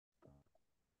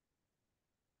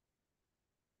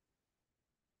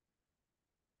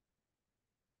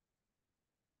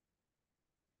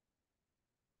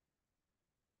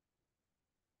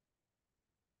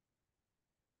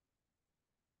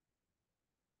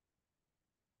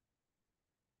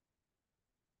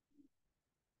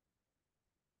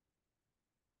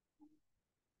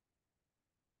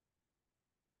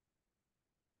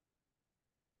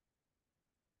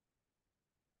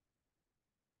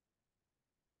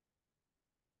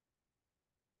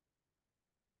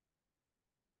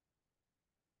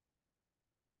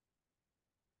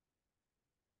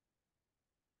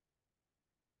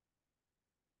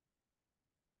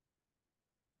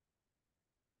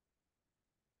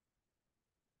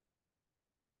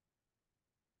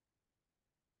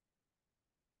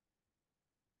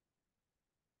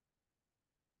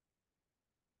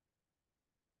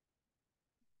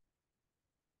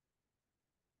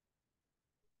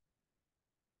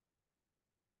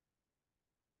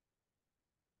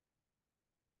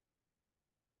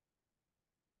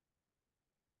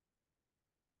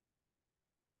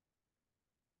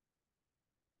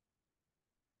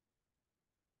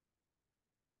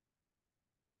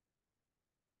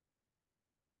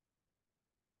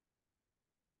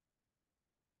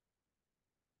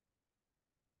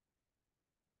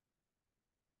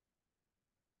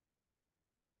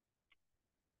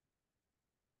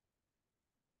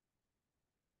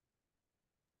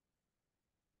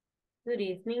Good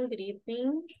evening, good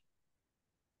evening.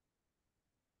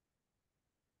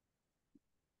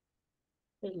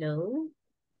 Hello.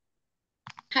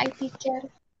 Hi, teacher.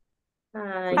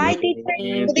 Hi, Hi, good teacher.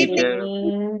 evening, Good good evening.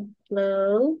 evening.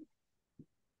 Hello.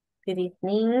 Good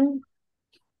evening.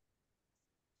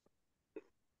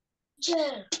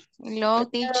 Hello,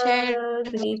 teacher. Hello,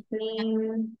 good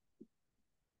evening.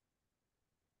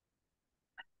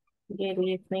 Good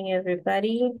evening,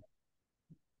 everybody.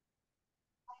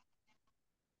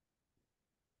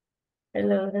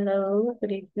 Hello, hello,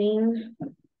 good evening.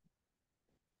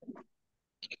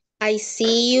 I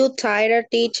see you tired,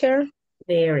 teacher.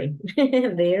 Very,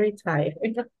 very tired.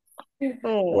 What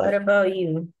Oh, about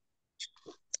you?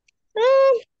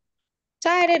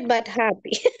 tired but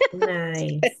happy.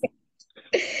 Nice.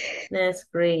 That's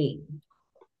great.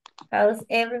 How's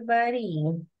everybody?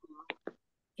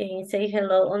 Can you say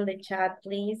hello on the chat,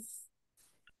 please?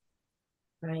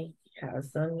 I have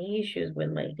some issues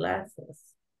with my glasses.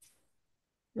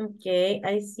 Okay,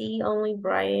 I see only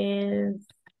Brian's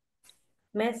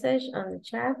message on the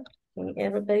chat. Can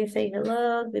everybody say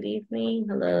hello? Good evening.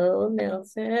 Hello,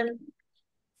 Nelson.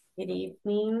 Good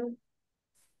evening.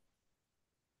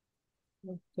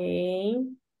 Okay.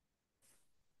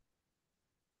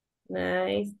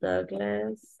 Nice,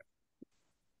 Douglas.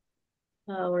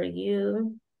 How are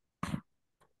you?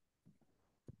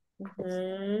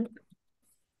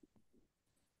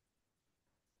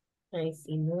 I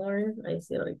see more. I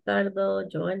see Ricardo,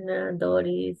 Joanna,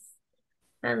 Doris,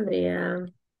 Andrea.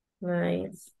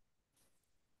 Nice.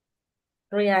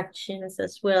 Reactions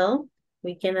as well.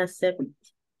 We can accept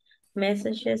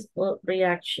messages or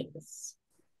reactions.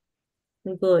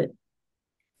 Good.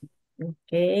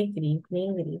 Okay, good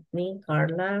evening,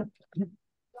 Carla.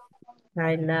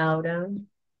 Hi, Laura.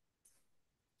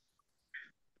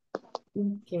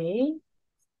 Okay.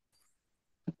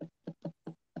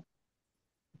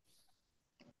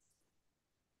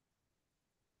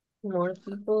 More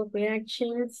people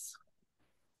reactions.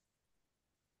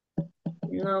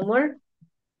 No more?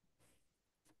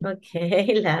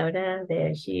 Okay, Laura,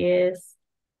 there she is.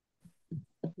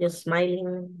 Just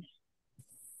smiling.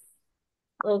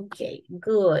 Okay,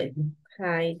 good.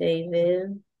 Hi,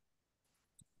 David.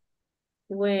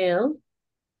 Well,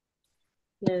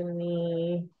 let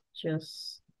me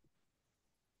just...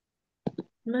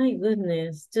 My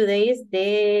goodness, today is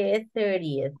the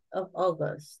 30th of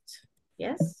August.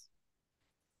 Yes?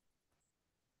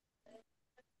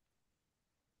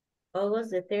 August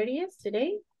the 30th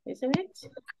today, isn't it?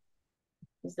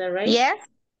 Is that right? Yes,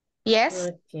 yes.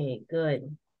 Okay,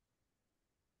 good.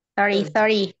 Sorry, Good.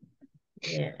 sorry.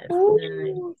 Yes, nice.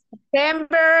 Ooh,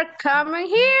 September coming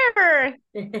here.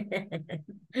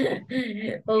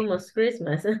 Almost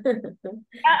Christmas.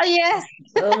 Oh, yes.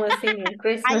 Almost singing I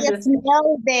Christmas. just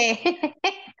smell the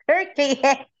turkey.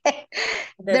 The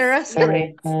The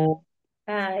restaurant. spirit.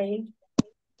 Hi.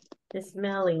 It's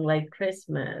smelling like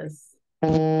Christmas.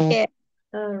 Yeah.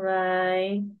 All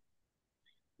right.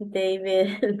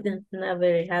 David, not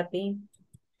very happy.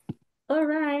 All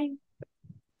right.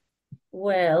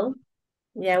 Well,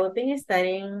 yeah, we've been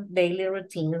studying daily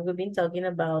routines. We've been talking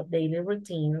about daily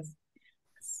routines.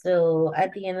 So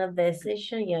at the end of this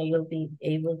session, yeah, you'll be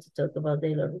able to talk about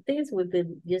daily routines. We've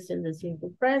been using the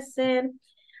simple present,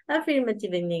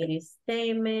 affirmative and negative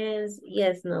statements,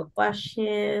 yes, no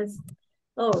questions.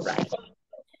 All right.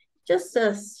 Just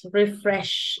a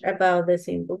refresh about the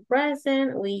simple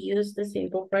present. We use the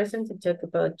simple present to talk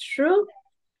about truth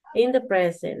in the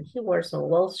present. He works on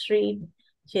Wall Street.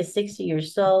 She's 60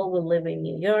 years old. We live in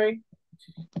New York.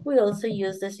 We also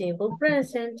use the simple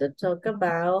present to talk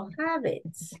about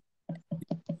habits.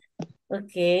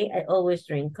 Okay, I always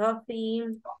drink coffee.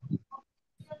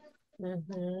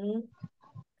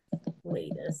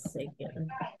 Wait a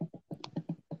second.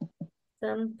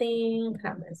 Something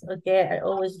happens. Okay, I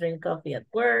always drink coffee at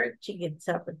work. She gets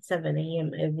up at 7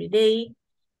 a.m. every day.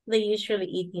 They usually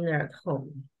eat dinner at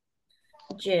home.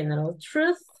 General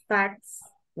truth, facts.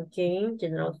 Okay,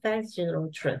 general facts,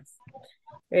 general truth.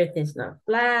 Earth is not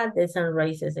flat. The sun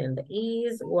rises in the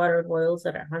east. Water boils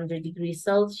at 100 degrees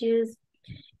Celsius.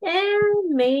 And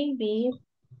maybe,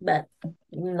 but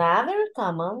not very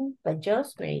common, but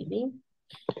just maybe,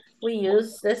 we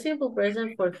use the simple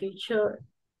present for future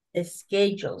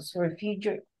schedules, for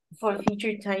future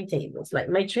timetables. Like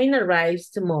my train arrives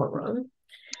tomorrow.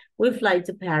 We fly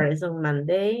to Paris on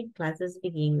Monday. Classes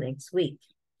begin next week.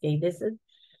 Okay, this is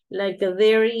like a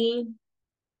very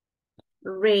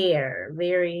rare,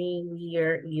 very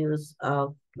weird use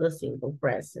of the simple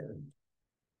present.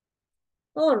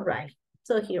 All right.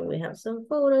 So here we have some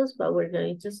photos, but we're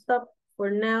going to stop for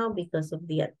now because of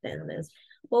the attendance.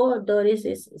 Oh, Doris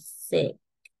is sick.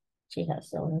 She has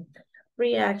some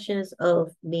reactions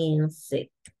of being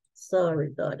sick. Sorry,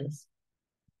 Doris.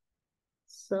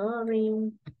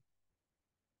 Sorry.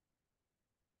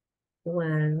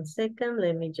 1 second,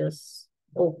 let me just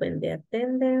open the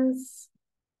attendance.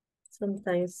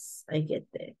 Sometimes I get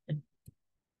the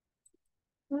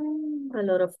a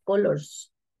lot of colors.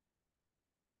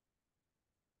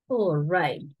 All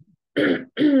right.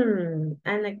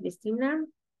 Ana Cristina.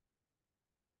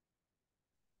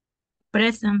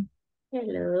 Present.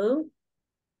 Hello.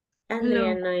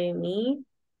 Andrea Hello. Noemi.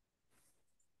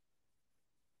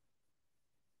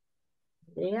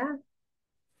 Andrea.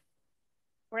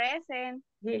 Present.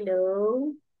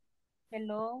 Hello.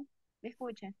 Hello. ¿Me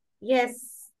escucha?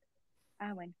 Yes.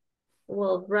 Ah, bueno.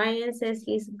 Well, Brian says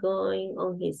he's going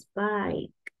on his bike.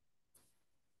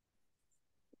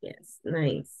 Yes,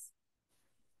 nice.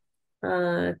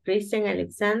 Christian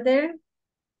Alexander.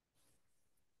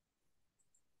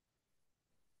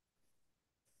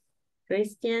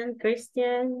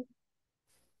 Christian.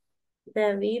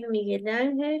 David Miguel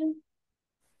Ángel.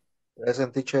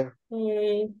 Present, teacher.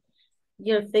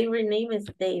 Your favorite name is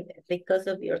David because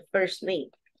of your first name.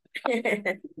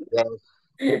 Yes,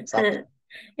 exactly.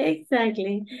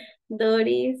 Exactly.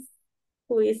 Doris,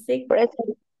 who is sick?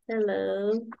 Present.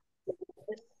 Hello.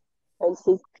 I'm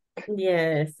sick.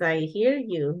 Yes, I hear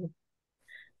you.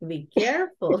 Be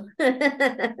careful.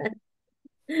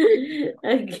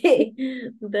 Okay.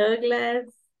 Douglas.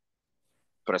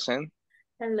 Present.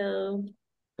 Hello.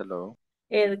 Hello.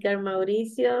 Edgar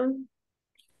Mauricio.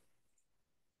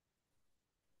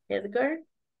 Edgar.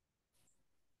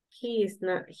 He is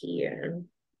not here.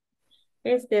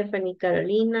 Stephanie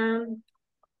Carolina.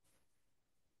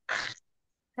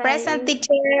 Present, Hi.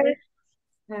 teacher.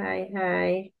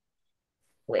 Hi.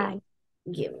 Wait, Hi.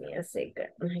 give me a second.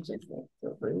 I just need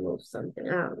to remove something.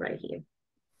 Right here.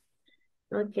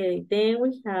 Okay, then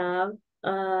we have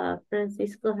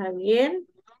Francisco Javier.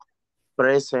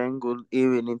 Present. Good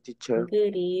evening, teacher.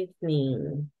 Good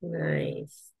evening.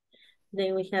 Nice.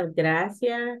 Then we have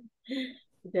Gracia.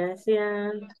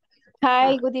 Gracia.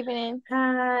 Hi, good evening.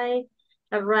 Hi.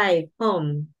 Arrive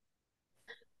home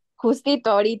Justito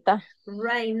ahorita.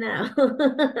 right now.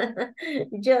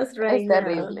 Just right Es now.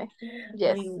 terrible. I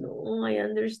Yes. know, I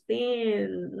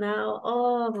understand now.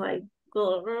 Oh my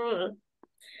God.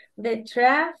 The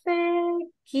traffic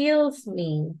kills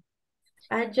me.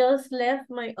 I just left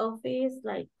my office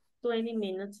like 20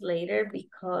 minutes later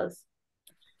because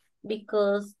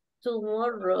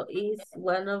tomorrow is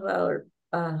one of our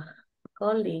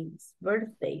colleagues'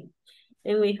 birthday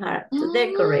and we have to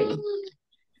decorate.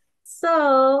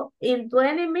 So in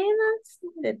 20 minutes,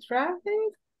 the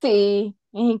traffic. Sí,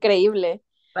 es increíble.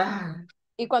 Ah,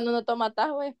 Y cuando uno toma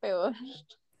atajo es peor.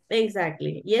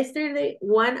 exactly. Yesterday,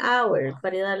 1 hour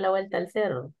para ir a dar la vuelta al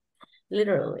cerro.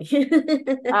 Literally.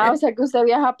 O sea que usted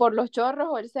viaja por los chorros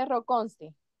o el cerro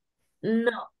Consti.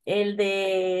 No, el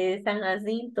de San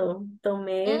Jacinto.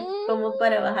 Tomé como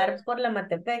para Mm, bajar por la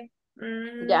Matepec.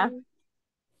 ya.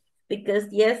 Because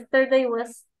yesterday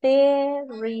was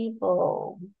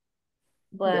terrible.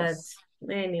 But Yes.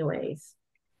 anyways.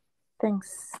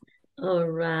 Thanks. All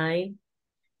right.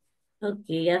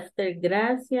 Okay, after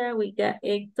Gracia, we got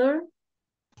Héctor.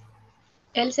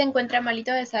 Él se encuentra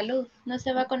malito de salud, no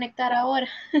se va a conectar ahora.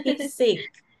 He's sick.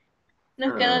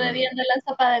 Nos quedó debiendo la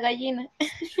sopa de gallina.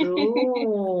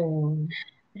 True.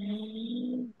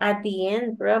 At the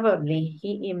end, probably,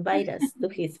 he invited us to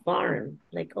his farm.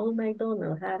 Like, oh,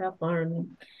 McDonald had a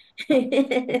farm.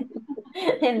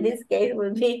 In this case,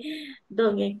 would be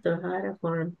Don Hector had a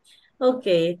farm.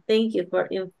 Okay, thank you for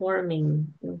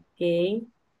informing. Okay.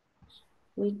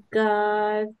 We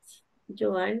got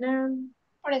Joanna.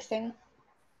 Present.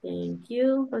 Thank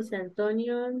you. Jose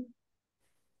Antonio.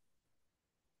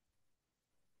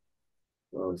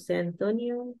 Jose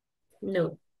Antonio.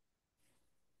 No.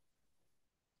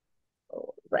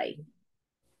 All right.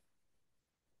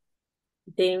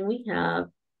 Then we have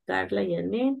Carla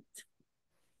Janet.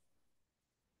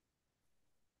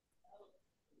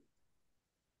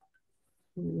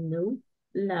 No.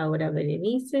 Laura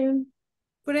Berenice.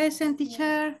 Present,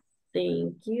 teacher.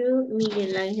 Thank you.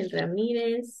 Miguel Ángel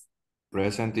Ramírez.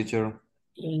 Present, teacher.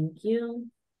 Thank you.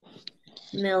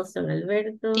 Nelson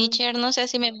Alberto. Teacher, no sé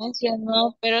si me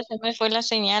mencionó, pero se me fue la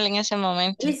señal en ese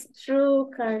momento. It's true,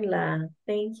 Carla.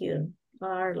 Thank you.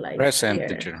 Carla is Present, here.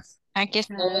 teacher. Aquí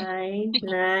estoy. Hi,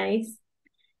 nice.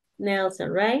 Nelson,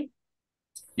 right?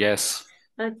 Yes.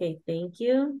 Okay, thank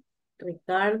you.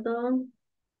 Ricardo.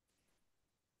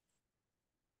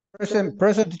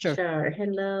 Present, teacher. Sure,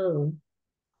 hello.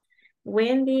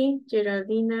 Wendy,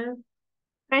 Geraldina.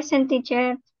 Present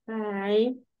teacher.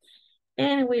 Hi.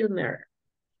 And Wilmer.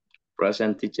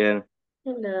 Present teacher.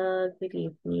 Hello, good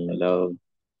evening. Hello.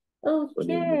 Good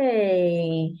evening.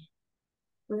 Okay.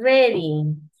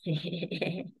 Ready.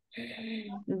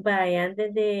 Vaya,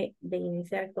 antes de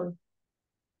iniciar con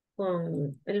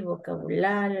el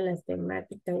vocabulario, las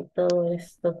temáticas y todo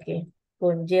esto que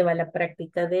conlleva la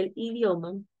práctica del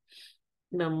idioma,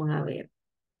 vamos a ver.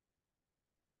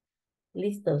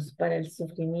 Listos para el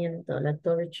sufrimiento, la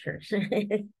torture.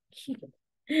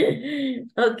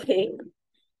 Ok.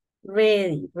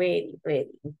 Ready.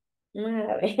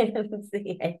 A ver,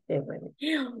 sí, bueno.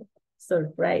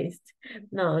 Surprised.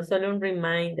 No, solo un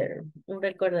reminder, un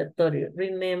recordatorio.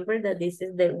 Remember that this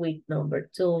is the week number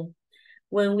 2.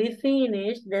 When we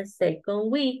finish the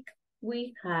second week,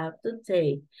 we have to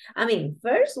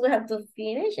first we have to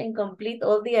finish and complete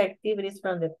all the activities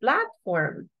from the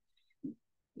platform.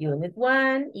 Unit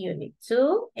 1, Unit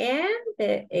 2, and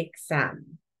the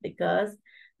exam. Because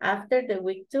after the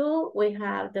week 2, we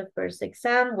have the first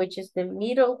exam, which is the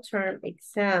middle term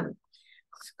exam.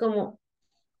 Es como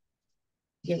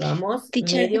llevamos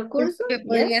Teacher, medio curso. disculpe,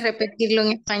 ¿podría Yes. repetirlo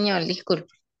en español?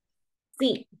 Disculpe.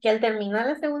 Sí, que al terminar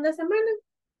la segunda semana,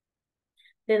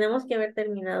 tenemos que haber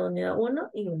terminado unidad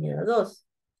 1 y unidad 2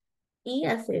 y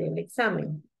hacer el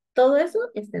examen. Todo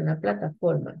eso está en la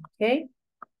plataforma, ¿ok?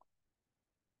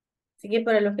 Así que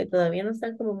para los que todavía no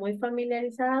están como muy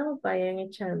familiarizados, vayan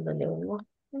echándole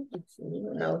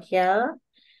una ojeada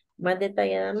más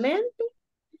detalladamente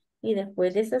y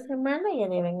después de esa semana ya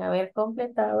deben haber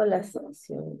completado la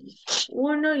sección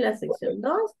 1 y la sección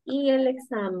 2 y el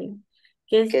examen.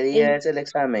 Que es ¿Qué día es el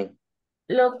examen?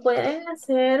 Lo pueden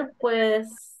hacer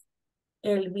pues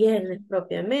el viernes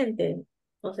propiamente,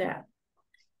 o sea,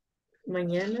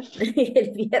 mañana,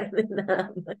 el viernes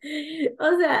nada más.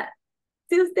 O sea,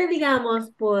 si usted,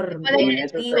 digamos, por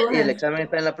motivos... Y el examen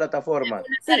está en la plataforma.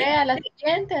 Sí, Tarea la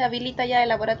siguiente, habilita ya el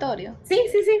laboratorio. sí.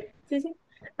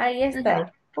 Ahí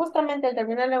está. Justamente al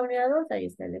terminar la unidad 2, ahí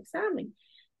está el examen.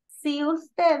 Si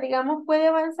usted, digamos, puede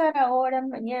avanzar ahora,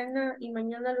 mañana, y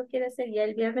mañana lo quiere hacer, ya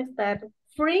el viernes estar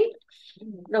free,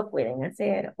 lo pueden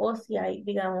hacer. O si hay,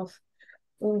 digamos,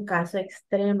 un caso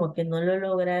extremo que no lo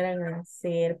lograran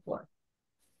hacer por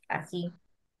así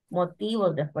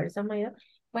motivos de fuerza mayor,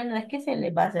 bueno, es que se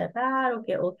les va a cerrar o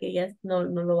que ya no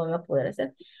lo van a poder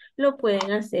hacer, lo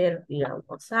pueden hacer, digamos,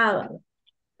 sábado,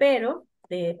 pero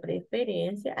de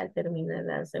preferencia al terminar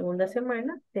la segunda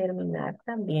semana, terminar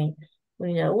también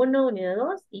unidad 1, unidad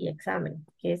 2 y examen,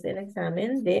 que es el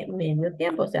examen de medio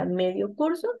tiempo, o sea, medio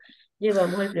curso,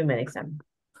 llevamos el primer examen.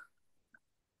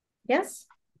 Yes?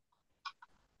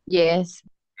 Yes.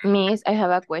 Miss, I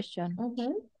have a question.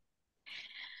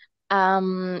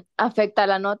 ¿Afecta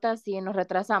la nota si nos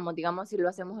retrasamos? Digamos, si lo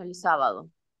hacemos el sábado.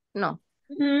 No.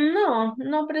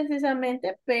 No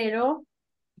precisamente, pero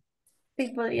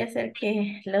sí podría ser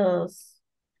que los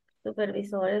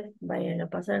supervisores vayan a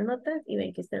pasar notas y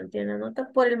ven que usted no tiene la nota.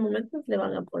 Por el momento le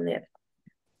van a poner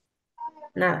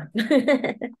nada.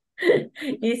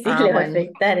 Y sí le va a Bueno.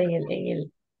 afectar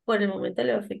por el momento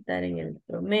le va a afectar en el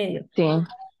promedio. Sí.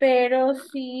 Pero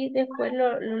si después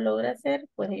lo logra hacer,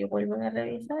 pues ellos vuelven a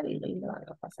revisar y le van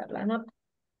a pasar la nota.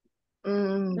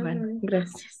 Bueno,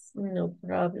 gracias. No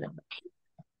problem.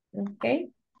 Ok.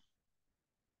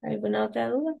 ¿Alguna otra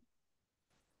duda?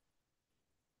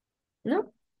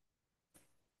 ¿No?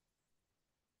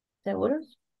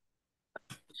 ¿Seguros?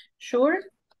 Sure.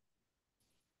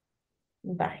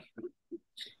 Bye.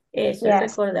 Eso es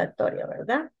recordatorio,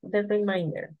 ¿verdad? The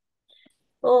reminder.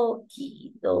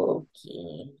 Okidoki.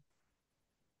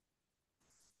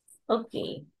 Ok.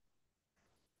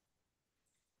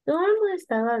 No hemos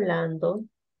estado hablando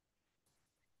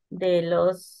de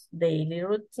los daily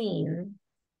routine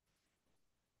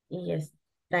y es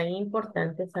tan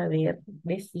importante saber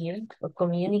decir o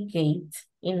communicate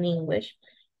en English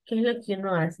qué es lo que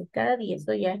uno hace cada día.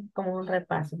 Eso ya es como un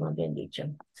repaso, más bien dicho.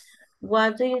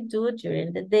 What do you do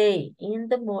during the day? In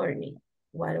the morning.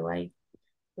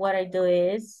 What I do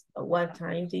is, what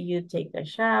time do you take a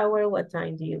shower? What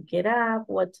time do you get up?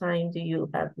 What time do you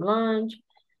have lunch?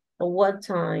 What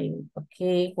time?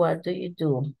 Okay, what do you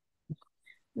do?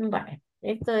 Vale,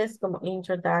 esto es como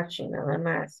introduction nada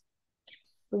más.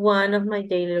 One of my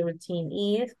daily routine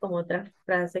is como otra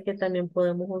frase que también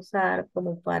podemos usar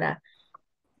como para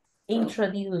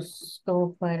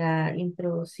como para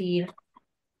introducir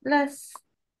las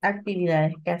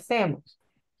actividades que hacemos.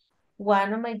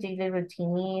 One of my daily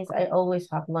routine is I always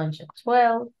have lunch at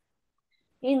 12.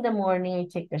 In the morning, I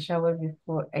take a shower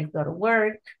before I go to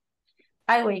work.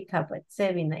 I wake up at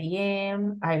 7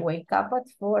 a.m. I wake up at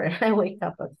 4. I wake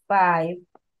up at 5.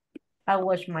 I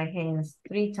wash my hands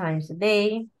 3 times a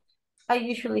day. I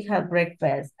usually have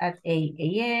breakfast at 8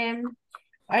 a.m.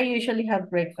 I usually have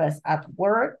breakfast at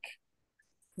work,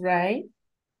 right?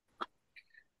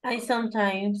 I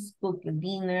sometimes cook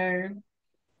dinner.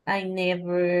 I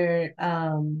never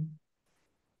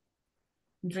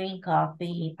drink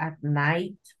coffee at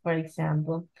night, for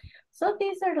example. So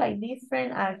these are like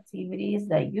different activities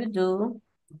that you do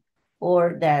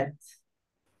or that,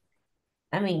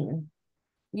 I mean,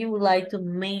 you would like to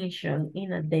mention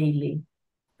in a daily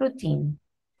routine.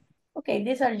 Okay,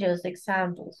 these are just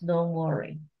examples, don't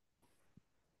worry.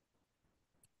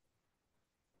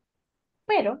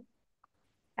 Pero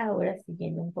ahora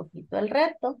siguiendo un poquito el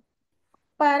reto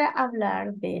para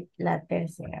hablar de la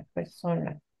tercera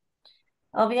persona.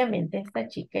 Obviamente esta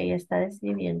chica ya está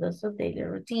describiendo su daily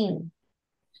routine,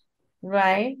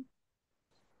 right?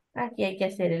 Aquí hay que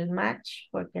hacer el match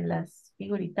porque las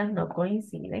figuritas no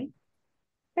coinciden.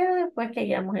 Pero después que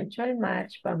hayamos hecho el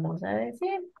match, vamos a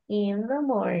decir, in the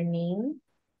morning,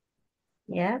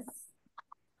 yes,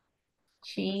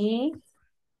 she,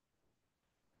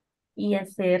 y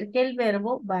hacer que el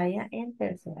verbo vaya en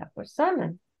tercera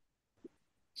persona.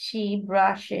 She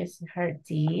brushes her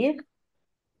teeth.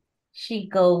 She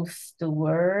goes to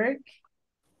work.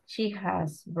 She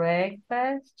has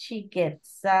breakfast. She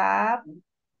gets up,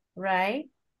 right?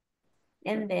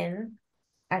 And then,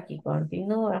 aquí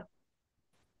continúa.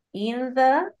 In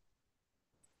the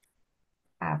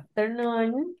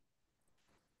afternoon,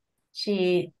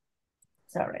 she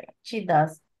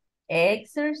does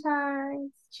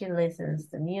exercise. She listens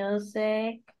to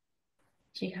music.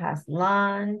 She has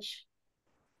lunch.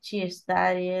 She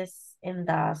studies and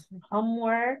does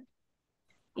homework.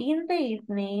 In the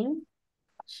evening,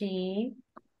 she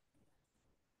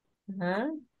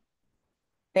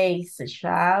takes a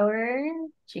shower.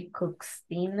 She cooks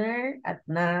dinner at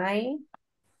night.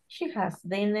 She has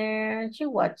dinner. She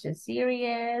watches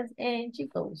series and she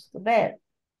goes to bed.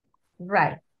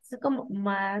 Right. Es como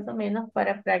más o menos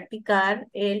para practicar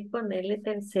el ponerle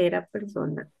tercera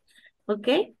persona.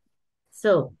 ¿Ok?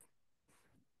 So,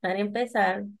 para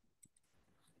empezar,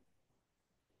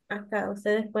 acá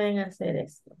ustedes pueden hacer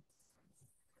esto.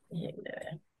 Déjenme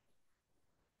ver.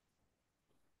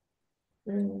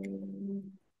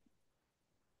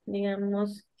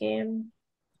 Digamos que...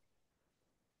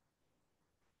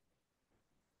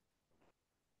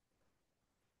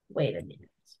 Wait a minute.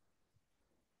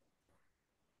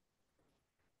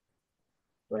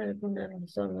 Por alguna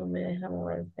razón no me deja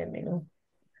mover este menú.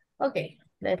 Okay,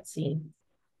 let's see.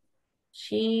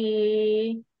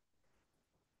 She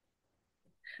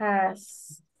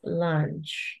has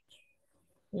lunch.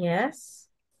 Yes.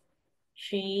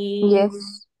 She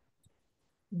Yes.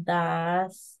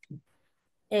 does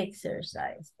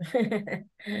exercise.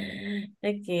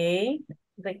 Ok.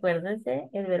 Recuérdense,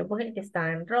 el verbo es el que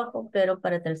está en rojo, pero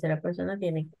para tercera persona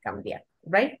tiene que cambiar,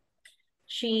 right?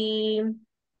 She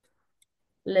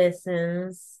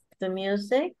listens to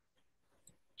music.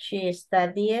 She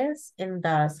studies and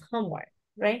does homework,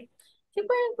 right? Sí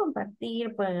pueden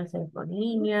compartir, pueden hacer con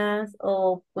líneas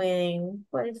o pueden,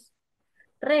 pues,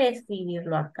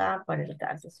 reescribirlo acá para el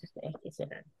caso si ustedes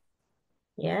quisieran.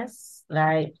 Yes,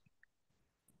 like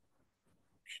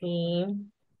she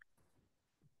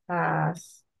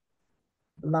has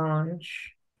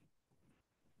lunch.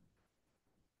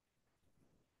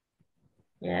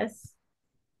 Yes.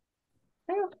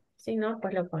 Pero si no,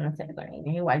 pues lo pueden hacer con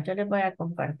líneas. Igual yo les voy a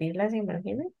compartir las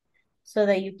imágenes so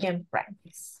that you can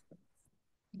practice.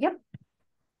 Yep.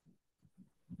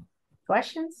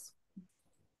 Questions?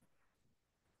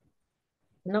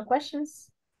 No questions?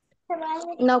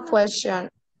 No question.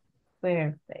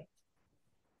 Perfect.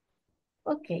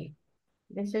 Okay.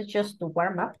 This is just to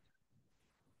warm up.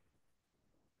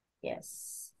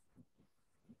 Yes.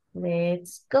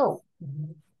 Let's go.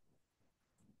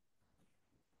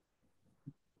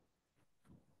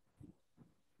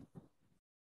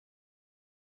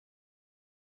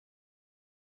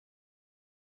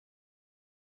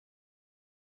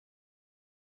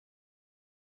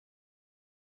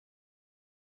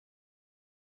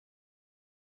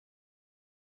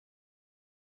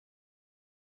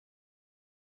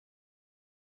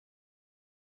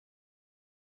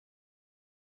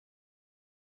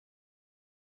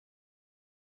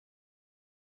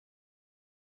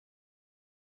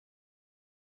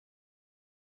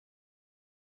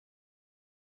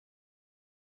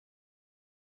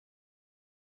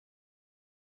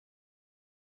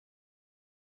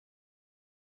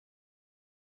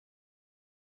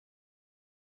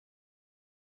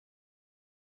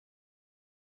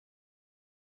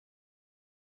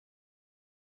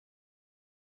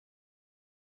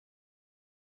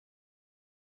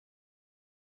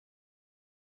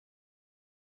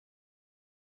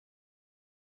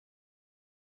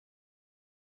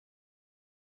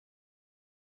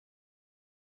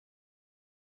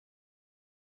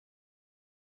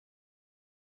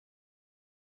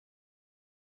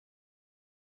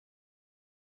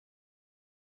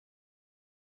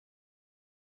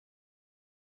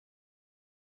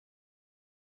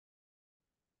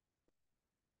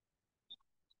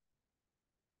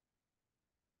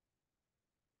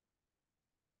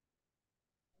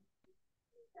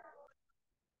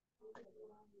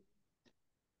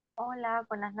 Hola,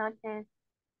 buenas noches.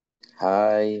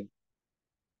 Hi.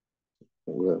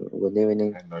 Good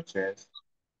evening. Buenas noches.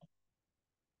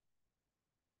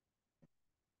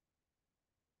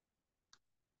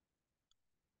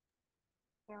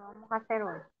 ¿Qué vamos a hacer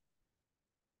hoy?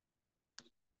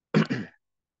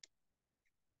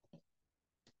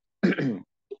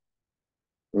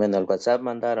 Bueno, al WhatsApp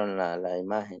mandaron la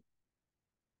imagen.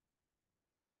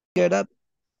 Get up,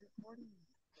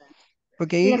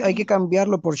 porque ahí hay que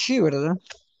cambiarlo por she, ¿verdad?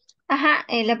 Ajá,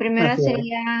 la primera Así es.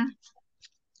 sería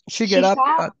She she get up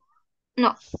have, at,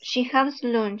 no, she has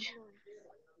lunch.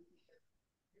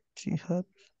 she had,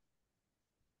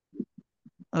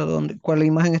 ¿a dónde? ¿Cuál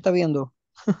imagen está viendo?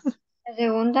 La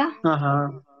segunda,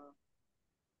 Ajá.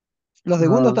 La No,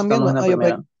 segunda están estamos viendo. en la Ah,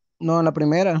 primera. no, en la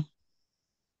primera.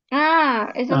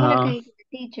 esa fue la que Ajá. dijo el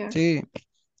teacher. Sí,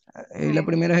 y la Ay,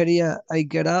 primera sería I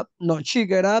get up, no, she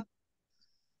get up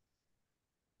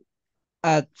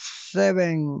at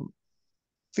 7:15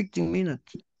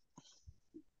 minutes.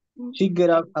 She get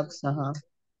up at, ajá.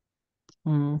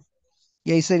 Mm.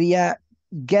 Y ahí sería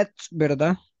get,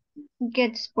 ¿verdad?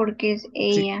 gets porque es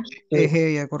Sí. ella. Es Sí.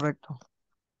 ella, correcto.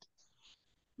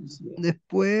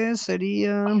 Después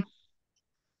sería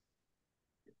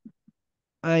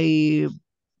I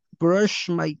brush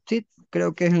my teeth,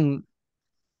 creo que es en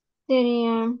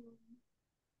Sería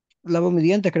lavo mi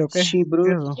diente, creo que es She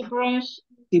brush, eso. she brush,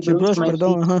 She brush, my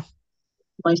perdón, teeth. ajá.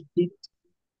 My teeth.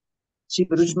 She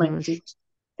She brush my brush, teeth.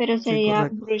 pero sí, sería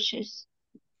correcto. brushes.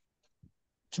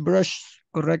 She brush,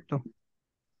 correcto.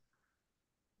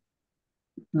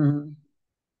 Ujú.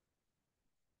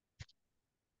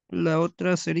 La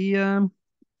otra sería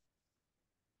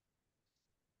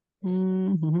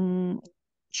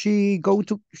she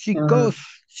Ajá.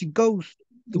 she goes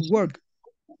to work.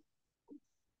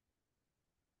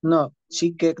 No, she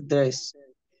get dressed.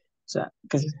 O sea,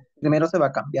 primero se va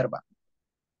a cambiar, va.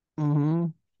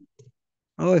 Ujú.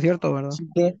 Oh, es cierto, ¿verdad? She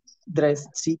get dressed.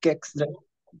 She gets dressed.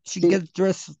 She She, gets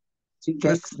dressed. she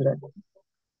gets dressed.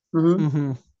 Ujú,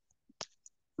 Ujú.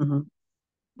 ujú.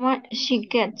 What she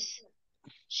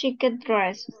get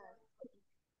dressed.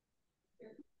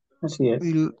 Así es.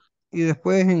 Y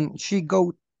después en she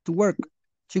go to work.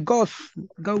 She goes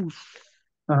to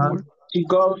Ajá. work. She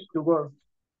goes to work.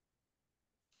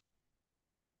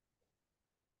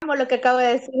 Como lo que acabo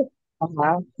de decir.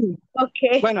 Ajá. Ok.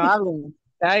 Bueno, hablen.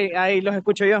 Ahí los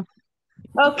escucho yo.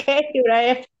 Ok,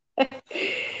 Brian.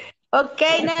 Ok,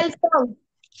 Nelson.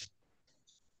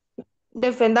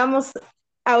 Defendamos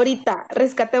ahorita.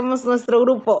 Rescatemos nuestro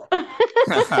grupo.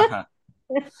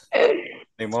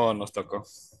 Ni modo, nos tocó.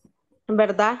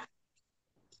 ¿Verdad?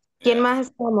 ¿Quién Yeah. más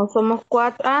estamos? Somos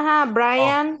 4. Ajá,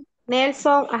 Oh, Brian,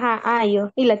 Nelson, ajá, yo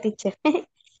y la teacher.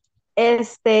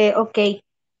 Ok.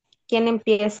 ¿Quién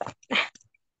empieza?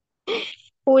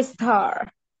 Who start?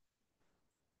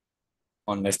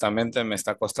 honestamente me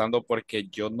está costando porque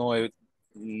yo no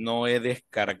he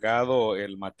descargado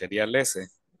el material ese.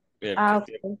 El que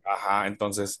tiene. Ok. Ajá,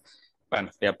 entonces, bueno,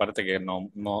 y aparte que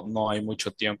no hay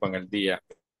mucho tiempo en el día.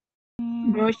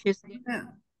 Brushes.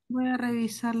 Voy a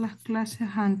revisar las clases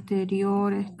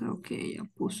anteriores, creo que ella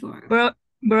puso algo.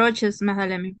 Broches, me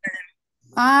sale a mí.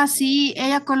 Ah, sí,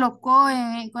 ella colocó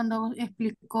cuando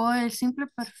explicó el simple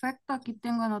perfecto, aquí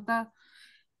tengo anotado,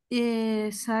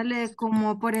 sale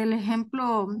como por el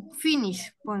ejemplo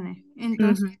finish, pone.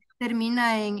 Entonces Ujú.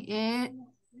 termina en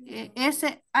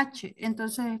SH,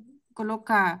 entonces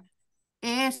coloca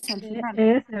S al final.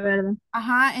 Ese, ¿verdad?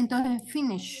 Ajá, entonces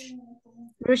finish.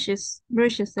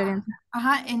 Brushes serían.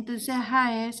 Ajá, entonces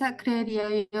a esa creería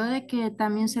yo de que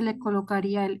también se le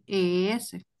colocaría el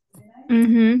ES,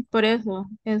 Ujú, por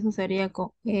eso sería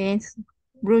con es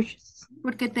brushes.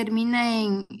 porque termina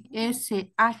en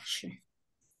SH,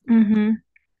 Ujú.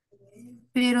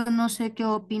 pero no sé qué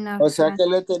opina O sea Fran. que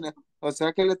o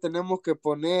sea que le tenemos que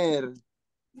poner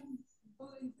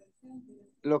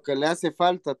lo que le hace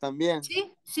falta también.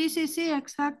 Sí, sí, sí, sí,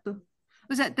 exacto.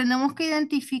 O sea, tenemos que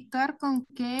identificar con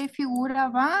qué figura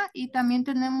va y también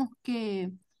tenemos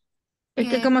Es que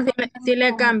que como poner si le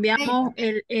como cambiamos fecha.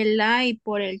 el I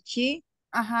por el chi,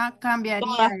 Ajá, cambiaría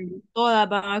todas, todas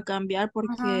van a cambiar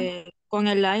ajá, porque con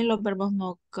el I los verbos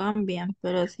no cambian,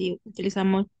 pero si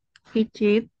utilizamos he,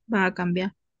 she, va a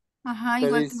cambiar. ajá, Pero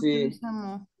igual que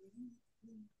utilizamos.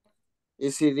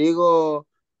 y si digo,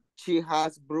 she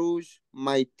has brushed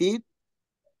my teeth,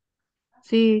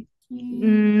 Sí, Sí,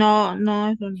 no,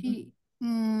 eso no. sí,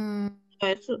 mm,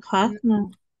 Eso, has,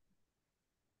 no.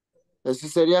 eso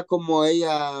sería como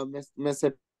ella me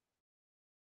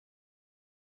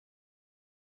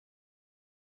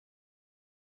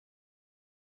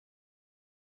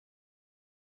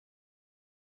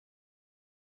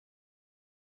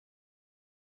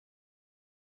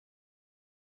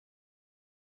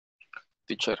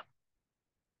Teacher,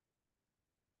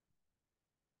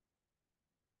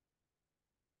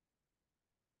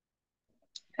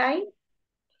 Hi,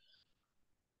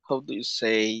 how do you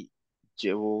say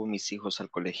llevo mis hijos al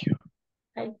colegio?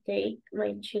 I take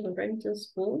my children to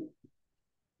school.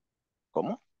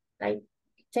 ¿Cómo? I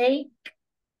take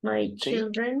my Take,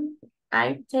 children.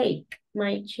 I take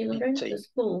my children to take.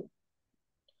 school.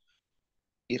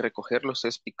 Y recogerlos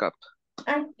es pick up.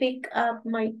 I pick up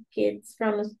my kids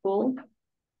from school.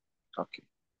 Ok,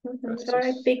 Or I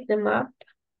gracias. pick them up.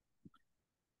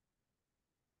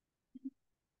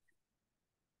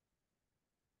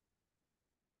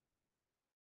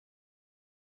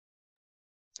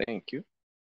 Thank you.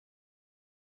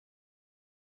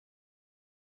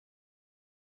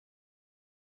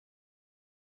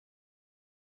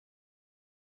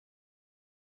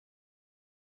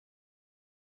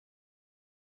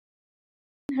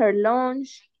 Her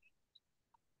lunch.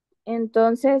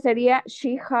 Entonces sería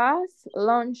she has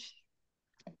lunch.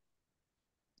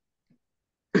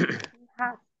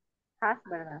 Has,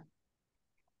 ¿verdad?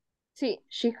 Sí,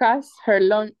 she has her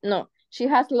lunch. No, she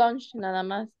has lunch nada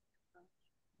más.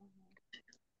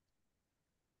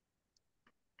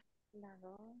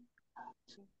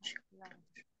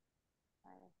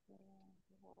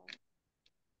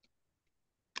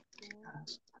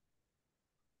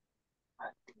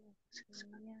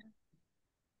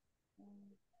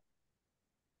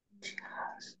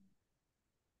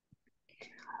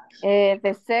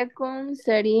 The second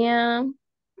sería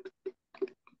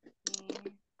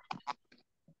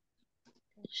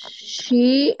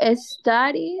she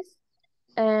studies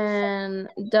and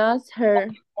does her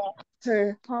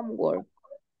homework.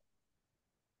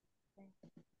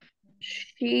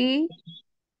 She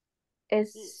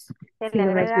es, Se si le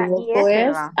no me agrega equivoco, IS,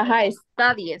 es, va.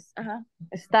 studies,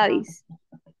 studies.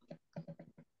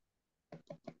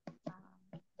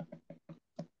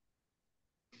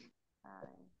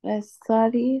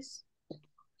 Studies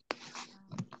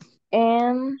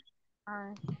and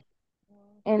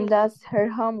Sí, does her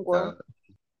homework.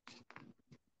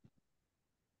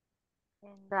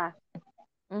 das.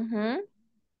 Ujú.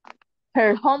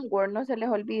 Her homework, no se les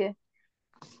olvide.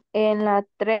 En la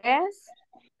 3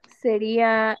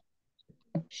 sería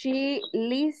she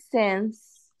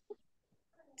listens,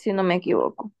 si no me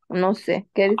equivoco. No sé,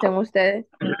 ¿qué dicen ustedes?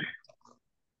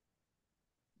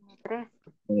 3.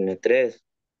 En 3.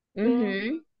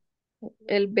 Ujú.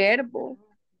 El verbo.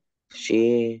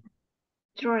 She,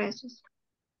 Dresses.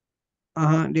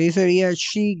 Ajá, de ahí sería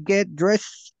she get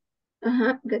dressed.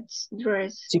 Ajá, gets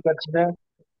dressed. Chicas,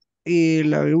 Y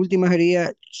la última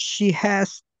sería she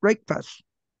has breakfast.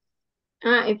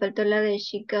 Ah, y faltó la de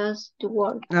she goes to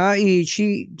work. Ah, y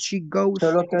she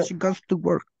solo que goes to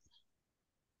work.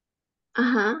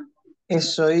 Ajá.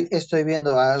 estoy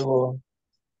viendo algo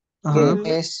que Ajá.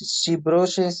 es she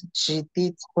brushes, she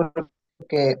teeth,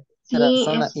 porque Sí,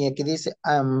 persona, es y aquí dice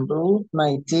I'm brush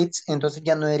my teeth, entonces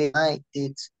ya no diría my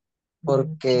teeth,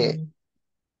 porque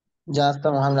ya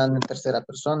estamos hablando en tercera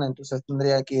persona, entonces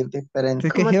tendría que ir diferente.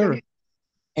 Es que como her,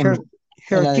 En, en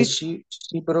her la de teeth.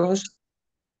 she brush,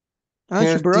 She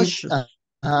her teeth, brushes.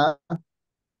 ajá,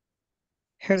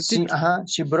 Her sí, teeth. ajá,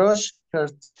 she brush her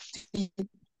teeth,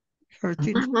 Her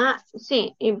teeth. ajá,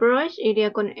 sí, y brush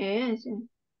iría con ES.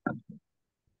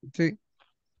 Sí.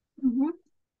 Ujú.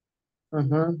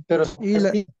 ujú, pero Y her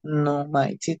la, teeth, no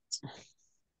my teeth.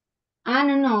 Ah,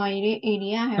 no,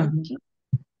 iría her Ujú, teeth.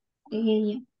 Es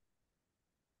ella.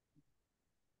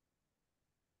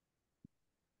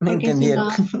 me Porque si entendieron. no,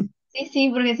 sí,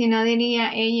 porque si no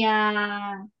diría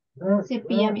ella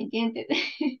cepilla mis dientes.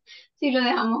 Si lo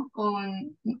dejamos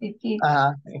con teeth.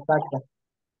 Ajá, exacto.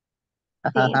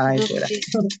 Ajá, Sí, ajá, eso entonces era.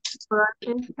 sí,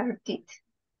 brushing her teeth.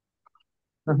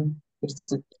 Ujú,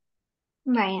 perfecto.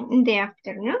 Vaya, de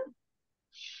after, ¿no?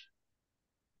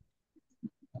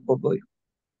 Pues voy.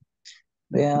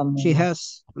 she Veamos.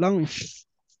 has lunch.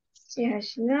 She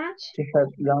has lunch. She has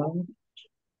lunch.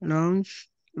 Lunch.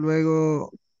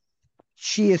 Luego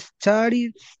she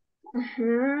studies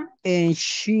Ajá. and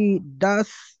she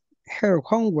does her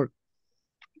homework.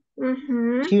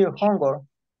 Ajá. Her hunger.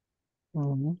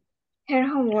 Ujú. Her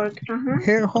homework. Ajá.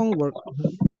 Her homework.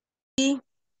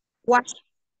 Watch.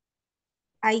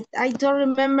 I don't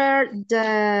remember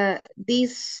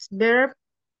this verb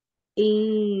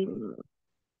in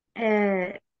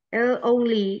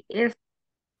only.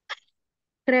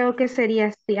 Creo que sería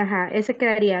así, ajá. Ese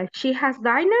quedaría. She has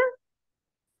dinner,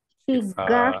 she If,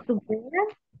 goes to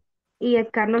bed. Y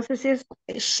acá no sé si es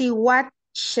she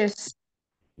watches.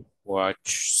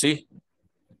 watch, sí.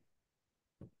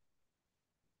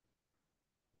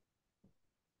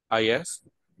 Ah, yes.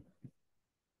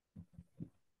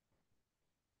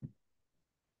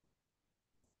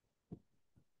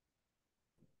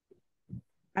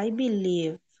 I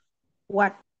believe.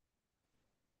 What?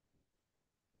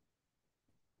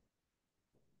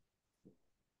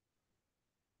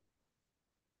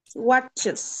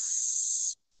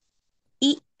 Watches.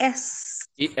 E-S.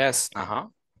 ES,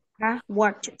 ajá.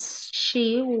 Watches.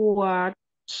 She watches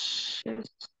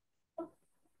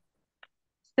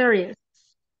series.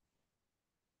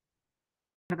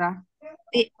 ¿Verdad?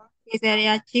 Sí, sí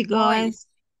sería she goes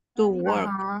to work.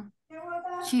 Ajá.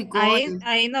 She Ahí, goes.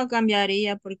 ahí no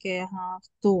cambiaría porque ajá,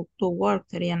 to work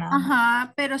sería nada más.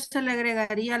 Ajá, pero se le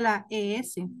agregaría la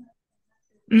ES en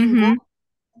Ujú. go.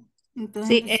 Sí,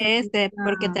 Entonces este,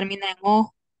 porque sería, termina en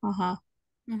O. Ajá.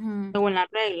 ujú. Según la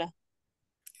regla.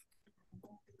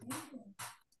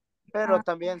 Pero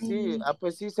también sí,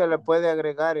 pues sí se le puede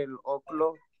agregar el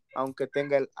o'clock, aunque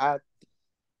tenga el at.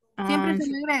 Siempre Ah, se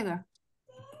sí. le agrega.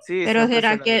 Sí, Pero siempre se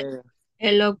 ¿será le que agrega.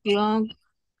 el o'clock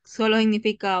solo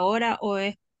significa hora o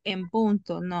es en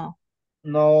punto? No,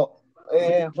 No,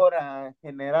 es hora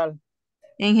general.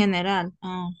 en general.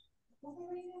 Ah.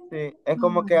 Sí, es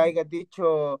como que haya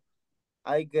dicho,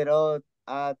 I get out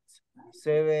at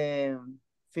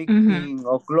 7:15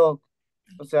 o'clock.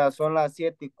 O sea, son las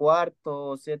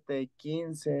 7:15,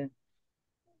 7:15.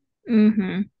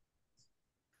 Ujú.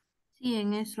 Sí,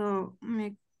 en eso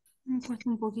me cuesta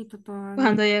un poquito todavía.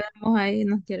 Cuando llegamos ahí,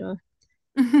 no quiero.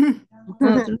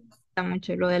 Nosotros está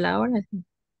mucho lo de la hora. Sí.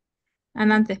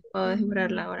 Antes puedo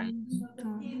descifrar la hora.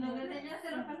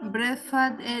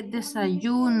 Breakfast es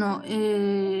desayuno.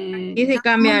 Y se ¿Ya tomó el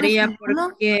cambiaría desayuno?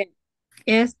 porque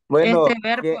Bueno,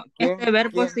 este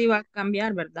verbo quién? sí va a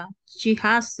cambiar, ¿verdad? She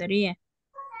has sería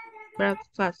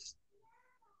breakfast.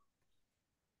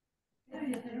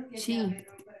 Sí.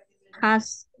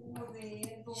 Has.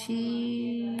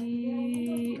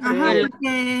 Sí. Ajá, Sí, El,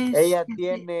 porque ella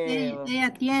tiene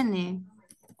ella tiene.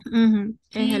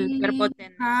 es el verbo She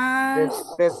tener.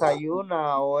 has.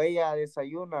 desayuna o ella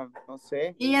desayuna, no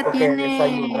sé, Ella porque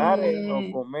desayunar es o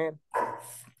tiene. comer.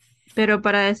 Pero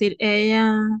para decir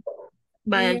ella,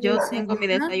 vaya, Ella yo tengo mi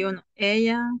desayuna. desayuno.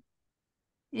 Ella,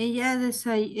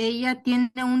 Ella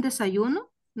tiene un desayuno,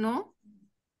 ¿no?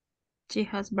 she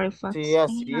has Sí, breakfast.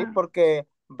 así, Ella, porque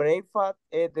breakfast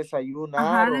es desayunar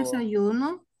ajá, o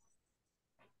desayuno.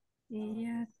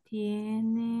 Ella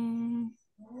tiene.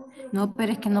 No,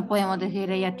 pero es que no podemos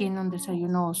decir ella tiene un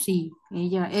desayuno. Sí,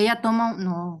 ella toma.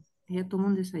 No, ella toma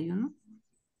un desayuno.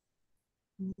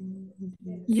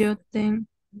 Yo tengo,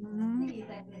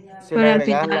 si le pero al agregas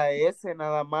final, la S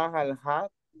nada más al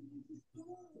hat,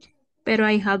 pero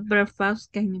I had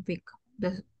breakfast, ¿qué significa?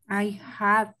 I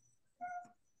have.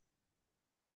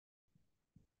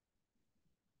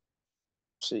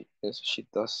 Sí, eso she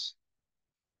does.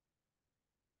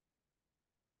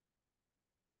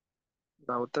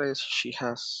 La otra es she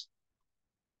has.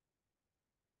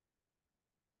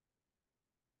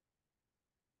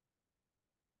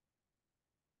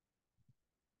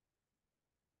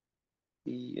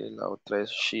 Y la otra es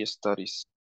she studies.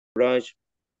 Brush,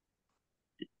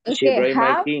 Es she que brush my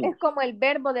have teeth. es como el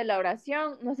verbo de la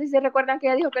oración. No sé si recuerdan que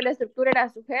ella dijo que la estructura era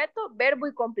sujeto, verbo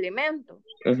y complemento.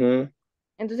 Ujú,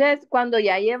 Entonces, cuando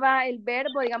ya lleva el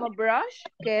verbo, digamos, brush,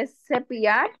 que es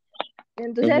cepillar,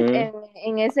 entonces ujú,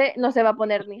 en ese no se va a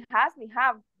poner ni has ni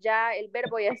have. Ya el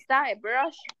verbo ya está, es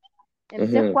brush.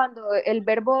 Entonces, ujú, cuando el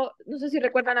verbo, no sé si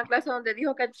recuerdan la clase donde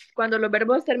dijo que cuando los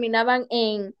verbos terminaban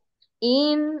en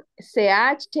in,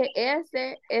 ch,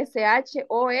 s, sh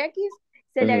o x,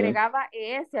 se le ujú, agregaba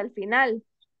es al final.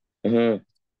 ujú.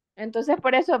 Entonces,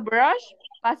 por eso brush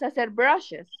pasa a ser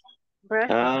brushes.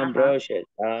 Brushes, Ah, ajá. brushes.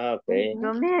 Ah, ok.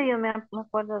 Yo medio me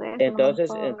acuerdo de eso, no me Entonces,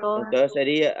 acuerdo todas. entonces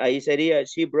sería, ahí sería,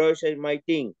 she brushes my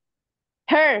teeth.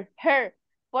 Her,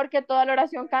 porque toda la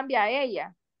oración cambia a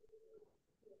ella.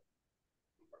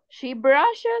 She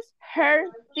brushes her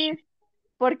teeth,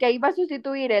 porque ahí va a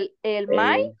sustituir el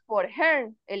my El, por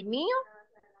her, el mío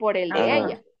por el de ajá,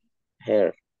 ella.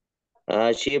 her.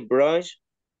 Ah, she brush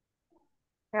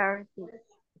Her teeth.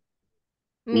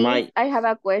 Miss, my, I have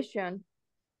a question.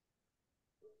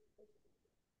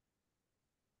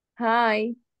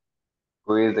 Hi.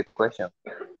 Who is the question?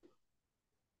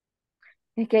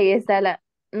 Es que ahí está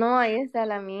no, ahí está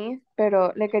la Miss,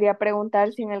 pero le quería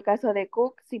preguntar si en el caso de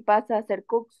cook, si pasa a ser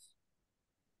cooks,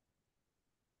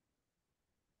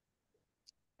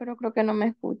 pero creo que no me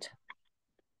escucha.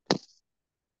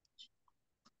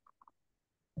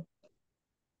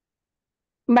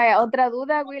 Vaya, otra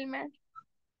duda, Wilmer.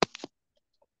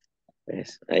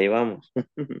 pues, ahí vamos.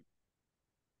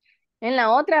 En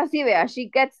la otra sí, vea, she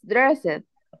gets dressed.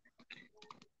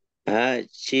 Ah,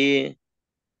 she,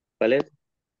 ¿cuál es?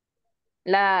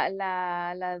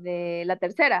 La de la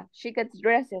tercera, she gets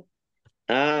dressed.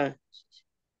 Ah,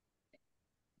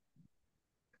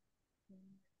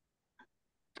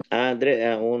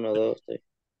 Uno, dos, tres.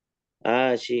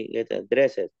 She get a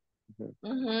dresses. Ujú.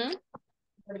 Ujú.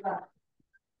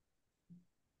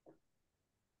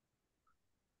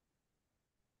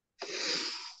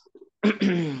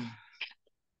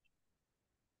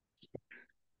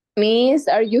 Miss,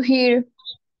 are you here?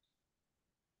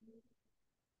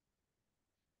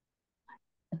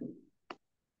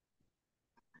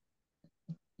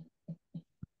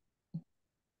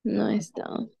 No está.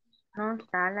 No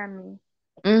está la mi.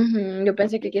 Ujú, yo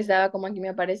pensé que aquí estaba como aquí me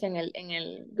aparece en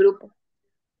el grupo.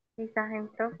 Quizás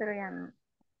entró, pero ya no.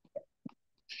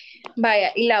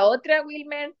 Vaya, y la otra,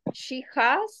 Wilmer, she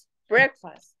has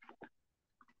breakfast.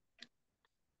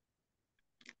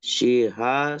 She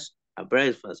has a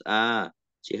breakfast.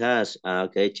 She has.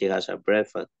 Okay, she has a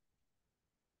breakfast.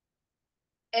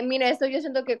 Mira, esto yo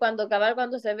siento que cuando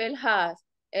se ve el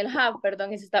have,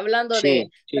 perdón, y se está hablando de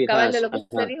She cabal de has. lo que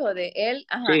usted Ajá. dijo, de él,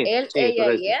 ajá, Sí, él, sí, ella y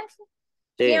correcto. eso,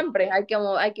 Sí, siempre hay que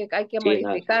she has.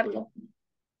 modificarlo.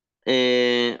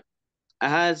 Eh,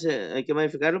 hay que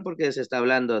modificarlo porque se está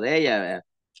hablando de ella, ¿verdad?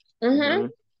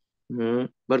 Ujú, Ujú, ujú.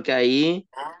 Porque ahí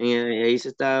se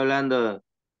está hablando,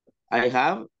 I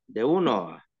have, de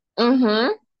uno.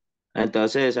 ujú.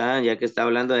 Entonces, ya que está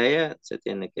hablando de ella, se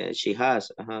tiene que, she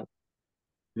has, ajá.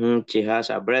 She has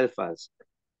a breakfast.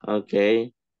 Ok.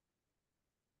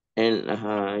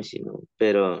 Ajá, sí, no,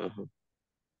 pero, ajá.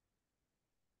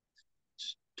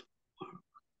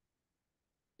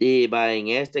 Y va en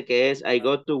este que es I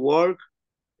go to work,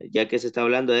 ya que se está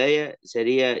hablando de ella,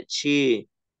 sería she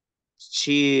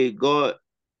go,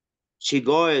 she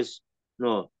goes,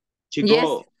 no, she Yes.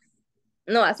 go,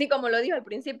 No, así como lo dijo al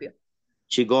principio.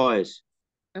 she goes,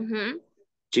 Ujú,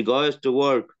 she goes to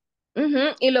work,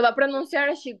 ujú, y lo va a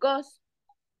pronunciar she goes.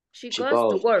 She she goes to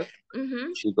goes, work.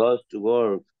 Ujú, she goes to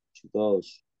work, she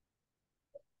goes,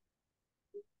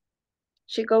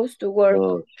 she goes to work.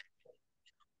 goes.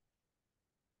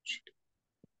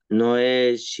 No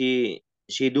es she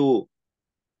do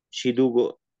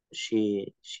go,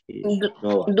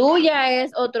 no va. Do ya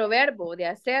es otro verbo de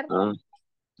hacer.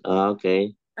 Ah, ok,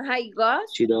 Ajá, y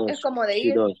goes she es does, como de she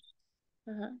ir. does.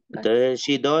 Ajá, vas. Entonces,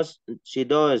 she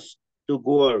does to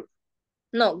work,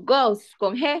 No, goes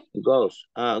con G. goes,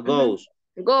 Ujú. goes,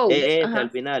 Goes, al ajá.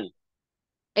 final,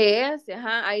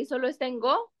 Ajá, ahí solo está en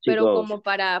go, she pero goes. como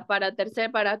para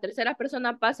tercera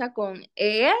persona pasa con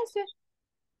ES,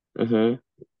 Ujú.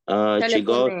 se le She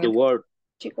goes to pone work,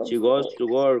 she she goes to goes work. to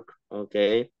work, ok.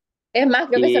 Es más,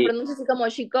 creo que se Y pronuncia así como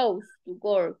she goes to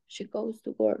work. She goes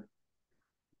to work.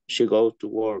 she goes to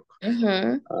work,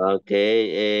 Ujú. ok.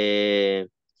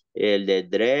 El de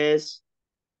dress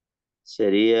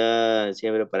sería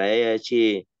siempre para ella,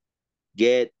 she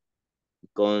get,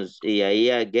 y ahí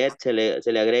a get se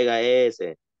le agrega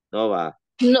S, no va.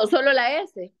 No, solo la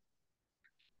S.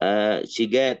 She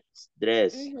gets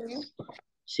dress, Ujú.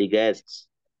 she gets,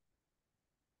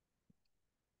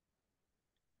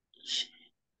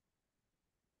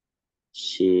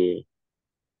 she,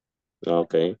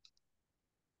 ok.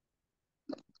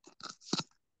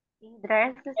 Y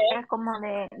dresses es como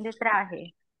de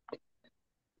traje.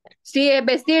 Sí, es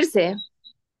vestirse.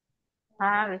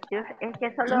 Vestidos. Es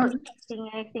que solo Ujú.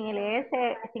 sin el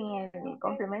S, sin el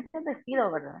complemento es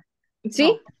vestido, ¿verdad?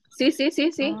 Sí, No. sí,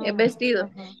 es vestido.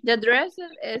 Ujú. Ya dress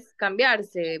es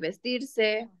cambiarse,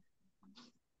 vestirse.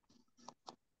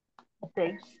 Ok.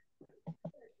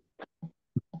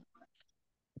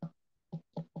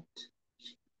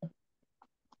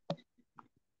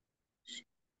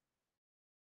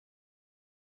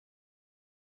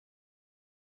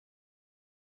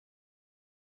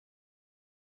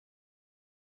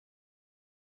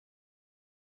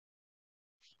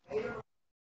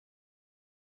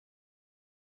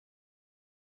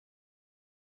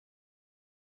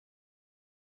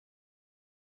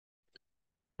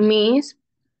 Miss,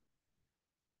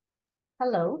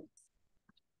 Hello,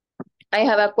 I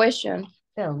have a question.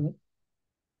 tell me.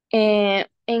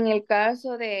 En el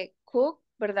caso de cook,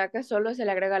 ¿verdad que solo se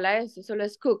le agrega la S? Solo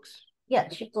es cooks. Yeah,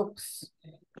 she cooks.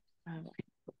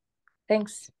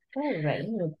 Thanks. All right,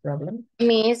 no problem.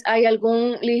 Miss, ¿hay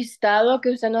algún listado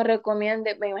que usted nos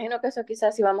recomiende? Me imagino que eso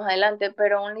quizás sí vamos adelante,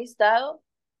 pero un listado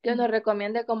que nos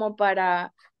recomiende como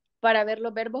para ver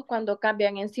los verbos cuando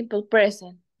cambian en simple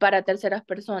present para terceras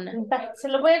personas. Se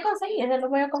lo voy a conseguir, se lo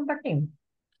voy a compartir.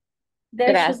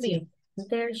 Gracias.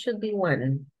 There should be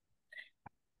one.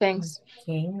 Thanks.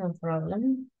 Okay, no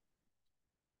problem.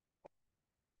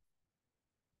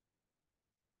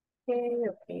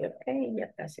 Ok,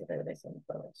 ya casi regresan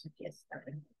todos. Aquí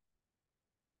están.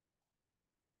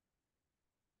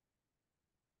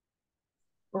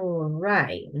 All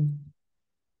right.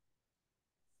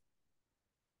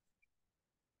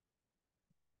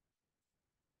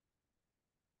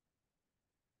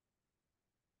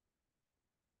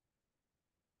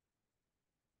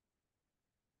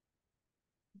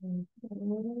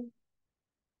 Mhm.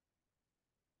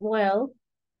 Well,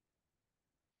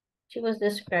 she was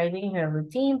describing her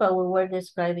routine, but we were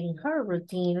describing her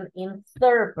routine in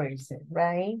third person,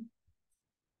 right?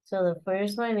 So the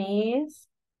first one is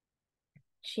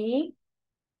she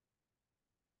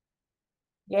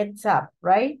gets up,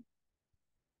 right?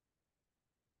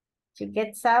 She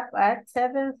gets up at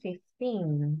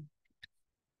 7:15.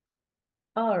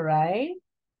 All right.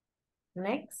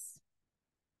 Next.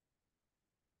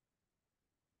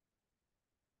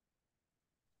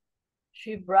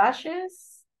 She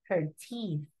brushes her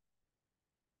teeth.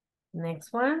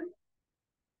 Next one.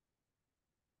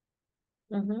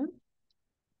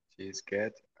 She's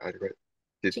get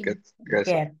She gets dressed.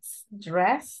 gets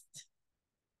dressed.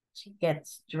 She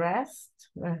gets dressed.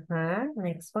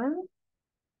 Next one.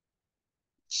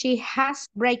 She has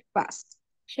breakfast.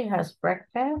 She has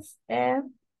breakfast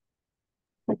and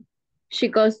She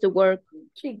goes to work.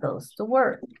 she goes to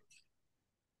work.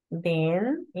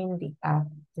 Then in the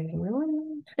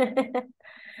afternoon,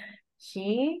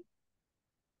 she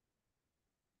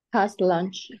Has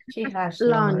lunch. has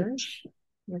Lunch. lunch.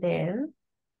 Then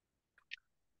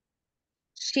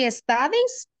She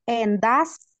studies and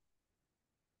does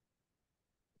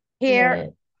her yeah,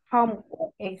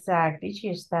 homework. exactly.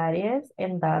 She studies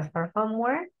and does her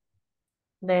homework.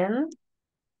 Then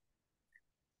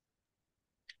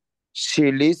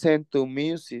She listens to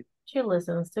music. she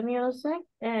listens to music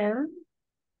and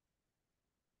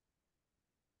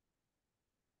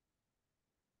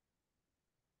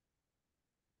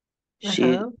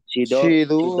She She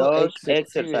do does exercise.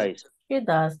 exercise. she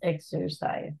does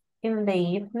exercise. In the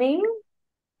evening,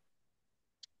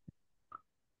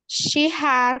 She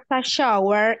has a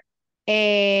shower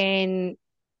and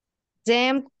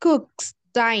then cooks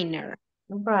dinner.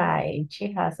 right,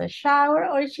 she has a shower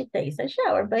or she takes a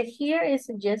shower. But here it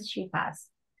suggests she has.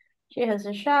 She has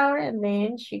a shower and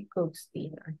then she cooks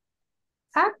dinner.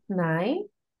 At night,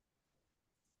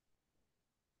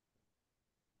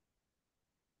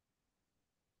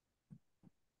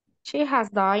 She has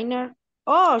dinner.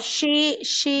 Oh,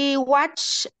 she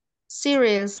watch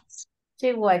series.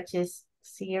 she watches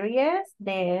series.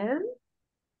 Then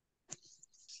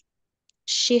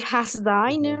She has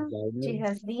dinner. she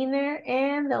has dinner.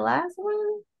 And the last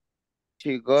one,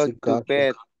 She goes to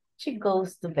bed. she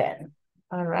goes to bed.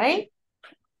 All right?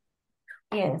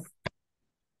 Yes.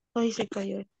 Ay, se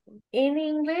cayó. In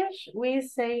English, we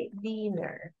say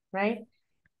dinner, right?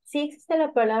 Sí existe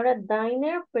la palabra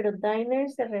diner, pero diner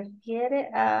se refiere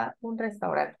a un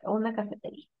restaurante, a una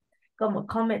cafetería, como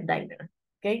come diner,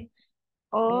 ¿ok?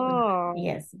 Oh,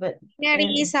 Yes, but dinner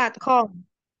is at home.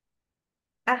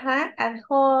 at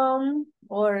home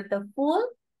or the food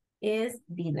is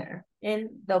dinner and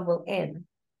double N.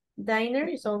 Diner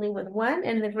is only with one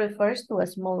and it refers to a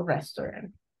small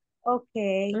restaurant.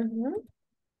 Okay.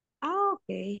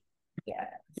 Okay.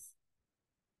 Yes.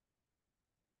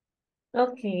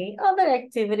 Okay, other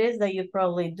activities that you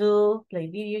probably do, play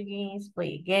video games,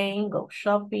 play a game, go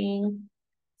shopping,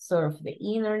 surf the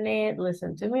internet,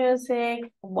 listen to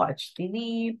music, watch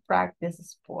TV, practice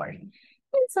sport.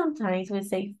 And sometimes we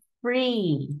say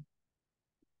free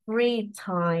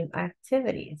time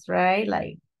activities, right?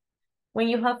 Like when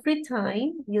you have free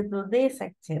time, you do these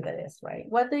activities, right?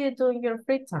 What do you do in your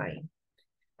free time?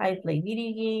 I play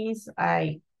video games,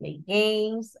 I play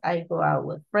games, I go out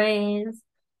with friends,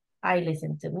 I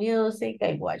listen to music,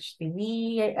 I watch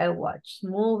TV, I watch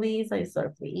movies, I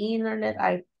surf the internet,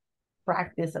 I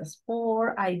practice a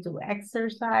sport, I do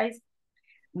exercise.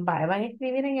 Van a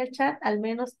escribir en el chat al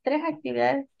menos 3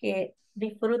 actividades que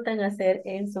disfrutan hacer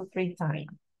en su free time.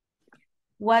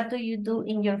 What do you do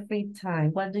in your free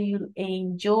time? What do you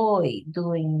enjoy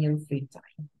doing in your free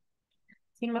time?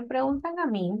 Si me preguntan a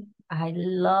mí, I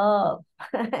love,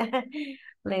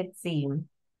 let's see,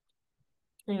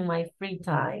 in my free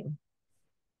time,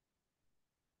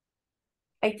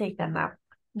 I take a nap.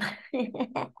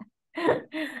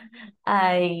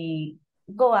 I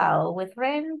go out with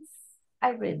friends.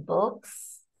 I read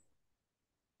books.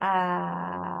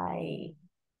 I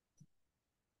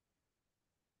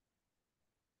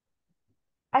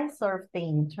surf the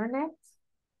internet.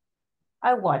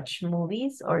 I watch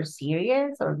movies or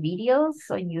series or videos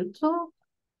on YouTube.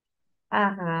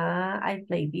 I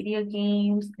play video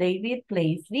games. David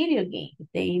plays video games.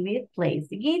 David plays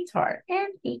the guitar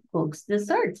and he cooks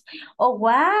desserts. Oh,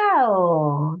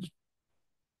 wow.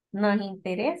 Nos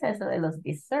interesa eso de los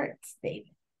desserts,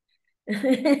 David.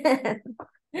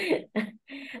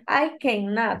 I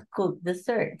cannot cook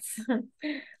desserts,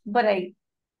 but I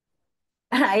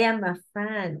am a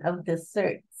fan of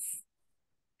desserts.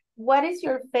 What is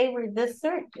your favorite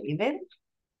dessert, David?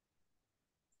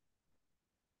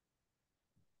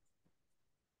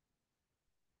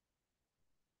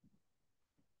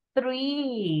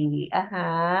 3.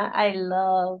 I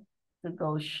love to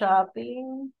go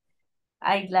shopping.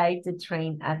 I like to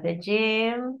train at the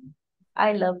gym.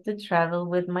 I love to travel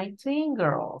with my twin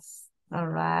girls. All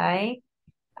right.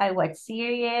 I watch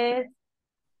series.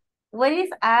 What is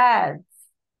ads?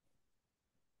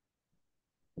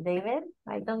 David,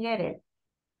 I don't get it.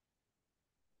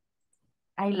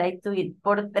 I like to eat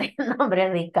por 3. Nombre,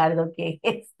 Ricardo, ¿qué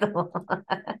es esto?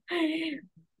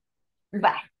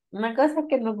 Va, una cosa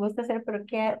que nos gusta hacer, pero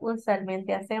que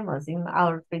usualmente hacemos in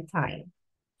our free time.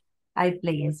 I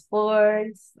play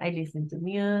sports, I listen to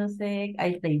music,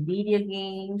 I play video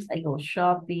games, I go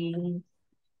shopping.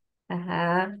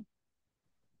 I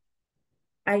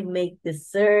make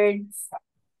desserts.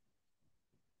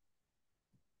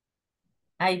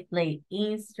 I play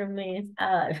instruments.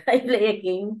 I play a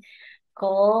game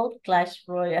called Clash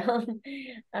Royale.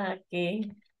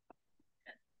 Okay.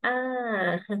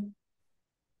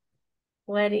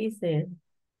 What is it?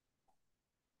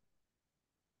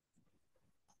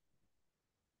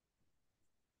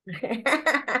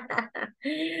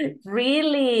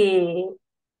 Really?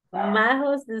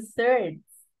 Majos desserts.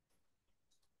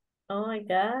 Oh my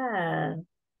God.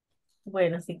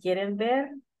 Bueno, si quieren ver,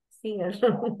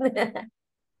 síganlo.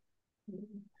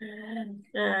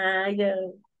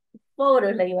 Yo,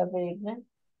 fotos le iba a pedir, ¿no?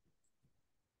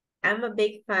 I'm a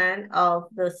big fan of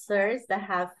desserts that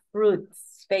have fruits,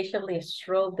 especially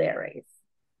strawberries.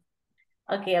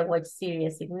 Okay, I watch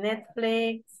series in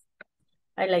Netflix.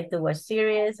 I like to watch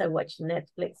series. I watch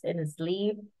Netflix and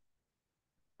sleep.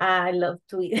 I love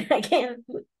to eat again.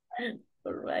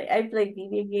 All right. I play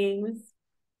video games.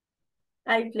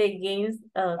 I play games.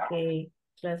 Okay.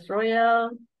 Clash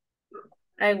Royale.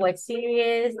 I watch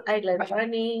series. I love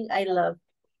running. I love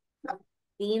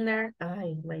dinner.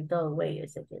 Ay, my dog, wait a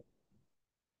second.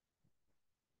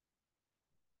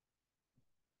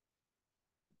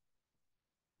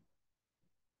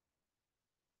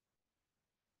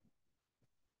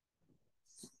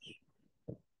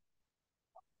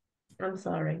 I'm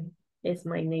sorry. It's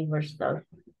my neighbor's dog.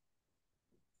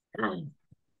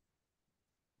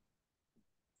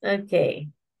 Okay.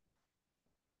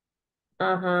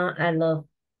 I love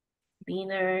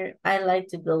dinner. I like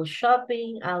to go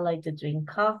shopping. I like to drink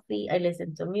coffee. I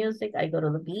listen to music. I go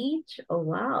to the beach. Oh,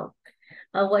 wow.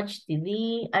 I watch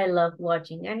TV. I love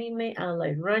watching anime. I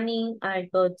like running. I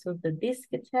go to the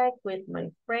discotheque with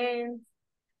my friends.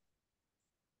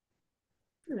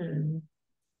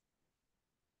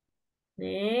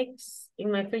 Next,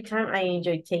 in my free time, I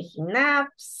enjoy taking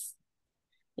naps,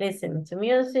 listening to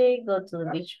music, go to the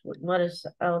beach with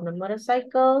on the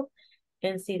motorcycle,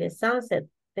 and see the sunset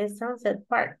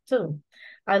part too.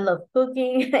 I love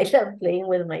cooking. I love playing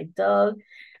with my dog.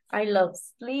 I love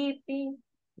sleeping.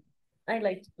 I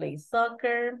like to play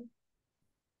soccer.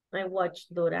 I watch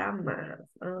doramas.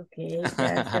 Okay, yes,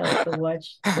 I also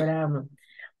watch dorama.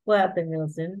 What happened,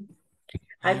 Wilson?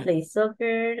 I play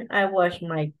soccer. I wash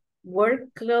my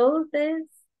work clothes.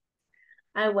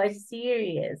 I watch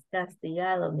series.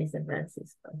 Castigado, Mr.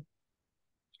 Francisco.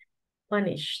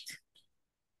 Punished.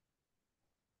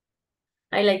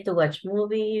 I like to watch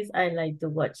movies. I like to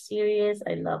watch series.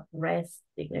 I love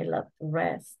resting. I love to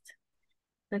rest.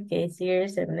 Okay,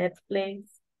 series and Netflix.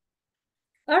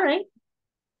 All right.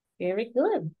 Very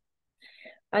good.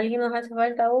 ¿Alguien nos hace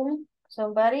falta aún?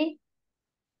 Somebody?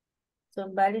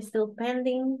 Somebody still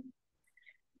pending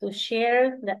to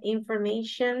share the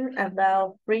information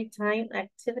about free time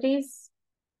activities?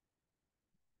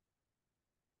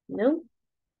 No?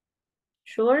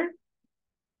 Sure?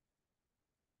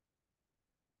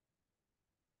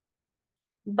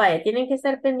 Vaya, tienen que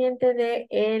estar pendientes de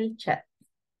el chat.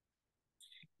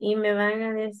 Y me van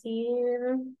a decir,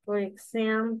 por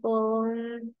ejemplo,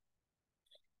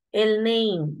 el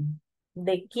name.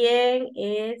 ¿De quién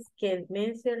es que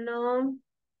mencionó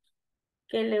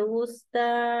que le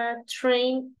gusta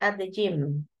train at the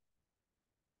gym?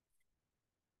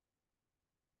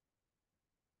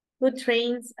 Who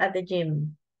trains at the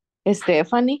gym?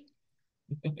 Stephanie.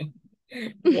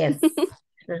 Yes.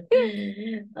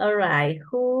 All right.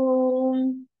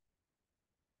 Who?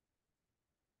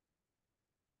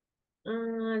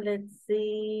 Let's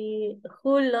see.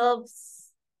 Who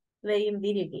loves playing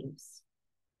video games?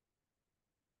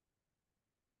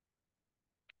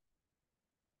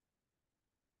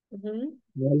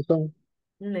 Nelson.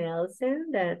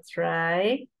 Nelson, that's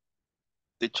right.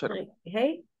 Teacher,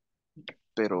 Hey.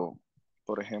 pero,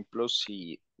 por ejemplo,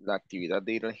 si la actividad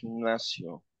de ir al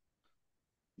gimnasio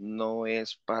no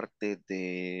es parte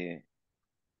de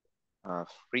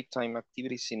free time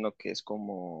activity, sino que es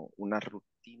como una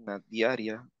rutina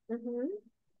diaria,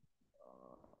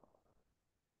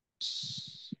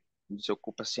 se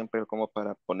ocupa siempre como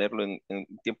para ponerlo en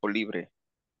tiempo libre.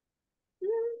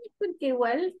 Porque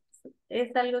igual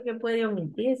es algo que puede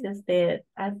omitir si usted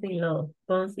así lo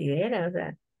considera, o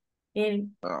sea, él,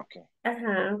 Ok.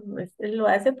 ajá, pues, lo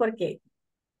hace porque,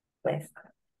 pues,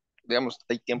 Digamos,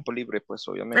 hay tiempo libre, pues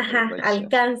obviamente, ajá, ¿verdad? Y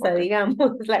alcanza, ok, digamos,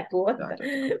 la ya, cuota. ya,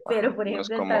 ya. Pero, Ajá, por no es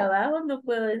ejemplo, el como, trabajo no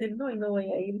puedo decir no y no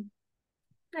voy a ir.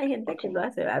 Hay gente ok, que lo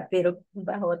hace, ¿verdad? Pero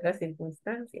bajo otras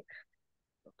circunstancias.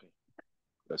 ok,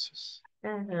 gracias.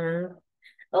 Ajá.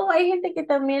 O hay gente que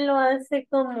también lo hace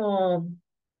como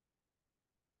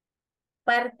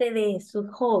parte de sus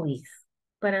hobbies,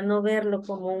 para no verlo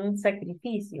como un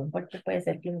sacrificio, porque puede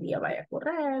ser que un día vaya a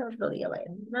correr, otro día vaya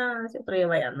al gimnasio, otro día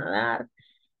vaya a nadar,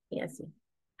 y así.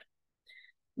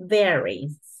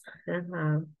 Varies.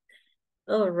 Ajá.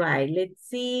 All right, let's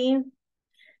see.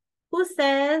 Who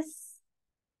says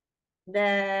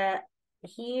that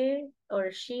he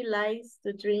or she likes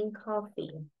to drink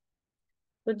coffee?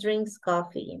 Who drinks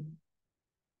coffee?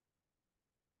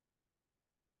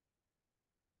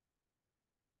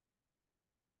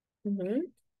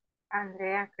 Mhm.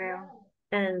 Andrea, creo.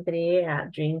 Andrea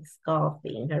drinks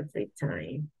coffee in her free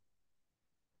time.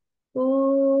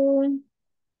 Who,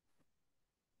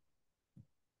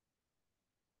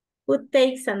 who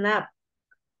takes a nap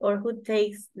or who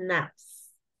takes naps?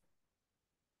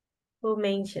 Who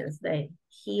mentions that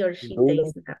he or she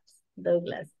takes naps?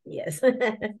 Douglas, yes.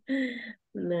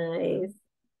 Nice.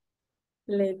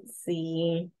 Let's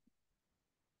see.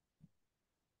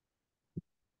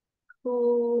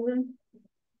 Who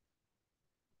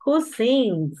who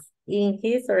sings in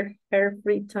his or her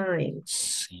free time?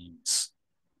 Sings.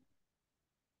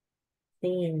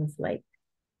 Sings like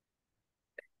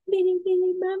Billy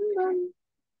Billy Bam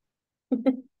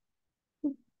Bam.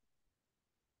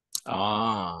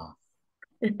 Ah,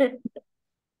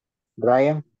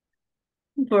 Brian.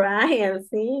 Brian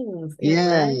sings, right?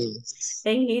 Yes.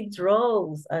 And he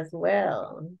draws as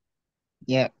well.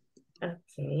 Yeah.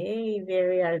 Okay,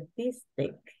 very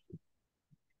artistic.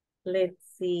 Let's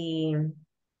see.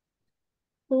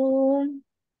 Who?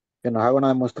 Que nos haga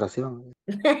una demostración.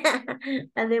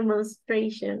 A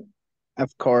demonstration.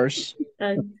 Of course.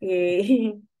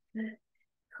 Okay.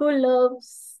 Who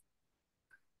loves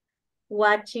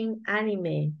watching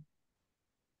anime?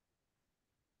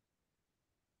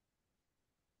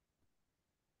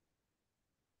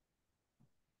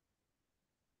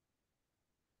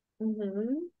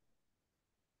 Mm-hmm.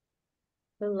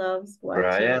 Who loves watching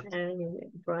Brian. anime?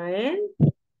 Brian?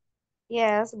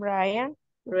 Yes, Brian.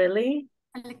 Really?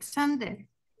 Alexander.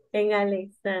 And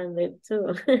Alexander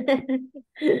too.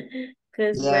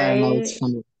 Because Yeah, I'm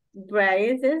Alexander.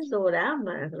 Brian says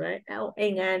doramas, right? Oh,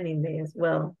 and anime as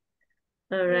well.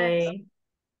 All Yes. right.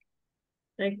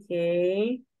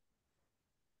 Okay.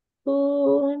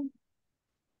 Who?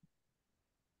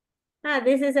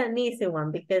 This is an easy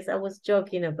one because I was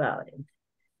joking about it.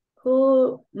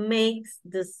 Who makes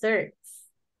desserts?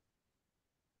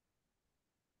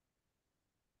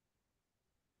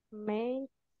 May.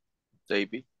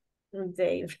 David.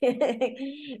 Dave.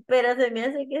 Pero se me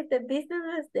hace que este business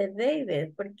no es de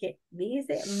David porque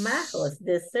dice Majos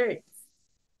Desserts.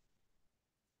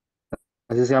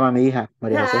 Así se llama mi hija,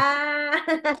 María José.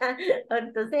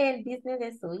 Entonces el business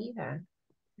de su hija.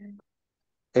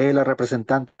 Es la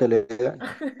representante legal.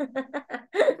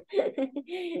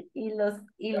 Y los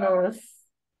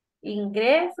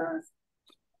ingresos,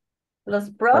 los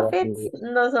Para, profits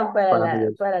no son para para, la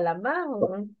Miguel, para la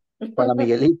Majo. para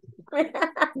Miguelito.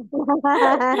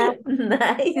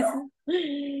 Nice.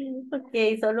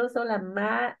 Ok, solo uso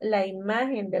la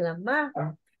imagen de la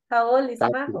Majo. How old is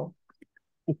Exactly. Majo?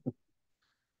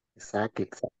 Exactly.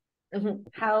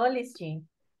 How old is she?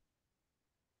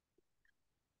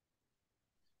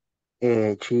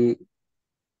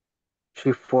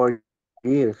 She 4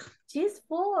 years. She's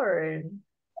 4.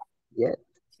 Yeah.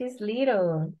 She's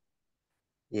little.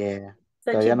 Yeah.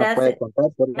 So she Todavía no puede doesn't.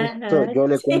 contar, por eso Ajá. yo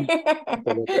le cuento.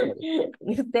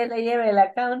 Usted le lleva el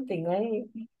accounting ahí.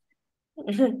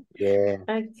 Yeah.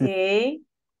 Okay.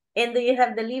 And do you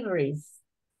have deliveries?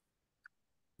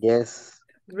 Yes.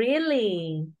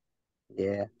 Really?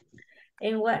 Yeah.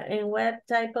 And what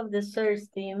type of desserts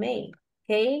do you make?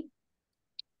 Cake?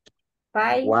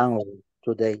 Pie? 1 or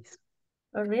 2 days.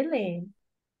 Oh, really?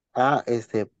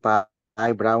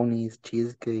 Pie, brownies,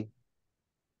 cheesecake.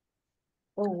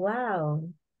 Oh, wow.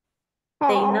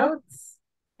 Take Oh, notes.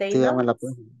 Take Síganme la notes.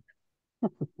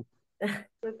 página.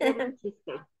 Yo quiero un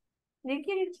cheesecake. You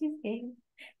get a cheesecake.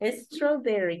 A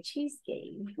strawberry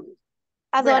cheesecake.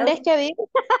 ¿a dónde es que vive?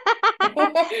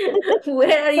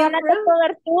 Where are you Zona de from?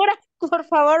 cobertura. Por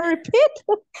favor, repeat.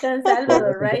 San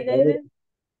Salvador, right, David?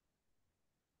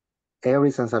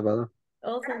 Every San Salvador.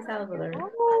 Also in Salvador.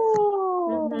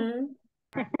 Oh.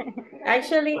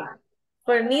 Actually,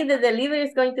 for me, the delivery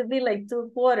is going to be like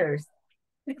 2 quarters.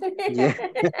 Yeah.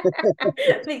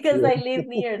 Because I live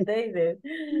near David.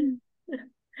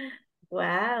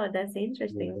 Wow, that's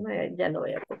interesting. Ya lo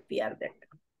voy a copiar de acá.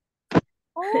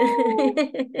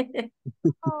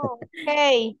 Oh,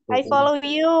 okay, I follow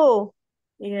you.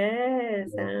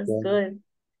 Yes, sounds good.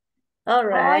 All Oh,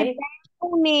 right.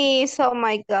 brownies. Oh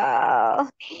my God.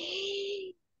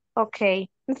 Okay.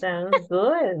 Sounds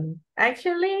good.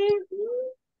 Actually,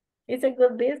 it's a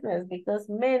good business because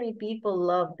many people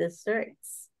love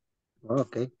desserts.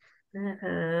 Okay.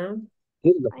 Uh-huh.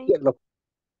 Look.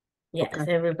 Yes,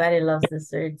 Okay. everybody loves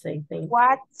desserts, I think.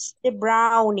 What's the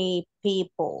brownie,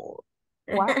 people?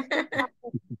 What's the brownie?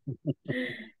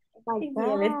 Oh my Y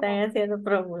ya le God. están haciendo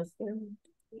promoción.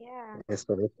 Yeah.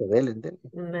 Eso, dele.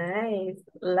 Nice.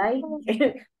 Like.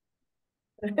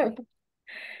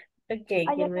 Okay,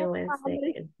 I give am me one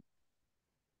hungry. second.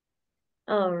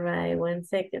 All right, 1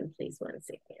 second, please. 1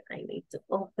 second. I need to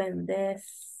open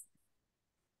this.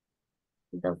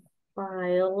 The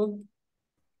file.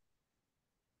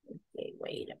 Okay,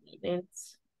 wait a minute.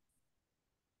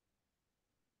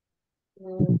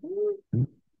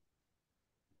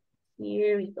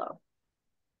 Here we go.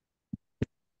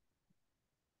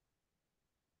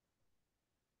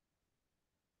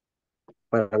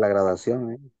 Para la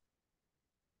graduación,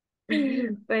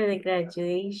 For the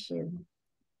graduation.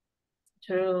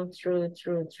 True.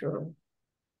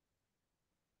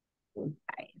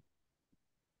 Okay.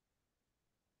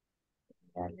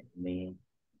 Let me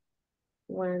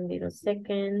 1 little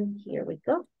second. Here we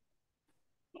go.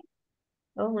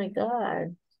 Oh my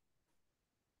God.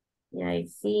 Yeah, I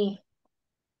see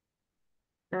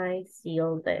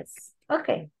all this.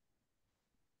 Okay.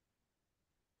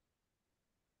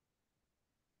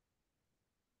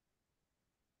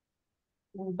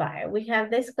 Bye. We have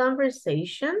this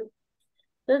conversation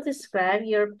to describe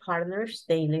your partner's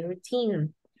daily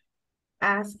routine.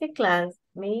 Ask a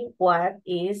classmate what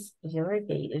is your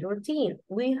daily routine.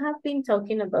 We have been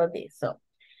talking about this, so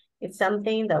it's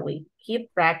something that we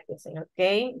keep practicing,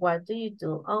 okay? What do you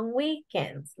do on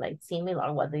weekends? Like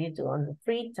similar, what do you do on the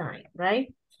free time,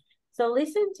 right? So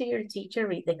listen to your teacher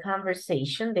read the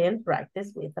conversation, then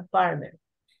practice with a partner.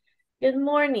 Good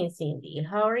morning, Cindy.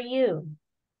 How are you?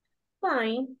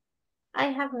 Fine. I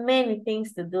have many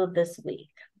things to do this week,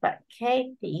 but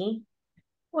Katie,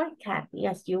 or Kathy,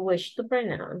 as you wish to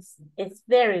pronounce, is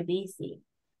very busy.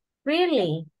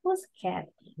 Really? Who's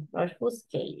Kathy or who's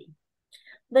Katie?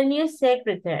 The new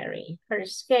secretary. Her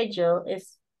schedule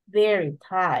is very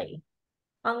tight.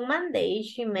 On Monday,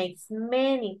 she makes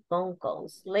many phone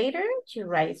calls. Later, she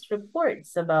writes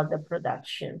reports about the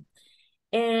production.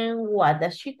 And what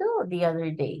does she do the other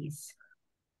days?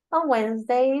 On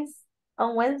Wednesdays,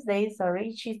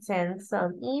 she sends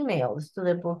some emails to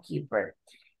the bookkeeper.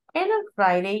 And on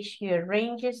Friday, she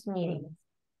arranges meetings.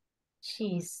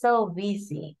 She's so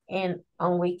busy. And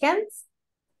on weekends,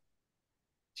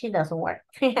 she doesn't work.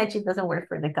 She doesn't work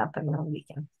for the company on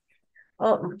weekends.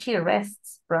 Oh, she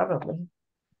rests probably.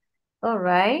 All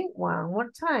right, one more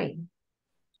time.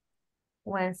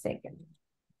 1 second.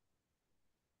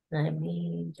 Let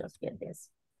me just get this.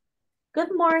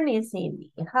 Good morning,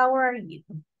 Cindy. How are you?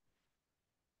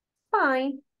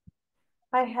 Fine.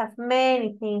 I have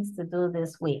many things to do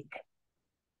this week.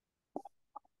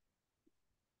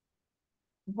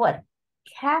 But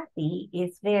Kathy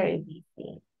is very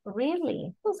busy.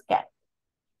 Really? Who's Kathy?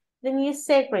 The new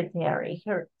secretary.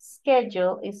 Her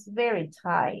schedule is very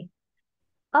tight.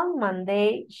 On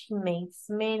Monday, she makes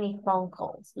many phone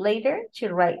calls. Later, she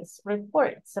writes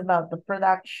reports about the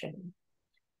production.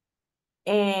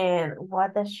 And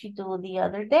what does she do the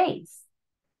other days?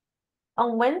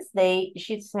 On Wednesday,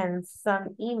 she sends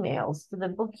some emails to the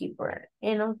bookkeeper.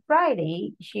 And on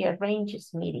Friday, she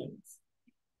arranges meetings.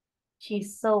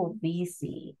 She's so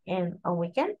busy. And on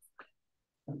weekends?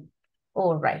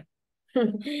 All right.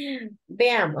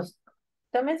 Veamos.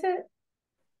 Tómese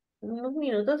unos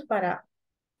minutos para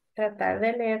tratar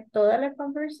de leer toda la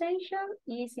conversation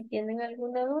y si tienen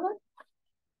alguna duda,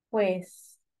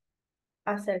 pues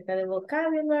acerca de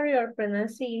vocabulary or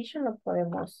pronunciation lo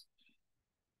podemos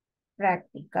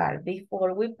practicar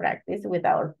before we practice with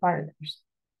our partners.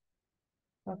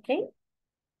 Okay?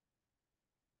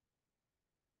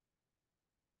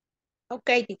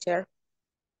 Okay, teacher.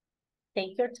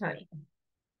 Take your time.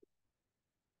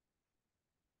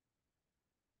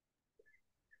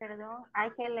 Perdón,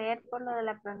 hay que leer por lo de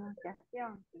la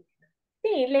pronunciación.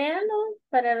 Sí, léanlo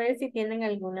para ver si tienen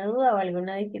alguna duda o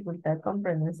alguna dificultad con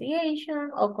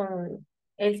pronunciation o con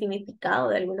el significado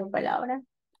de alguna palabra.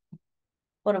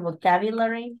 por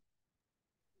vocabulary.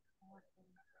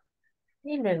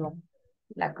 Y luego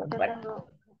la Yo comparto. tengo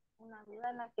una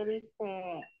duda en la que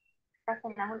dice, casi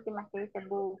en las últimas que dice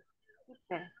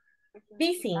bookkeeper. ¿Qué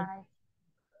Busy. significa eso?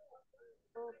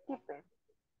 Bookkeeper.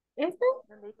 ¿Esto?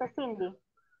 Donde dice Cindy.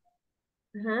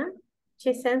 Ajá.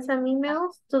 She sends some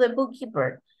emails to the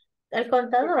bookkeeper. El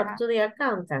contador, to the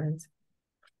accountant.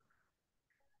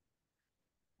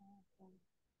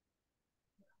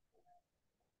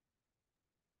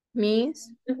 Miss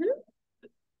Ujú.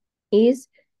 is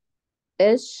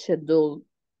schedule.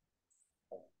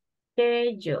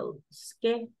 Schedule.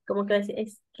 ¿Cómo que decir?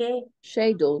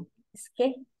 Schedule.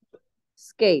 Schedule.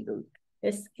 Schedule.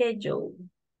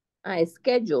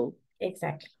 Schedule.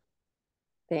 Exactly.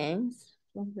 Thanks.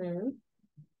 Ujú.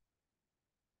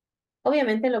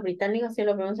 Obviamente los británicos sí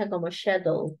lo pronuncian como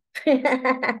schedule.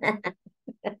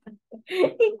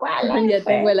 ¿Y cuál Ya es,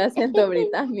 tengo pues? el acento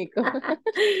británico.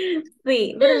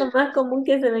 Sí, pero lo más común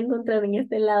que se va a encontrar en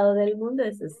este lado del mundo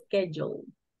es schedule.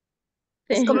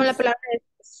 Es como la Thanks. palabra,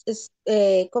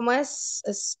 ¿cómo es?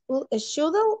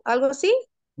 Schedule, algo así.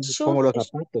 Como los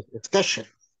zapatos.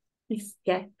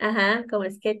 Sketch. Ajá, como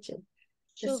schedule.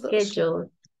 Schedule.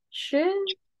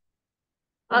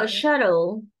 Oh, Ujú.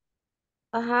 shuttle.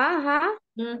 Ajá, ajá.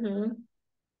 Ujú.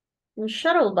 Un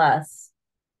shuttle bus.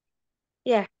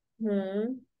 Yeah.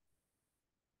 Ujú.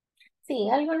 Sí,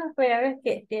 algunas palabras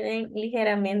que tienen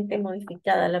ligeramente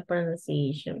modificada la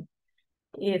pronunciation.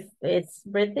 If it's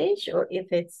British or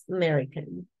if it's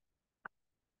American.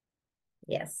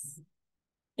 Yes.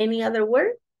 Any other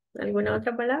word? ¿Alguna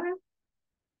otra palabra?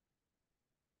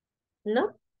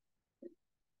 No?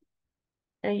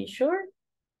 Are you sure?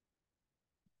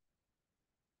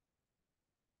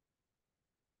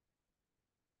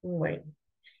 Bueno,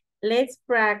 let's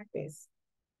practice.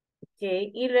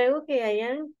 Okay. Y luego que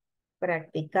hayan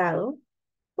practicado,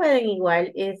 pueden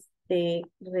igual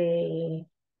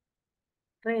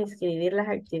reescribir las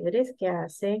actividades que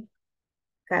hace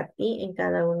Katy en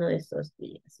cada uno de estos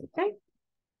días. Okay.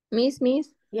 Miss.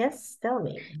 Yes, tell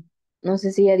me. No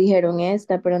sé si ya dijeron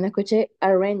esta, pero no escuché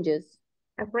arranges.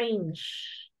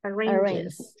 Arranges.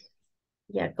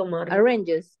 Ya, como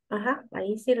Arranges. ajá,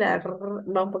 ahí sí la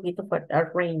va un poquito fuerte.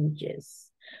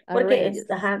 Arranges. Porque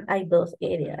ajá, hay dos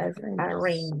áreas.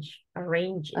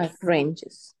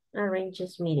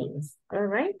 Arranges meetings. All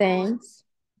right. Thanks.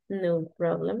 No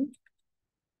problem.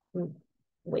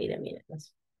 Wait a minute.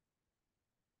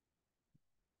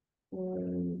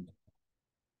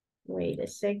 Wait a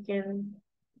second.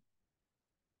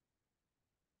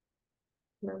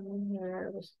 Vamos a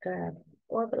buscar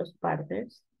otros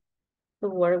partners to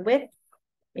work with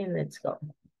and let's go.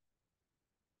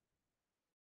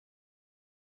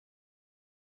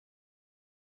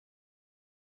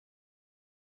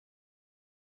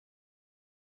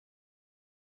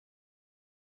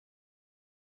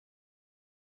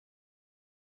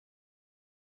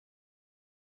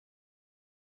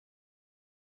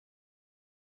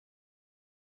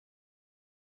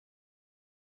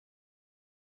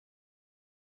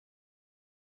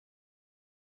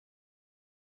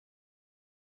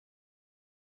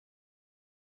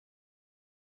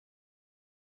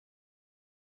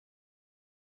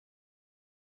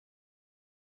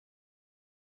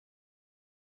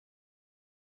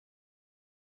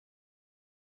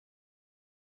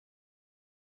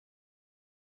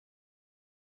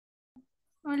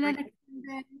 Hola,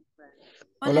 Alexander.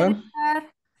 Hola.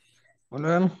 Richard.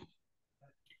 Hola.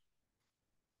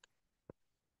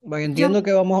 Vaya, Ajá.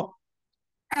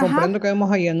 comprendo que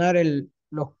vamos a llenar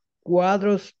los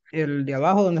cuadros, el de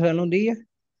abajo donde están los días,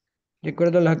 de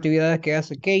acuerdo a las actividades que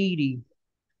hace Katie.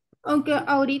 Aunque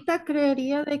ahorita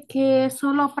creería de que es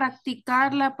solo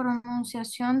practicar la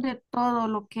pronunciación de todo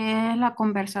lo que es la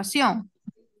conversación.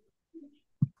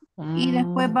 Y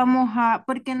después vamos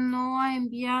porque no ha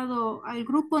enviado, al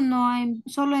grupo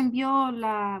solo envió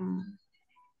la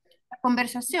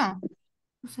conversación.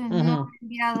 Entonces no ha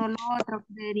enviado lo otro,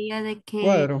 creería de que,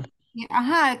 Cuadro.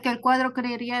 ajá, que el cuadro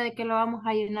creería de que lo vamos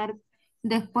a llenar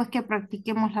después que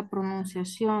practiquemos la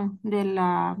pronunciación de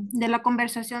la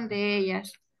conversación de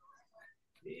ellas.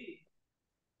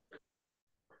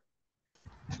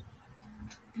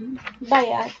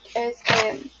 Vaya,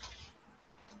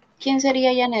 ¿quién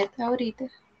sería Janet ahorita?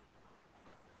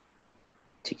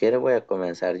 Si quiere voy a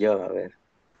comenzar yo, a ver.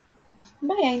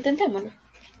 Vaya, intentémoslo.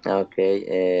 Ok,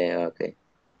 ok.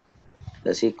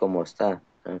 Así como está.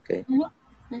 Ok.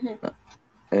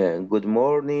 Good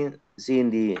morning,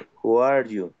 Cindy. Who are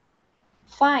you?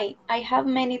 Fine, I have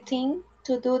many things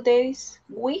to do this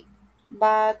week,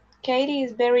 but Katie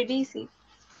is very busy.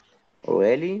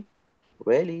 Really?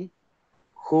 Really?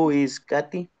 Who is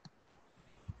Katy?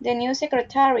 The new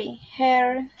secretary,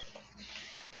 her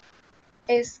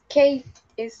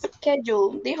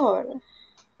schedule, dijo.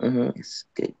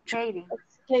 Katie.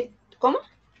 ¿Cómo?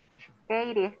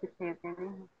 Katie, escuché yo que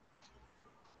dijo.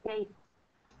 Katie.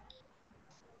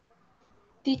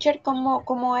 Teacher,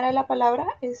 ¿cómo era la palabra?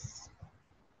 Es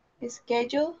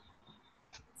schedule.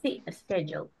 Sí,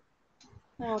 schedule.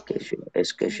 Okay.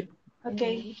 Schedule.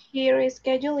 Okay. Her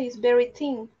schedule is very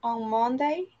thin. On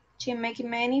Monday, she makes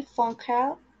many phone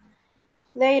calls.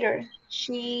 Later,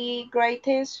 she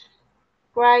writes,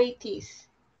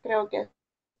 creo que.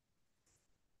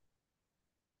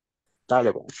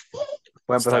 Dale, pues.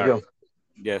 Voy a empezar Start. yo.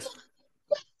 Yes.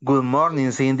 Good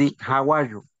morning, Cindy. How are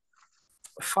you?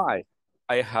 Fine.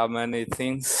 I have many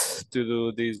things to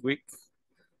do this week,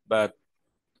 but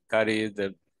Kathy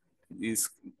is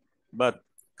but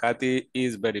Kathy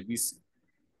is very busy.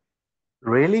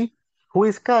 Really? Who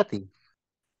is Kathy?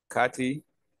 Kathy,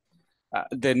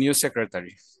 the new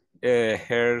secretary,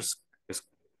 her,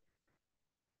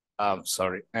 I'm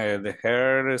sorry, the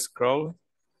hair scroll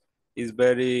is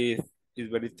very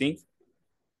thin.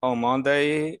 On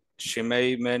Monday, she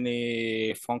made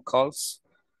many phone calls.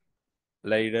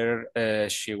 Later,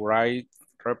 she write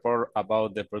report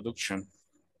about the production.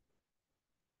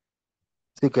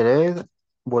 Si querés,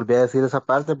 volví a decir esa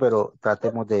parte, pero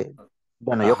tratemos de...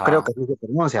 Bueno, yo creo que Ajá, así se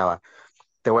pronuncia, va.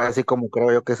 Te voy a decir cómo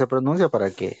creo yo que se pronuncia para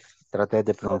que trates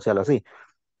de pronunciarlo así.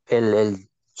 El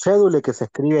cédule que se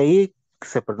escribe ahí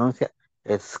se pronuncia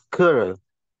schedule,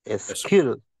 eso.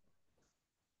 schedule,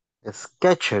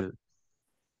 schedule,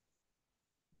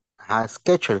 ajá,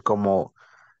 schedule, como,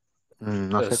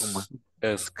 no sé cómo es,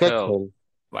 Es que, schedule,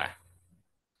 bueno,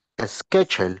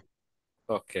 schedule.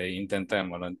 ok,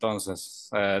 intentémoslo. Entonces,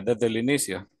 desde el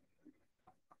inicio,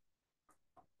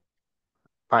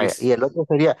 Vaya, please. y el otro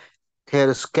sería,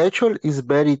 her schedule is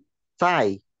very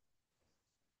tight,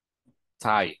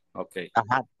 Tie, ok.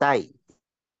 ajá, tight.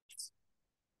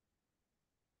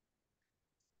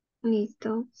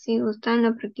 Listo. Si gustan,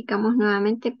 lo practicamos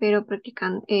nuevamente, pero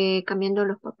practicando, cambiando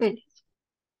los papeles.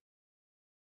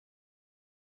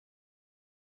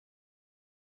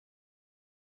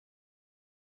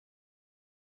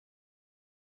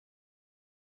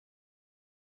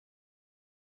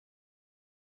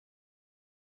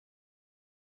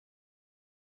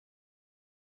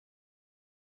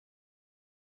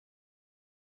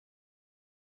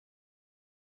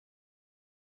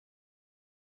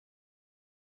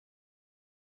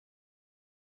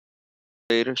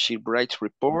 Later, she writes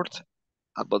report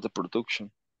about the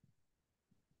production.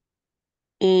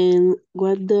 And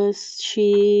what does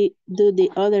she do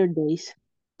the other days?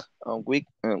 On week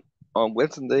on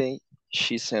Wednesday,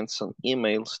 she sends some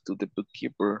emails to the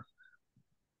bookkeeper,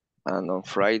 and on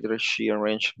Friday she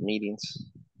arranged meetings.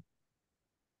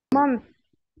 Mom.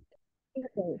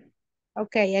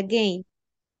 Okay, again.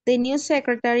 The new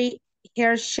secretary,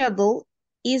 her schedule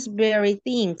is very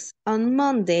things. On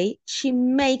Monday, she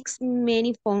makes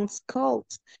many phone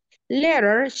calls.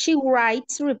 Later, she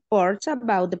writes reports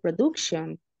about the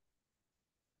production.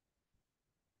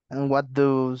 And what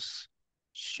does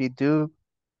she do?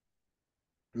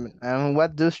 And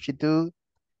what does she do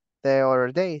the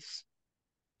other days?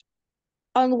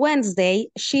 On Wednesday,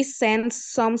 she sends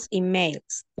some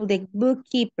emails to the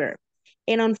bookkeeper.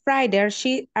 And on Friday,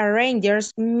 she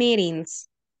arranges meetings.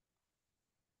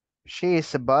 She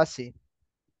is a bossy.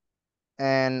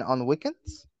 And on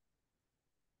weekends?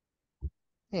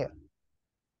 Yeah.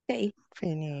 Okay.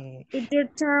 Finish. It's your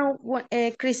turn,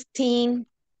 Christine.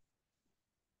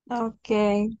 Ok.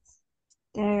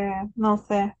 No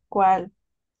sé cuál.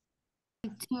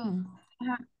 18.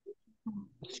 Ajá.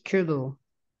 Schedule.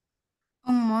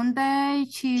 On Monday,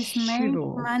 she's made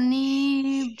Schedule.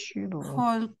 money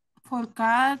Schedule. for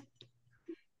cat.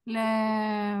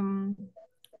 Le,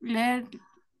 le,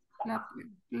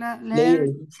 Later.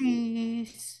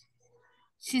 she's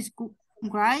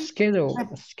right. Schedule.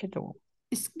 Schedule.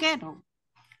 Schedule.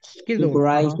 Schedule.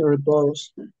 Write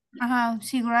reports.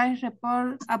 She writes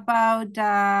report about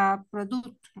the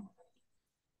product.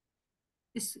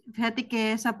 Fíjate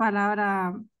que esa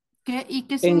palabra, ¿y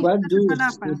qué And significa what esa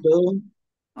does she palabra? do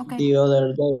Ok. the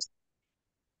other days?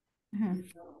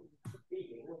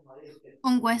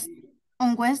 On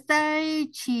Wednesday,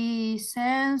 she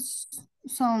sends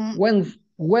some Wednesday.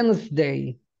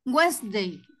 Wednesday.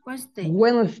 Wednesday.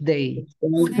 Wednesday.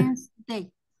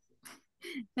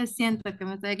 Lo siento que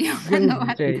me estoy equivocando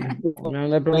Wednesday. bastante.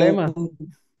 No hay problema.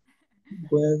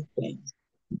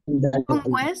 On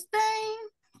Wednesday,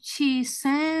 she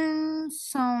sends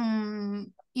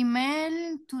some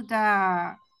email to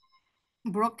the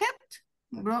broker.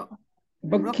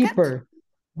 Bookkeeper.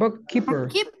 Bookkeeper.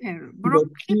 Bookkeeper.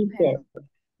 Bookkeeper.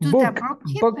 To the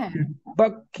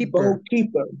bookkeeper.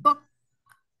 Bookkeeper.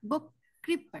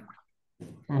 Bookkeeper.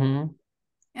 Mhm.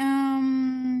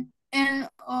 And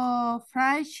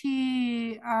Friday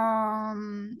she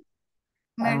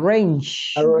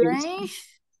Arrange. Arrange.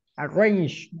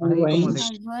 Así como de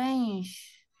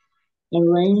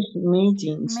Arrange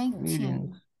meetings.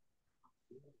 meeting.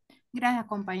 Gracias,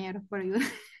 compañeros, por ayudar.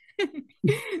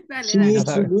 Dale, She dale. needs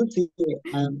to do it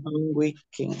on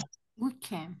weekend.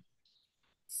 Weekend.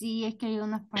 Sí, es que hay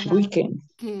unas palabras Weekend.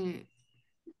 que...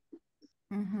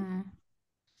 Ujú.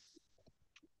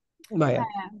 Vaya.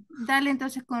 Vaya, dale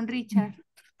entonces con Richard.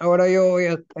 Ahora yo voy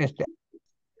a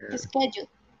Schedule.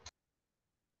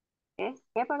 ¿Es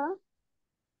qué, perdón?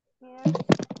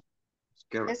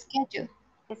 Schedule.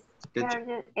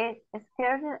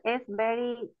 Schedule is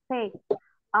very thick.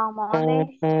 On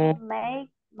Monday, she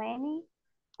makes many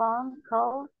phone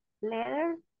calls.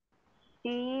 Later,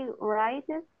 she writes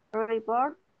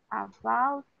reports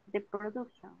about the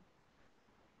production.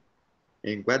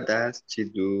 And what does she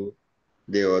do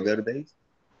the other days?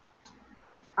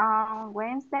 On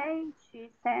Wednesday, she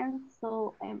sends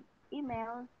some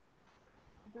emails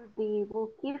to the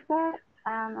bookkeeper,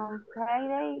 and on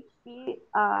Friday, she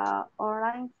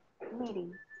arranges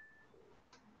meetings.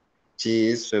 She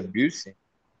is so busy.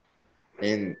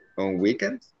 And on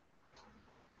weekends?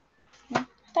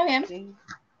 Está bien. Sí.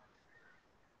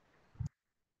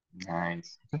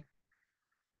 Nice.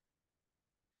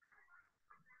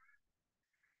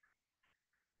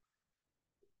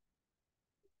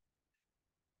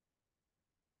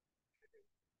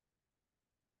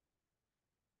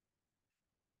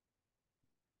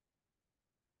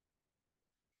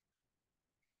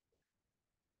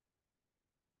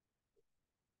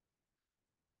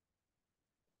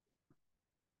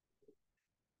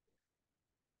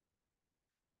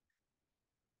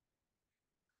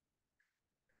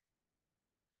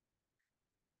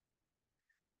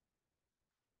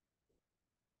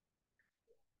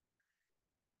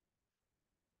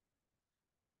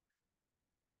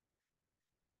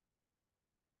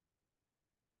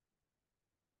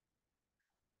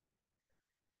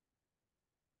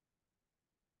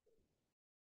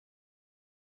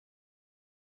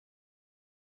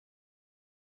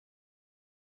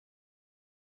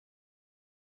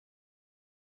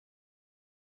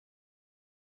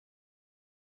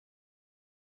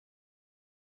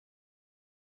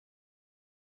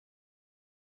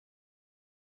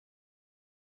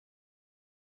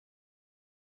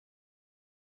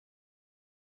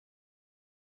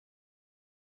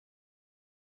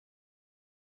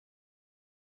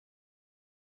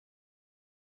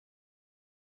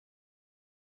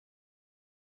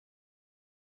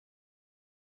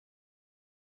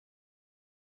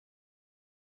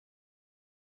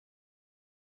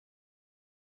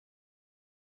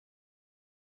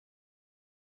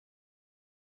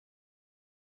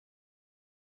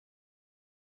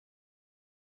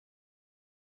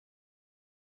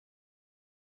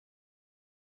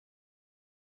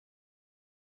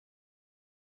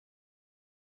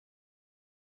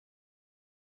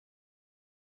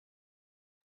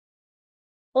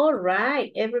 All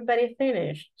right, everybody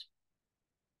finished?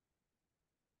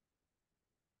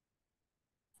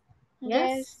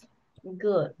 Yes?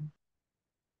 Good.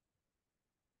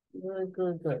 Good,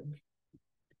 good, good.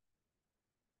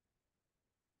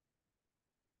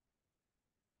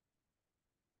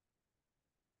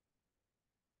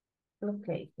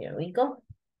 Okay, here we go.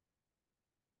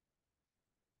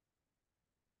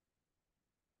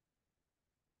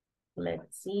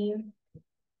 Let's see.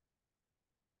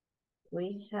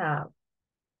 We have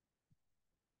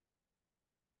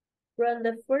from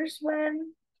the first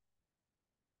one,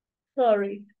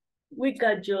 sorry, we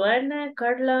got Joanna,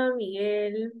 Carla,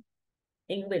 Miguel,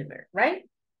 and Wilmer, right?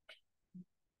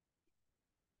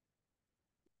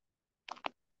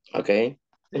 Okay.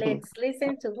 Let's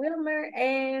listen to Wilmer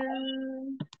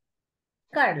and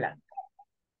Carla.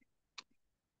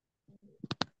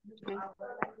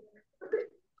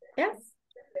 Yes?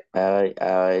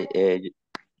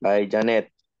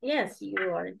 Janet. Yes, you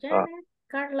are Janet.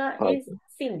 Carla is Okay.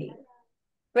 Cindy.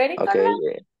 Ready, Okay.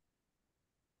 Carla?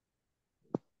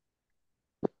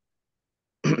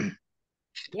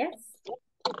 Yes.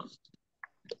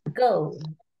 Go.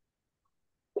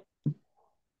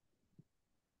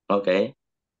 Okay.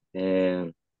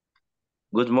 Good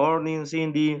morning,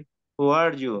 Cindy. Who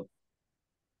are you?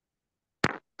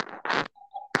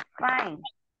 Fine.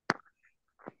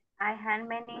 I had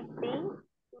many things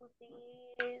to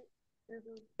do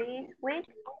this week,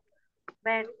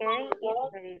 but Kerry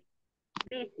is very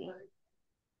busy.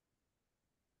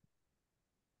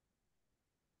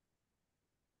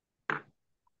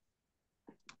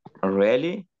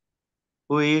 Really?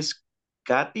 Who is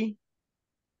Kathy?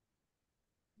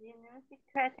 The new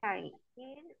secretary.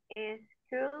 His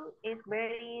crew is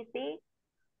very sick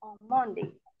on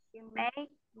Monday. She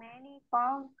makes many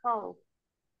phone calls.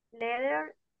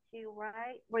 Later, she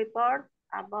writes reports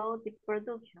about the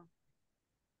production.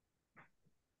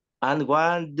 And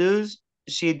what does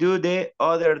she do the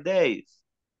other days?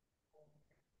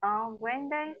 On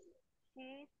Wednesdays,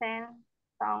 she sends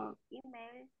some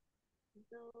emails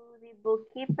to the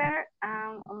bookkeeper,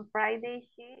 and on Friday,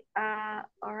 she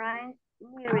arranges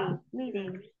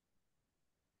meetings.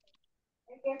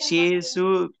 She is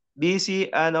so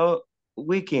busy on a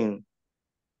weekend.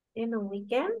 In on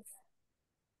weekends?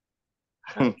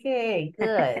 Okay,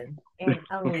 good. And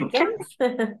on weekends?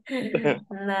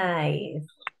 Nice.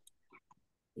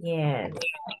 Yes.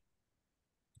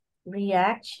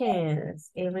 Reactions.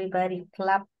 Everybody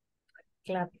clap,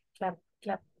 clap, clap,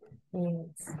 clap, and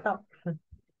stop.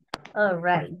 All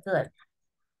right, good.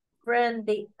 From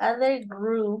the other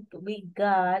group, we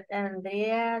got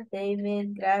Andrea,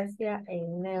 David, Gracia,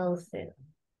 and Nelson.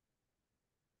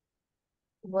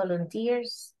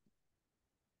 Volunteers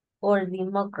or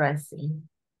democracy?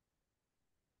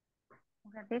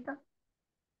 Un ratito.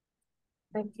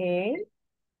 Okay.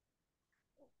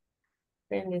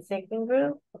 From the second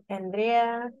group,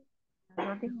 Andrea,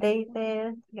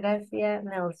 David, Gracia,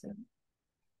 Nelson.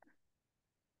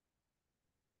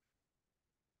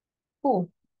 Who?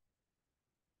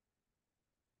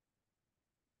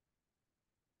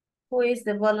 Who is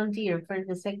the volunteer for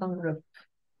the second group?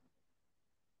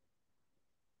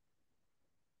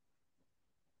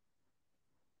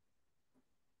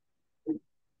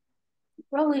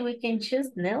 Probably we can choose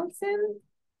Nelson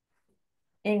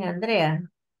and Andrea.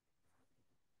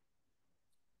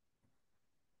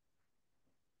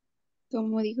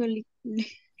 Como dijo el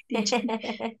teacher.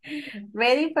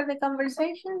 Ready for the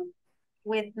conversation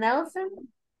with Nelson?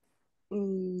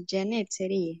 Janet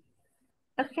sería.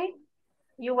 Okay.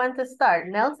 You want to start.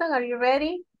 Nelson, are you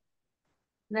ready?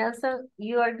 Nelson,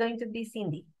 you are going to be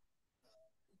Cindy.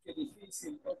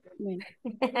 Bueno.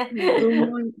 Good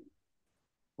morning.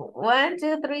 1,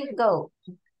 2, 3, go.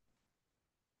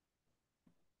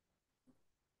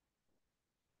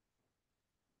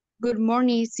 Good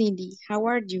morning, Cindy. How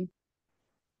are you?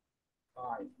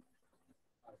 Fine.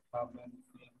 I have many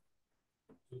things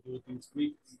to do this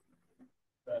week,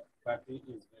 but Patty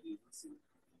is very busy.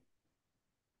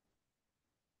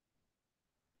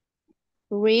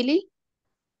 Really?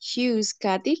 Who's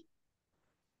Kathy?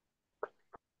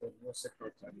 The new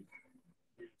secretary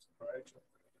is correct.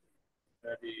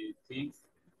 That he thinks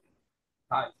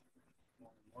hi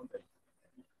on Monday.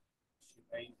 She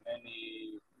made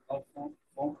many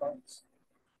phone calls.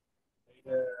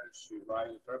 Later, she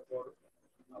writes a report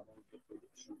about the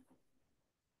production.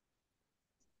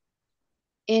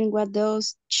 And what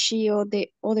does she do the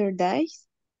other days?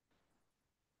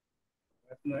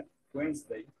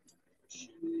 Wednesday,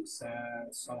 she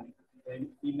sent some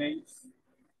emails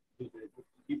to the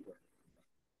bookkeeper.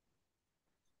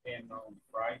 And on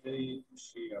Friday,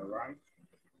 she arrived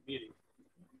meeting.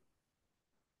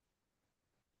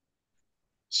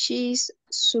 She's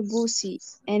so busy.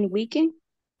 And weekend?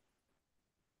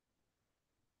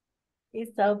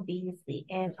 He's so busy.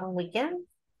 And on weekends?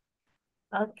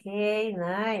 Okay,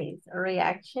 nice.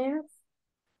 Reactions?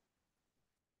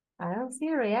 I don't see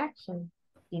a reaction.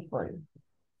 People.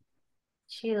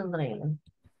 Children.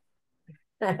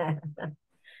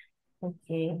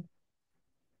 Okay.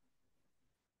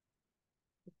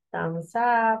 Thumbs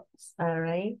up. All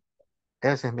right.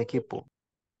 Ese es mi equipo.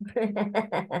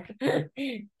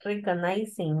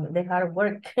 Recognizing the hard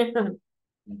work.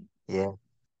 Yeah.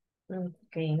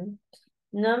 Okay.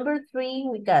 Number 3,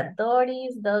 we got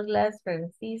Doris, Douglas,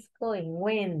 Francisco, and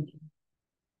Wendy.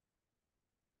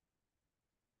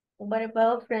 What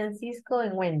about Francisco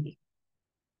and Wendy?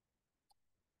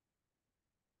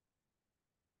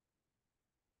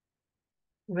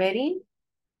 Ready?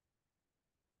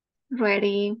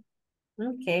 Ready.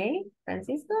 Okay.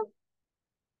 Francisco,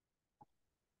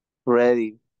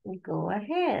 Ready. go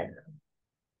ahead.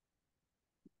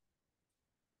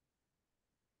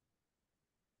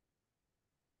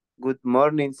 Good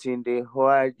morning, Cindy. How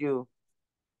are you?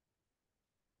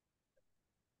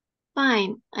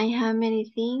 Fine. I have many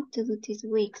things to do this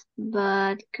week,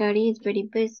 but Carrie is very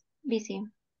busy.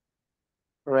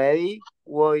 Ready?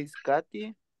 Who is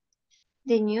Kathy?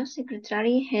 The new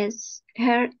secretary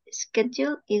her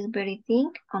schedule is very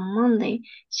thick on Monday.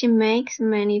 She makes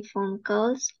many phone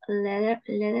calls.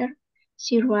 Later,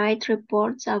 she writes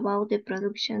reports about the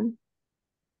production.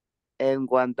 And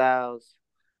what does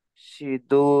she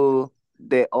do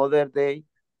the other day?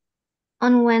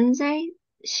 On Wednesday,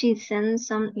 she sent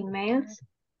some emails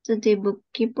to the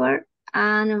bookkeeper,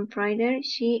 and on Friday,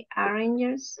 she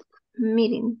arranges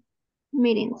meetings.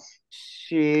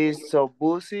 She's so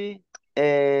busy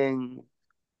and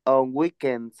on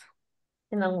weekends.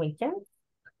 And on weekends?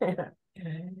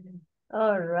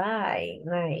 All right,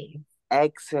 nice.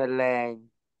 Excellent.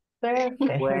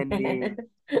 Perfect. Wendy.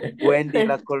 Wendy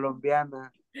la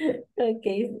colombiana.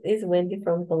 Okay, is Wendy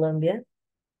from Colombia?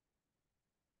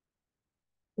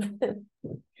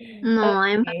 No,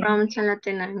 I'm Okay. from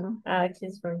Chalatenango. Ah,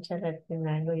 she's from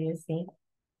Chalatenango, you see.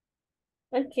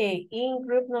 Okay, in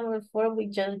group number 4, we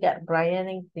just got Brian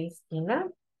and Christina.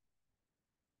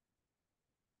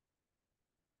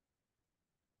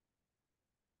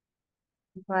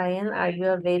 Brian, are you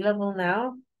available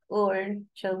now? Or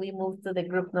shall we move to the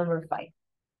group number 5?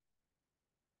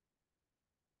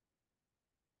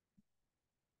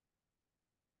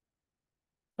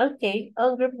 Okay,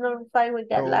 on group number 5, we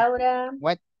got So, Laura.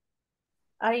 what?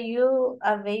 Are you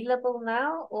available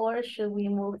now or should we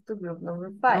move to group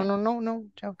number 5? No.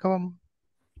 Come on.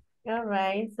 All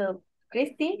right, so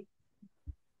Christy,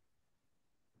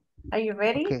 are you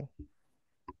ready? Okay.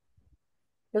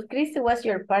 So Christy was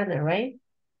your partner, right?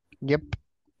 Yep.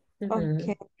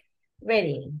 Okay.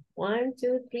 Ready? 1,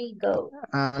 2, 3, go.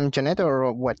 Janet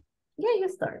or what? Yeah, you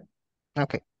start.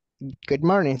 Okay. Good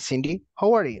morning, Cindy.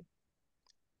 How are you?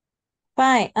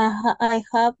 Fine, I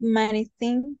have many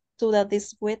things to do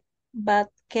this week, but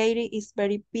Katie is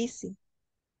very busy.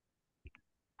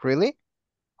 Really?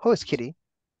 Who is Kitty?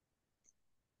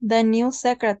 The new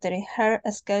secretary, her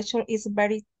schedule is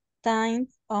very tight.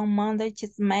 On Monday, she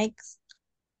makes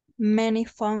many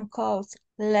phone calls.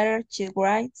 Later, she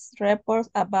writes reports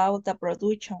about the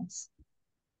productions.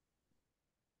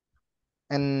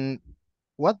 And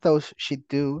what does she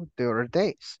do the other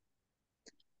days?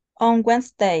 On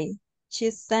Wednesday, she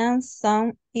sends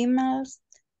some emails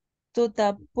to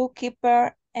the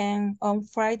bookkeeper, and on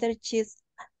Friday, she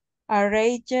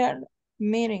arranges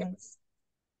meetings.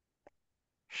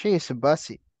 She is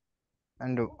busy.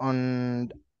 And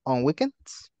on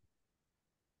weekends?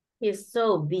 He's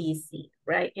so busy,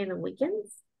 right? In the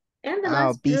weekends. And the Oh,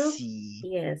 last group, busy.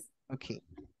 yes, Okay.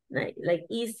 like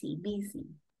easy, busy.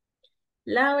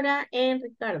 Laura and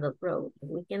Ricardo, bro.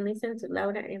 We can listen to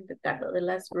Laura and Ricardo, the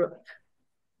last group.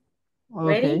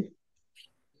 Ready?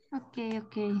 Okay.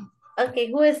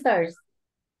 Okay, who starts?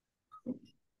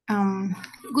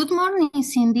 Good morning,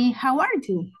 Cindy. How are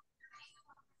you?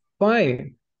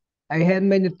 Fine. I had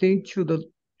many things to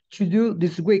do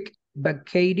this week, but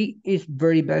Katie is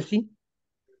very busy.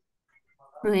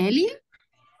 Really?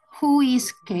 Who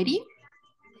is Katie?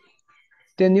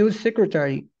 The new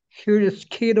secretary. Her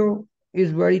schedule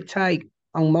is very tight.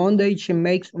 On Monday, she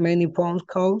makes many phone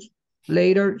calls.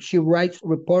 Later, she writes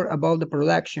report about the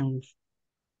productions.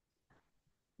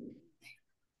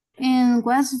 And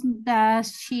what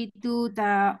does she do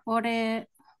the other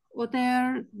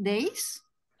days?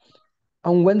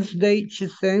 On Wednesday, she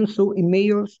sends some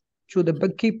emails to the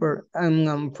bookkeeper, and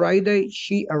on Friday,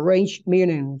 she arranges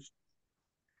meetings.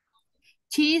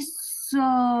 She's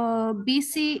so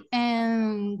busy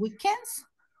and weekends?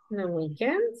 No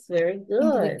weekends? Very In the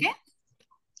good. weekend?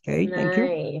 Okay, thank you.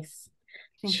 Nice.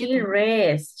 Thank She you.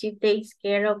 rests. She takes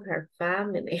care of her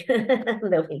family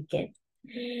the weekend.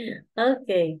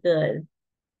 Okay, good.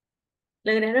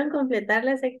 ¿Lograron completar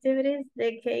las activities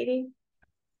de Katie?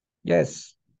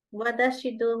 Yes. What does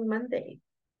she do on Monday?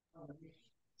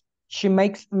 She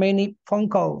makes many phone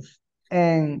calls,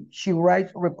 and she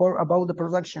writes report about the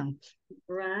production.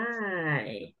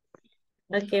 Right.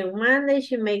 Okay, Monday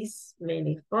she makes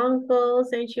many phone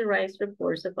calls and she writes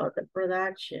reports about the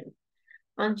production.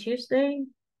 On Tuesday,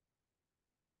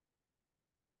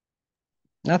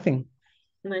 Nothing.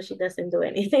 no, she doesn't do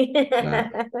anything. No.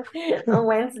 On She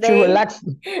Wednesday, relaxed.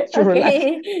 She relaxed.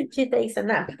 okay, she takes a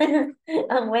nap.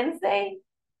 On Wednesday,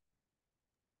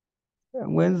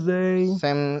 Wednesday,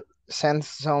 Send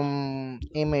some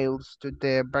emails to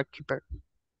the bookkeeper.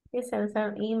 she sends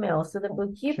some emails to the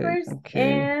bookkeepers.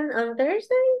 okay. And on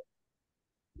Thursday,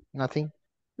 Nothing.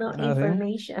 no Nothing.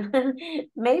 information.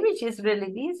 Maybe she's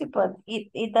really busy, but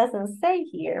it doesn't say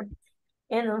here.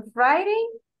 And on Friday,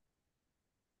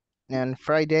 And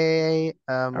Friday,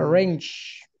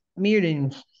 Arrange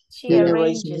meetings. she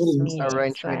arranges meetings,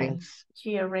 arrange right? meetings.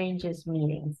 She arranges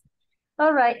meetings.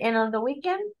 All right, and on the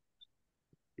weekend?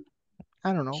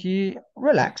 I don't know. She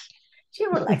relaxed. She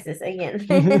relaxes again.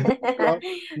 So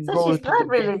Go she's to not the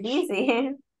really beach. busy.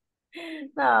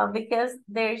 No, because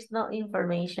there's no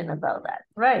information about that,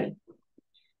 right?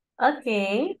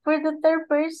 Okay, for the third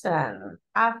person,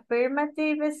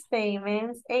 affirmative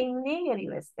statements and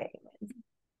negative statements.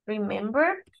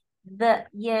 Remember that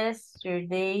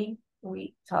yesterday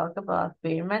we talked about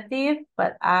affirmative,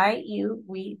 but I, you,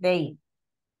 we, they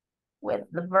with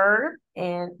the verb,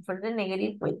 and for the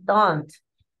negative with don't.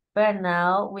 But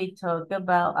now we talk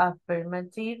about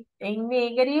affirmative and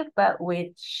negative, but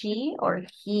with she or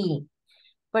he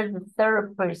for the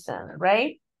third person,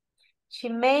 right? She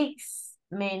makes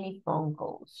many phone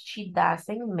calls. She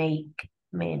doesn't make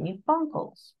many phone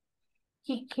calls.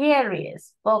 He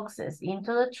carries boxes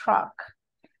into the truck.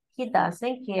 He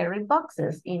doesn't carry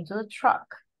boxes into the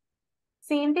truck.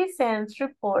 Cindy sends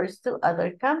reports to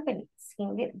other companies.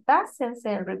 Cindy doesn't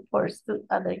send reports to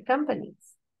other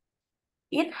companies.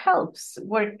 It helps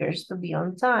workers to be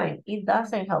on time. It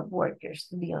doesn't help workers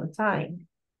to be on time.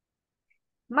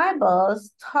 My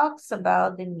boss talks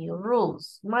about the new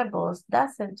rules. My boss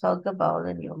doesn't talk about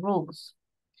the new rules.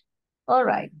 All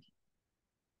right.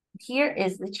 Here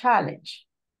is the challenge.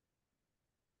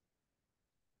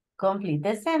 Complete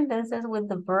the sentences with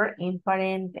the verb in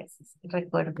parentheses.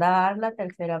 Recordar la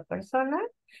tercera persona.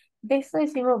 De esto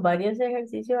hicimos varios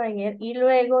ejercicios ayer y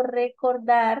luego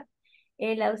recordar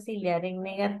el auxiliar en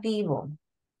negativo.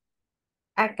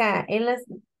 Acá, en las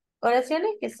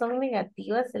oraciones que son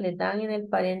negativas se les dan en el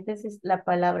paréntesis la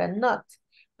palabra not,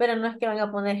 pero no es que van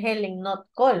a poner Helen not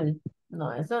call.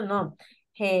 No, eso no.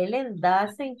 Helen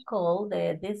doesn't call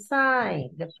the design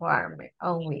department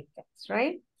on weekends,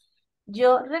 right?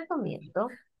 Yo recomiendo,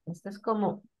 esto es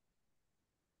como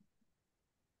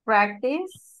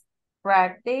practice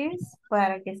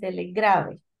para que se les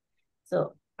grabe.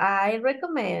 So, I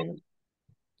recommend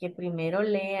que primero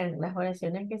lean las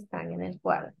oraciones que están en el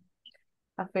cuadro.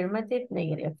 Affirmative,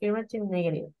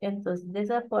 negative. Entonces, de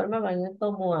esa forma van a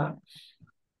como a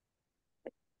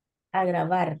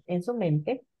grabar en su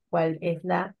mente cuál es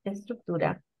la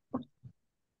estructura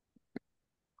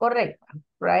correcta,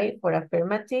 right? Por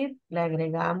affirmative le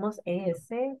agregamos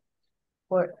S,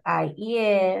 por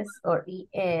IES o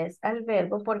ES al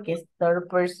verbo porque es third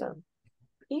person.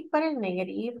 Y para el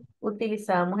negative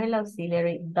utilizamos el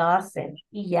auxiliary doesn't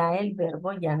y ya el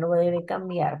verbo ya no debe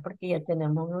cambiar porque ya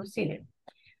tenemos un auxiliary.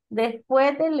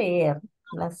 Después de leer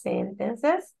las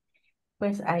sentences,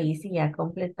 pues ahí sí ya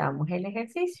completamos el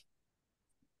ejercicio.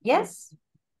 Yes?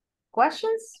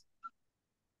 Questions?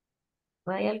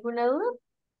 ¿No hay alguna duda?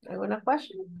 ¿Alguna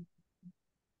question?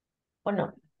 ¿O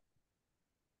no?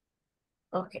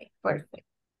 Okay, perfect.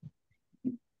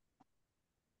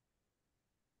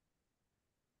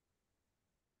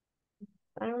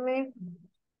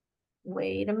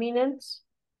 Wait a minute.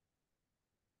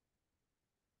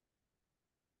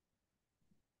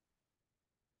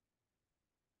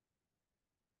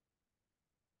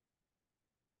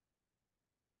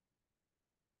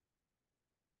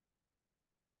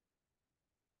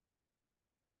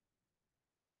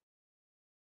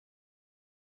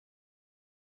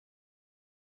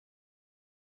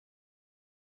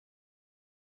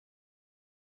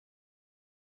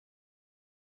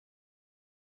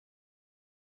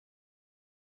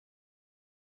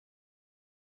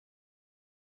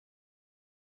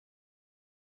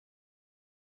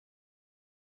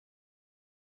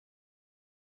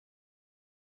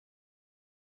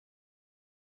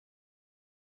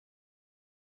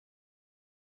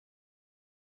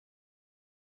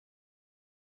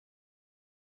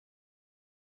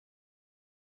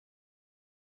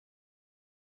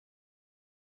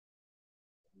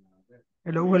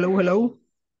 Hello, hello, hello.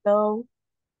 Hello.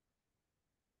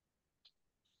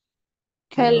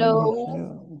 ¿Qué onda?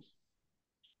 Hello.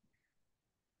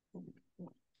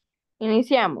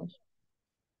 Iniciamos.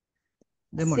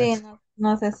 Démosle. Sí,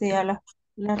 no sé si ya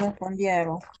le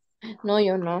respondieron. No,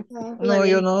 yo no. No,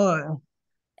 yo no.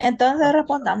 Entonces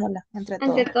respondámosla entre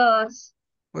Entre todos. todos.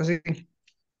 Pues sí.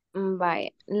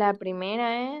 Vaya, la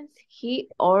primera es he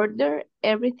ordered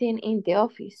everything in the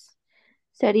office.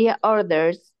 Sería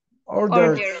orders.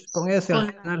 Orders. Con S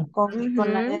al final.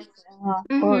 Con la S. Ajá,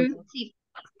 Ujú, orders. sí.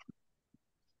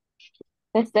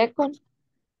 The second,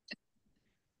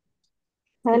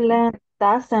 Helen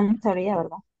doesn't sería,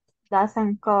 ¿verdad?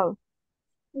 Doesn't call.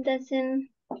 Doesn't.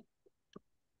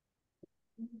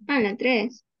 La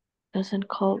 3. doesn't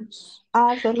calls.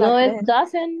 Ah, esa es la No es 3.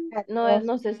 doesn't,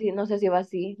 no sé si va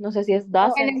así. No sé si es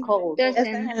doesn't calls.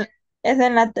 Es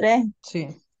en la 3. Sí.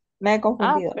 Me he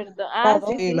confundido. Perdón. La Sí,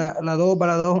 2. Sí, la 2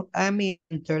 para la 2. A mí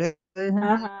me interesa.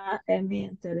 Ajá, me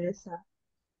interesa.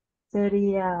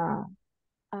 Sería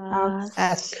ask.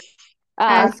 Ask.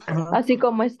 Ask. Ajá. Así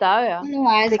como está, ¿verdad? No,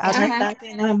 ask. Así como está,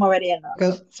 sí, no se movería nada.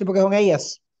 Sí, porque son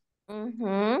ellas.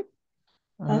 Ujú.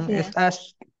 Así Es es.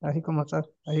 Ash. Así como está.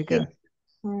 Así queda.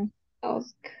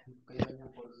 Ask.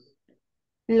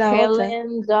 La otra.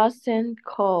 Helen doesn't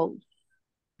call.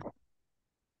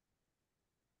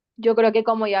 Yo creo que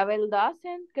como ya ve el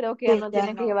doesn't, creo que ya Sí, no ya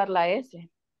tienen que no. llevar la S.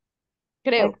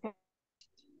 Creo.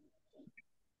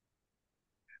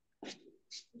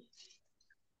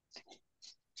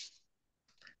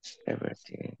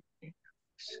 Everything.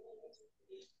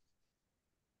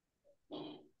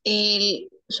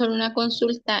 Solo una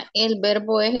consulta, el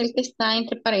verbo es el que está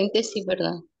entre paréntesis,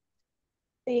 ¿verdad?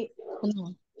 Sí. ¿O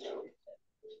no?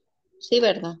 Sí,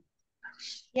 ¿verdad?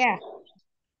 Yeah.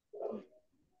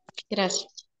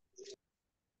 Gracias.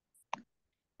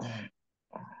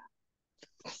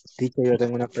 Teacher, yo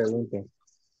tengo una pregunta.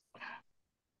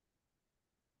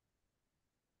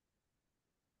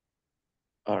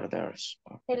 Orders.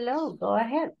 Hello, go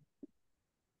ahead.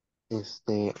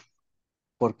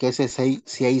 ¿Por qué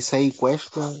si hay 6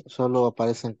 questions, solo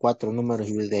aparecen 4 números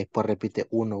y después repite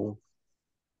uno?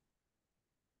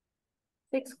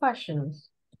 6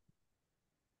 questions.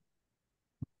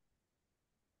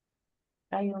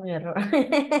 Hay un error.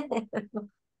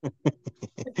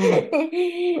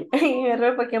 Hay un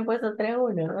error porque han puesto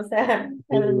 3-1. O sea,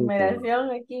 la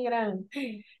numeración aquí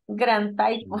gran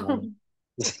typo.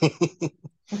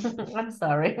 I'm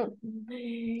sorry.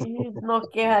 Nos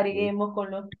quejaremos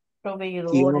con los Y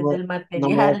proveedores del no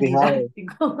me había material fijado.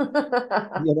 didáctico.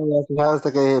 Yo no me había fijado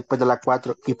hasta que después de la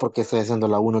 4. ¿Y por qué estoy haciendo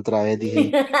la 1 otra vez?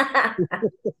 Dije.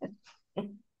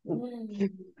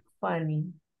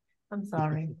 Funny. I'm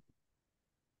sorry.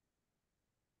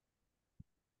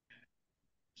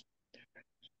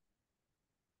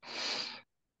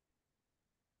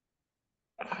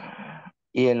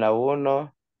 Y en la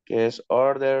 1, que es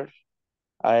order,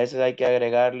 a veces hay que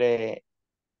agregarle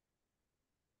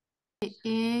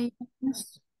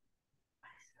Ellos,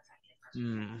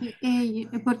 Mm,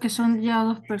 porque son ya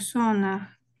dos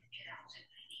personas.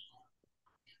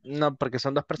 no, porque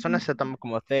son dos personas, se toma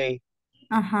como they.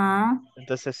 Ajá.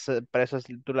 Entonces, para eso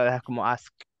tú la dejas como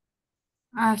ask.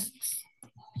 Asks.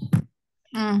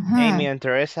 Amy Ajá. and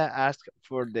Teresa ask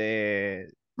for the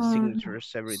Por-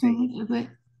 signatures every sí, day.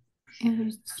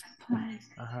 every-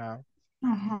 Ajá.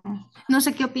 Ajá. No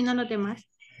sé qué opinan los demás.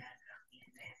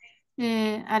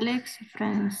 Alex,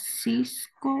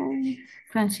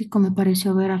 Francisco me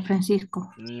pareció ver a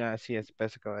Francisco. No, sí, es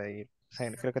parece que va a ir. O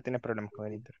sea, creo que tiene problemas con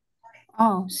el inter.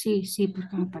 Oh, sí, sí,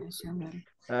 porque me pareció ver.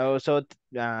 Also,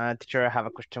 teacher, I have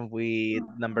a question with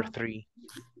number 3.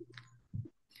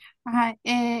 Ajá,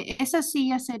 esa sí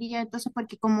ya sería, entonces,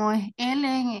 porque como es él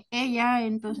en ella,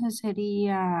 entonces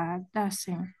sería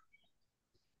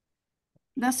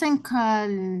doesn't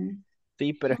call,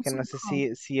 Sí, pero es que no doesn't sé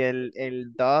call. si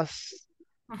el does,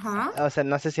 Ajá, o sea,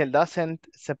 no sé si el doesn't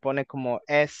se pone como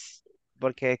es,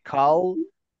 porque call,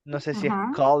 no sé si es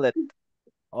ajá. call it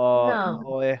No,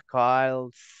 o es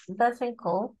calls, doesn't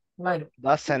call. Like,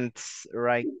 doesn't,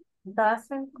 right?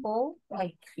 doesn't call.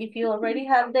 Like, if you already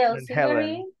have the And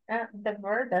Helen. auxiliary, the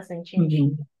verb doesn't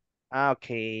change. Ah,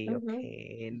 okay, Mhm,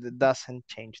 okay. Doesn't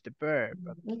change the verb.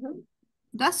 mhm.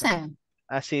 Doesn't,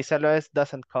 Ah, sí, solo es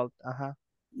doesn't call. Ajá.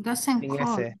 doesn't Sin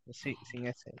call. ese, sí, sin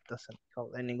ese, doesn't call.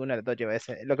 En ninguna de las dos lleva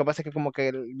ese. Lo que pasa es que como que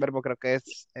el verbo creo que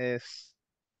es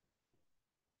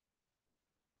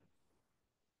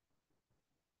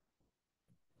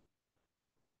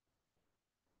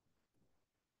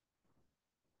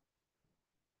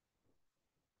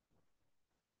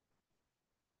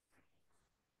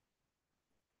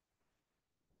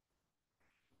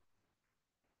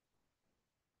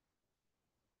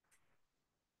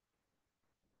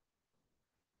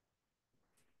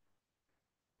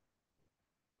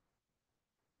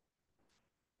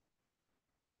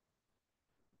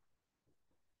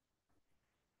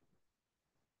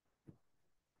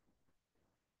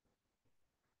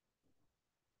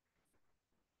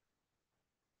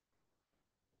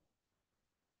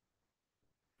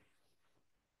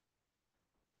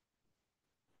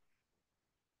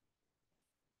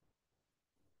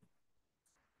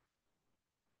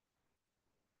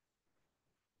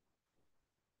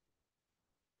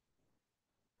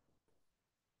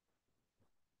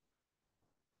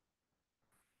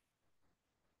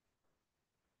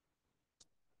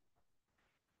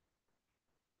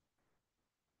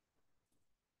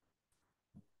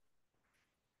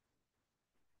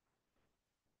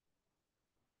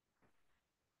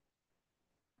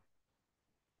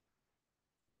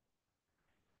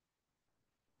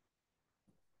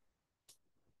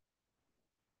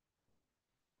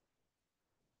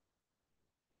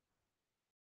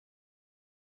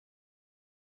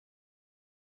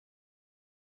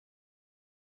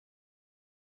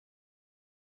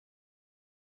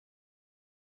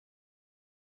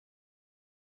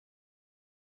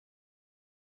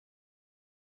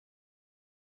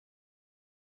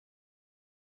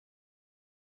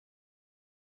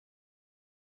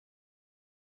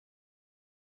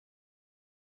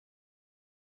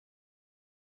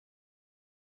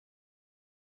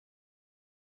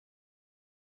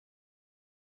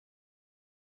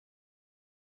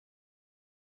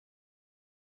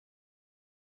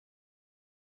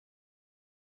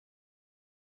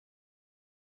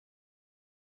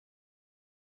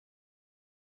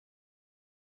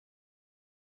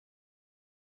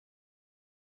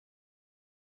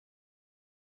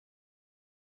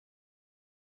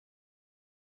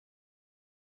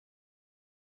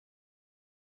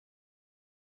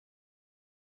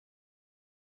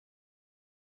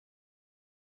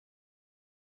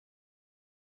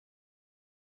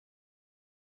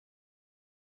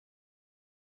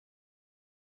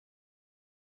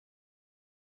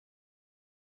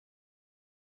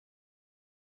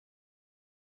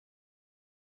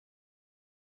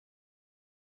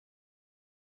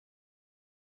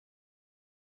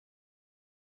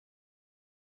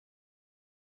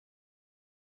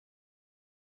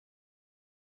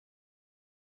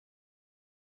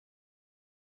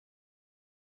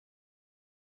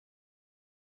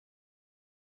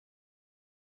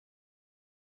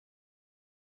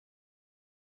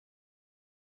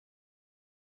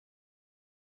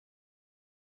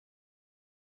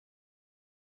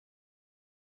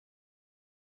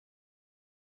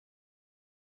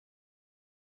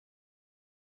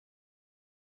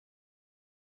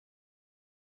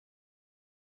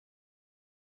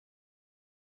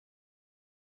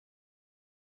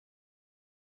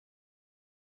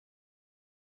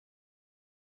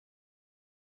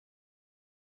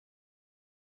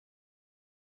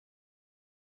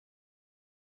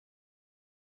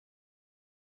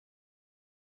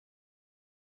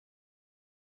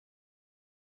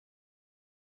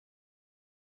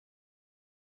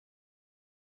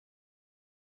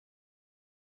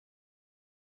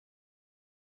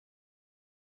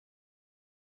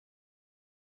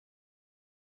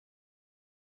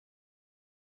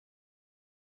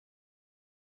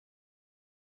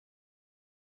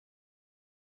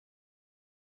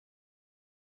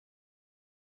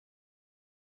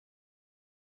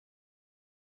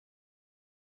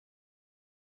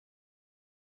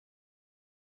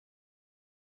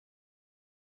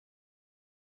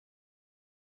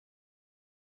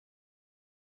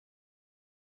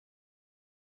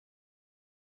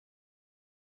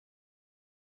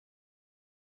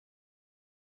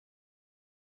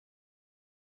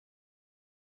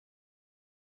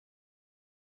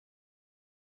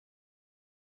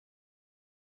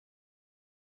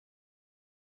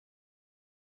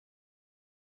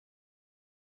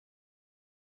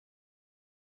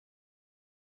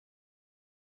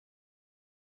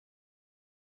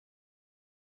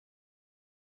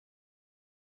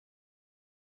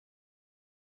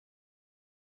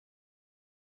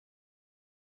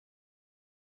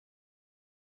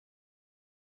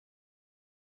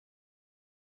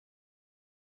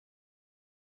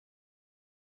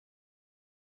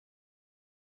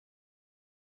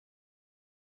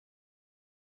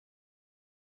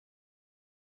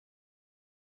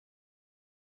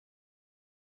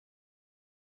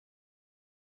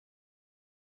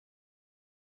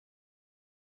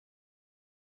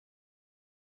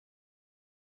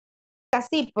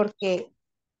así, porque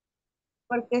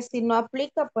si no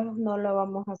aplica, pues no lo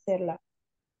vamos a hacerla.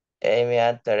 Amy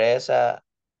and Teresa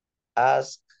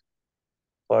ask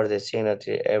for the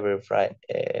signature every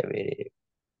Friday.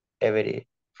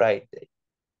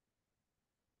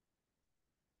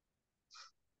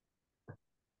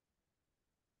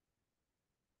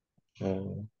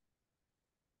 Mm.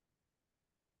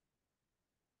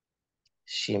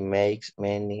 She makes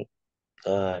many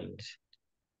does.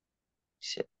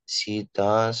 She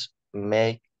does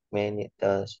make many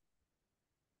does.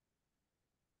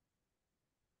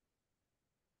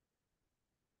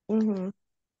 Ujú.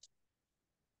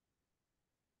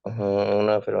 Ujú,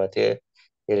 una afirmativa.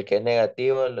 Y el que es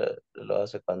negativo lo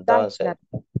hace con Does doesn't.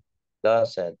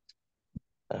 Doesn't.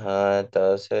 Ajá,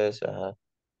 entonces, ajá.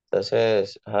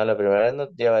 Entonces, ajá, la primera no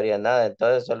llevaría nada,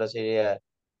 entonces solo sería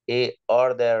he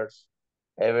orders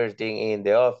everything in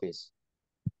the office.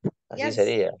 Así Yes.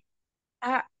 sería.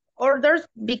 Orders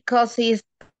because he's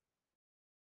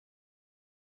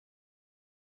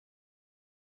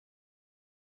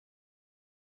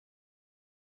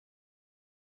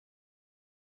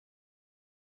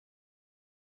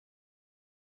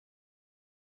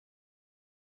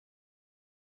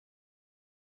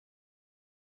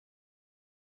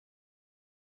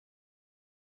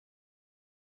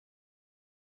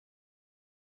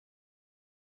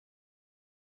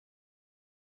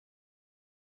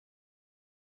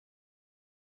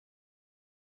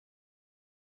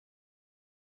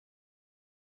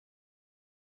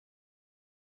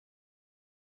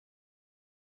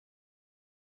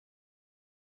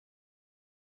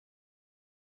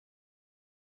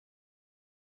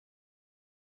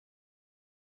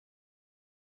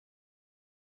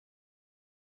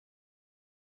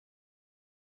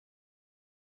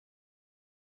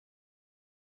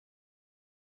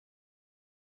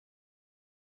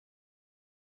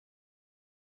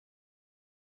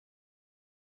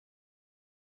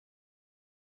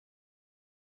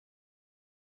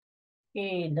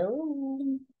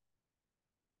Hello.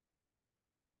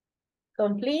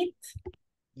 Complete?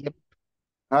 Yep.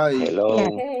 Hi.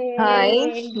 Hello. Hi,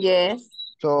 Hey. yes,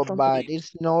 So, but complete.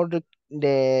 it's not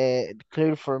the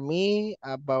clear for me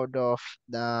about of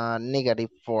the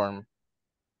negative form.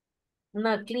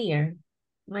 Not clear.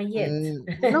 Not yet.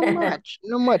 Not much,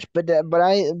 not much, but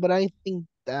I think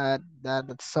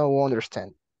that's so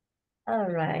understand.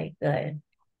 All right, good.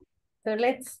 So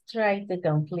let's try to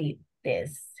complete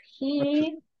this. Okay.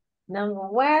 He, number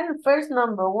one, first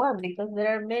number one, because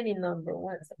there are many number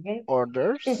ones, okay?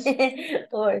 Orders.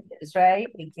 Orders, right?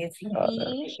 Because Orders.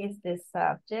 he is the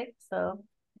subject, so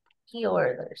he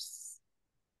orders.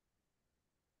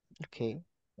 Okay.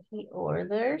 He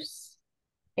orders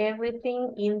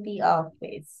everything in the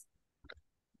office.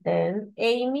 Then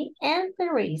Amy and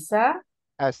Teresa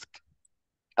Ask.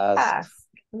 ask.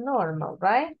 Normal,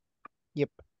 right? Yep.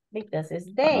 Because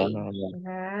it's they.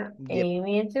 Yep.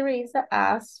 Amy and Teresa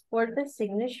ask for the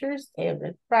signatures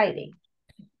every Friday.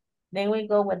 Then we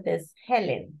go with this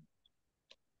Helen.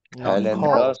 Not Helen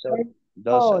call.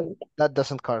 doesn't. That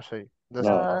doesn't call, sorry. No,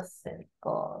 Doesn't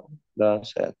call.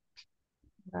 doesn't.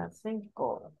 Doesn't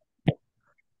call. I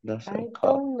Doesn't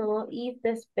call. don't know if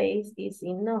the space is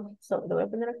enough. So lo voy a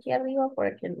poner aquí arriba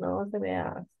para que no se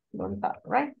vea montado,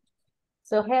 right?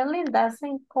 So Helen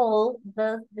doesn't call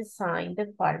the design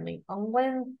department on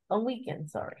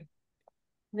weekends, sorry.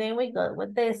 Then we go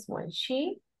with this one.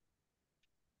 She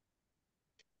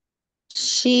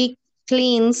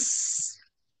cleans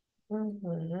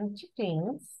she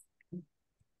cleans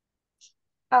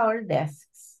our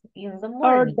desks in the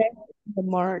our morning. desk in the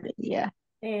morning, yeah.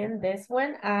 And this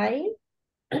one I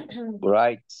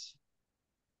Right.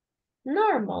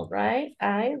 normal, right?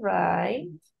 I write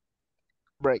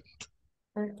Right.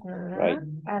 Right.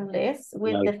 a list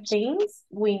with the Right. things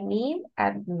we need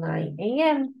at 9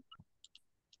 a.m.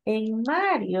 And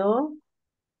Mario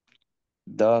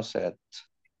Doesn't.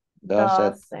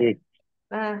 doesn't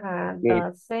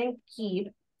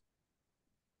Keep.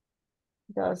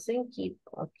 doesn't keep.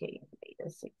 Okay, wait a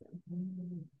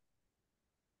second.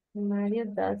 Mario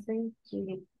doesn't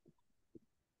keep.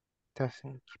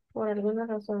 Doesn't. Por alguna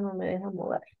razón no me deja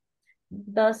mover.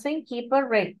 Doesn't keep a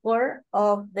record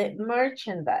of the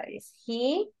merchandise.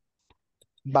 He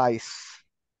Buys.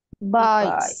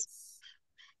 buys.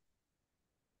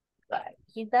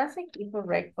 He doesn't keep a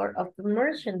record of the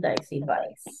merchandise he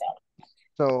buys.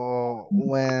 So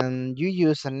when you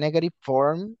use a negative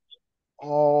form,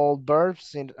 all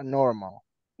verbs are normal.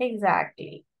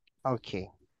 Exactly. Okay.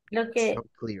 Lo que, So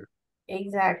clear.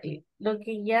 exactly. Lo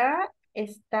que ya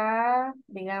está,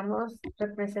 digamos,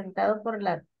 representado por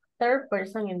la third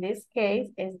person in this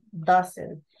case is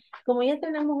doesn't. Como ya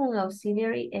tenemos un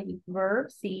auxiliary, el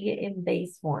verb sigue en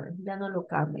base form. Ya no lo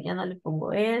cambio, ya no le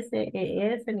pongo S,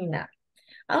 ES ni nada.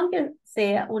 Aunque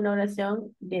sea una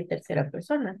oración de tercera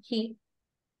persona. He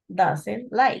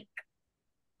doesn't like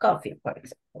coffee, for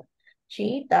example.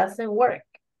 She doesn't work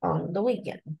on the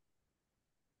weekend.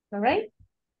 All right?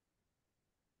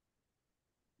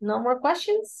 No more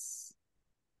questions?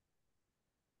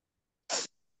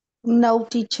 No,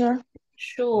 teacher.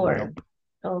 Sure.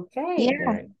 Okay,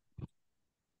 Yeah.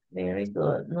 very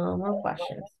good. No more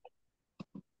questions.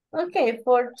 Okay,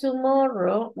 for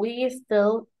tomorrow, we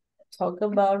still talk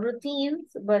about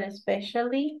routines, but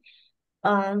especially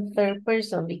on third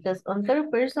person, because on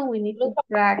third person, we need to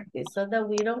practice so that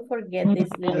we don't forget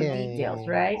these little details,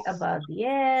 right? About the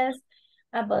S,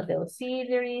 about the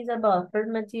auxiliaries, about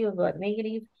affirmative, about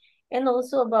negative, and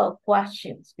also about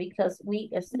questions, because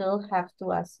we still have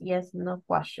to ask yes, no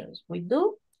questions. We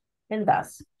do and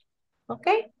does,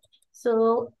 okay?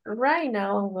 So right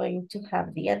now I'm going to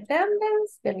have the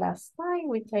attendance. The last time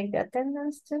we take the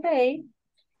attendance today.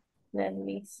 Let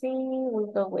me see,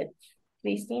 we'll go with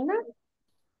Cristina.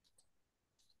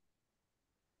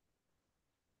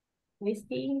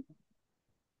 Christy.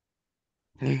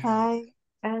 Hi.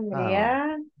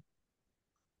 Andrea.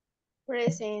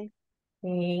 Present.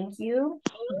 Thank you.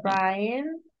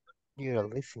 Brian. You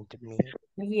don't listen to me.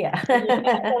 Yeah.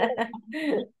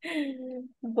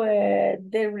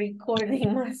 But the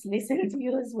recording must listen to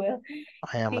you as well.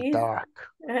 I am a Chris, dog.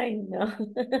 I know.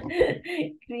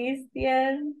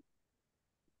 Christian.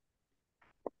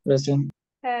 Present.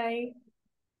 Hi.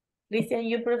 Christian,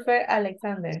 you prefer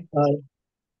Alexander? Hi.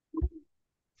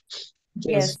 Yes.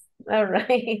 Yes. All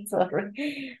right.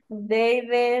 Sorry.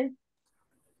 David.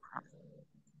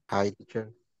 Hi,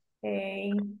 teacher.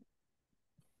 Hey.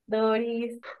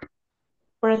 Doris.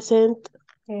 Present.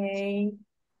 Hey.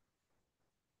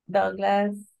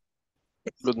 Douglas.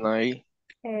 Good night.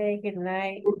 Hey, good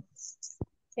night.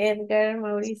 Edgar,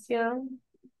 Mauricio.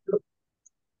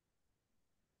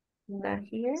 Not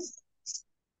here.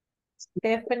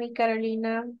 Stephanie,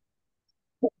 Carolina.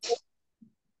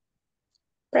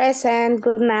 Present.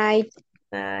 Good night.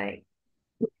 Night.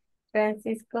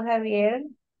 Francisco, Javier.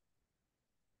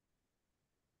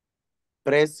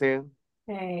 Present.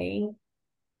 Hey.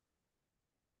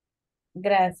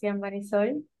 Gracias,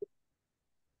 Marisol.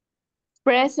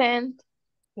 Present.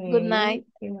 Good Hey, night.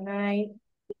 good night.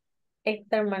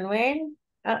 Héctor Manuel.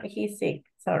 Oh, he's sick.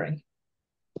 Sorry.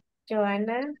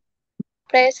 Joana.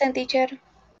 Present, teacher.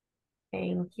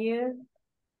 Thank you.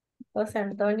 José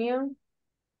Antonio.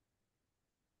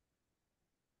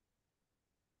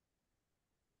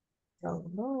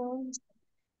 No.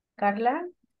 Carla.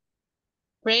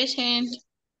 Present.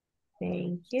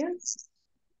 Thank you.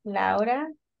 Laura.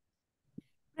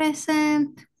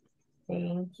 Present.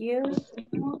 Thank you.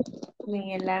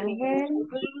 Miguel Ángel.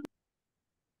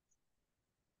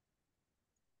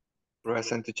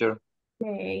 Present, teacher.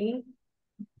 Hey.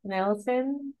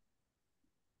 Nelson.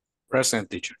 Present,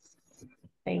 teacher.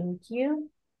 Thank you.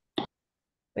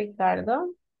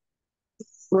 Ricardo.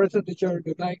 Present, teacher.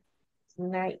 Good night.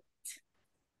 Night.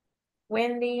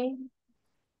 Wendy.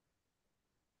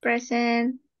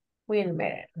 Present.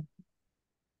 Wilmer.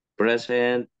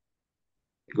 Present.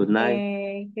 Good night.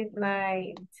 Hey, good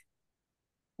night.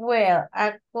 Well,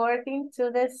 according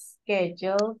to the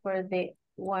schedule for the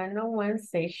one-on-one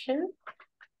session,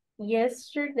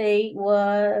 yesterday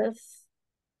was,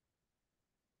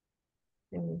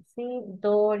 let me see,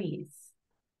 Doris'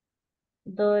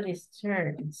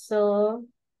 turn. So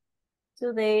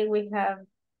today we have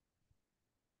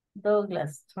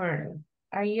Douglas' turn.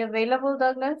 Are you available,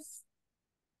 Douglas?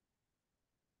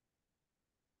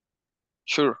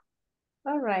 Sure.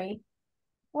 All right.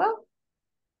 Well,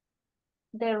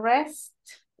 the rest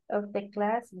of the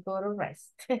class go to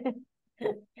rest.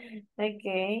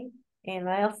 Okay. And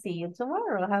I'll see you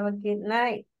tomorrow. Have a good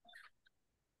night.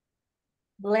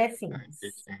 Blessings.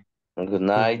 Good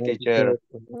night, teacher.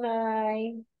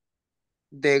 Night.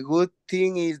 The good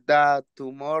thing is that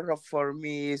tomorrow for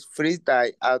me is free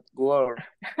day at work.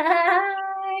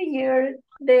 Your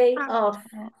day off.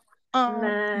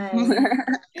 Night.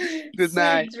 Good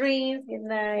night. Sweet dreams. Good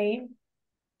night.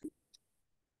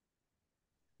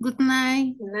 Good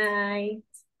night. Night.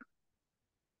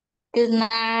 Good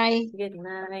night. Good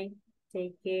night.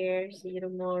 Take care. See you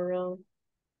tomorrow.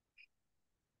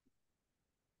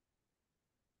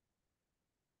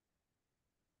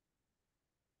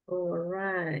 All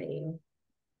right.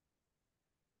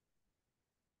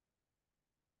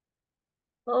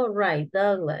 All right,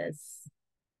 Douglas.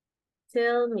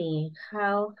 Tell me,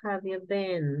 how have you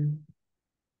been?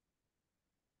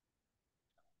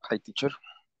 Hi, teacher.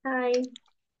 Hi.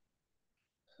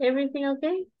 Everything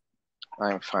okay?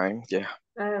 I'm fine. Yeah.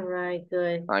 All right,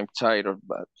 good. I'm tired,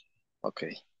 but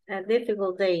okay. A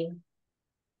difficult day.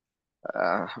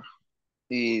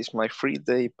 It's my free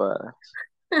day, but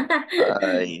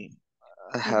I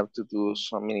have to do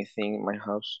so many things in my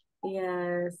house.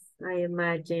 Yes, I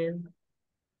imagine.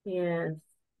 Yes.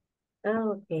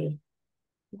 Okay.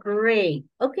 Great.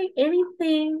 Okay,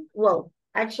 anything, well,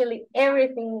 actually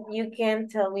everything you can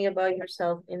tell me about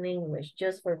yourself in English,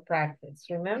 just for practice,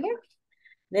 remember?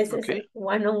 This is a Okay.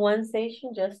 one-on-one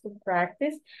session just to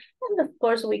practice. And of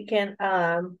course we can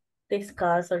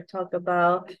discuss or talk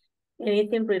about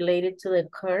anything related to the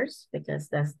course because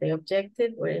that's the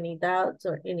objective, or any doubts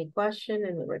or any question,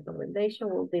 any recommendation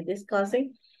we'll be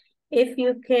discussing. If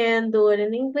you can do it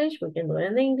in English, we can do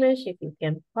it in English. If you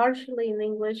can partially in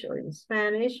English or in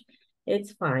Spanish,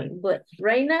 it's fine. But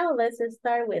right now, let's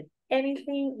start with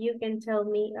anything you can tell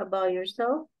me about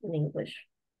yourself in English.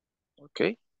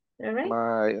 Okay. All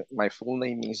right. My full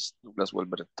name is Douglas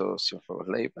Gualberto Cienfuegos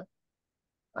Leiva.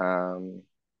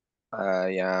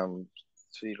 I am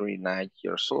 39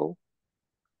 years old.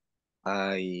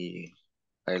 I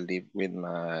live with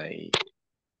my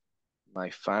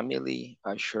family.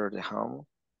 I share the home.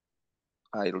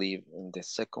 I live in the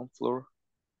second floor.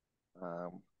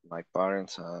 My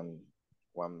parents and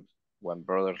one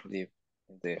brother live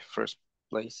in the first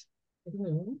place.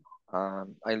 I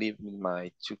live with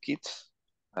my two kids.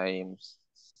 I'm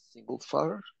single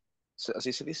father.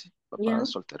 Así se dice, papá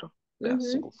soltero. Yeah,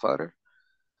 single father.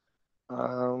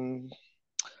 How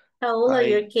old are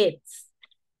your kids?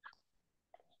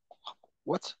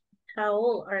 What? How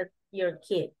old are your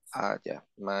kids? Yeah,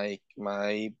 my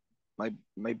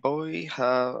boy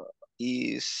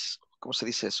is, ¿cómo se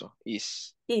dice eso?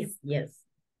 Is, yes.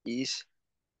 Is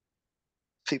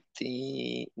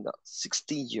 16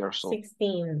 years old.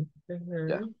 16.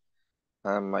 Yeah.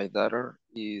 And my daughter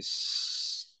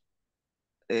is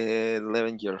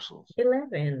 11 years old.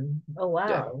 11. Oh, wow.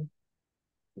 Yeah.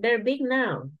 They're big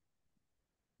now.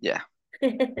 Yeah.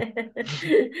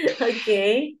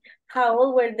 Okay. How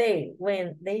old were they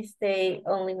when they stay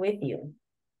only with you?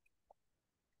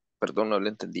 Perdón, no le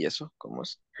entendí eso. ¿Cómo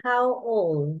es? How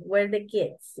old were the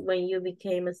kids when you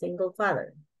became a single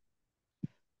father?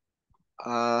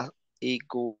 It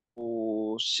go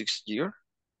 6 years.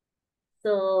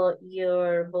 So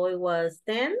your boy was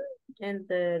 10 and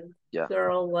the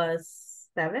girl was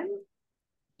 7?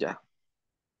 Yeah.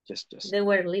 Yes. They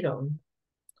were little.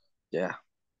 Yeah.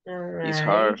 All right. It's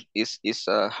hard. It's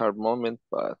a hard moment,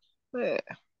 but well,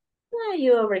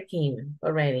 you overcame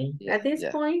already. Yeah, At this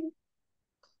point,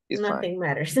 it's nothing fine.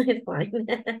 matters. It's fine.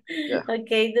 Yeah.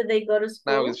 Okay, do they go to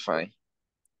school? Now it's fine.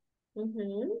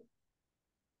 Do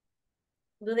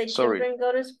the Sorry. children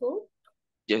go to school?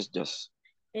 Yes.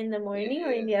 In the morning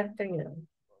or in the afternoon?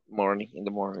 In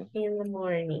the morning. In the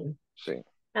morning. Sí.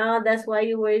 Oh, that's why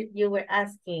you were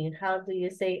asking, how do you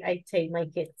say I take my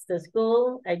kids to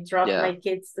school? I drop my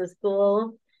kids to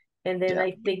school and then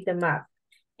I pick them up.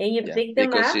 And you pick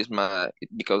them up?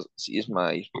 Because it's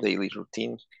my daily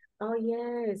routine. Oh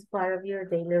yeah, it's part of your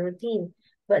daily routine.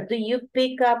 But do you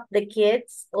pick up the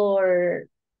kids or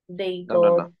they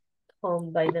go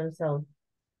home by themselves?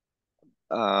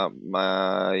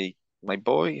 My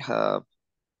boy have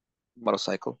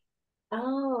motorcycle.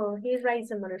 Oh, he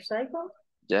rides a motorcycle?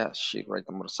 Yeah, she ride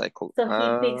a motorcycle. So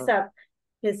he picks up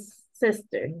his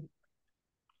sister.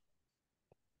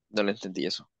 No le entendí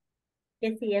eso.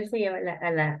 Que si él se lleva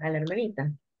a la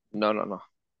hermanita.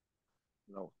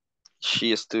 No.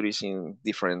 She studies in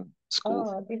different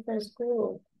schools. Oh, different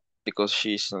school. Because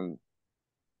she's in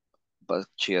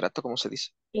bachillerato, ¿cómo se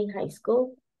dice? In high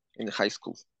school. In high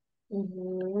school.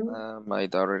 My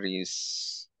daughter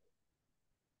is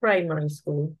primary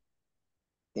school.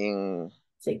 In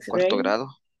 6th cuarto grade? grado.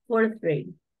 4th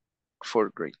grade.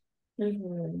 4th grade.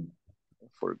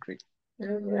 4th grade.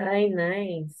 All right,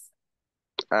 nice.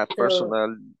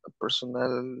 Personal,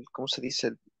 ¿cómo se dice?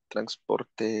 El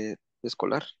transporte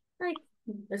escolar. Like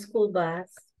a school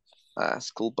bus.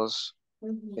 School bus.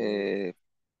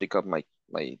 Pick up my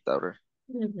daughter.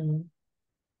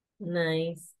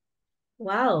 Nice.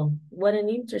 Wow, what an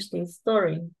interesting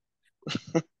story.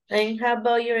 And how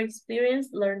about your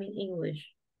experience learning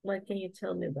English? What can you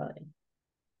tell me about it?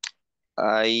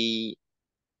 I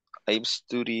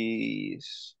study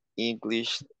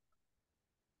English.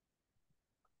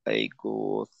 I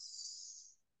go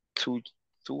 2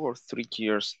 or 3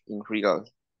 years in Regal,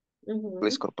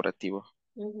 Inglés Corporativo.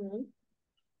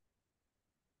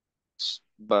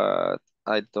 But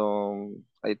I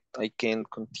can't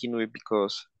continue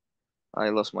because I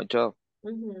lost my job.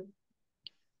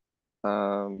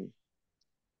 Um,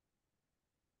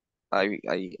 I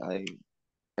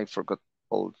forgot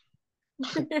all.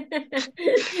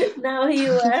 Now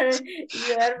you are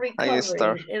I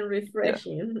start. recovering and Yeah.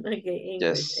 refreshing. Okay, English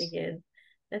Yes. again.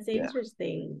 That's Yeah.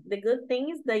 interesting. The good thing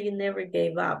is that you never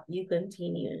gave up. You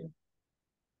continue.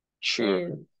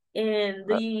 Sure. And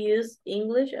do you use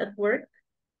English at work?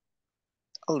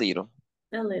 A little.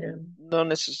 A little. Not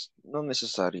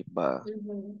necessary, but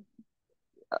Mhm.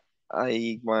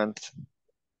 I want to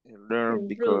learn Improve.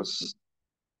 because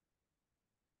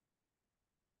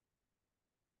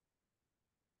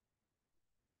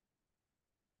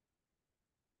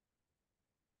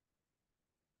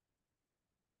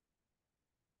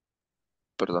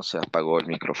perdón, se apagó el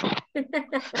micrófono.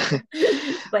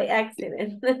 By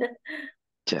accident.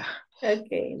 Yeah.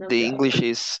 Okay, no The problem.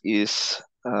 English is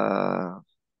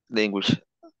language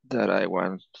that I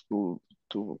want to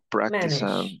practice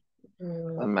Manage.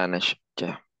 and manage.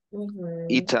 Yeah. Mhm.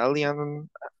 Italian,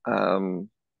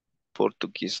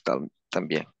 Portuguese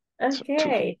también. So, two.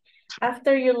 Okay.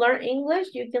 After you learn English,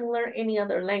 you can learn any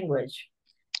other language.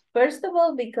 First of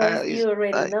all, because you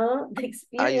already know the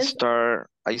experience.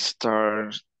 I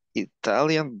start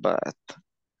Italian, but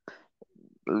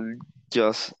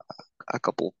just a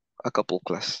couple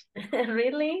class.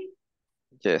 Really?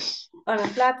 Yes. On a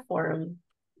platform.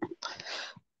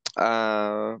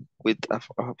 With a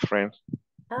friend.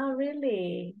 Oh,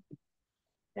 really?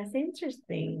 That's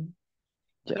interesting.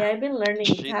 Yeah. Yeah, I've been learning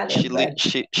Italian, but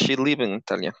she live in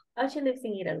Italian. oh, she lives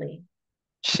in Italy.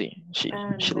 She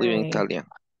Nice. live in Italian.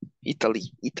 Italy.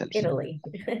 Italy.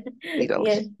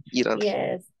 Italy. Yes,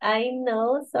 yes. I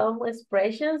know some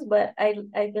expressions, but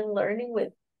I've been learning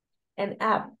with an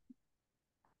app.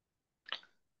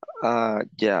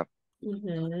 Yeah,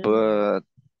 Mhm. but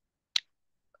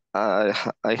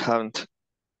I haven't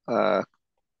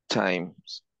time.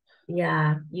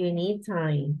 Yeah, you need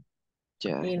time.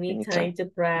 Yeah, You need anytime. time to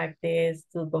practice,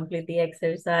 to complete the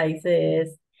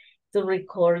exercises, to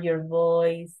record your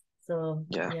voice. So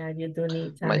Yeah. yeah, you do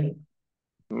need time.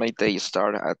 My day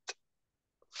start at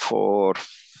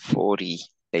 4:40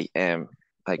 a.m.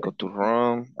 I go to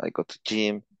run, I go to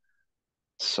gym.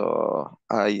 So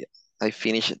I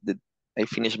finish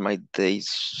my day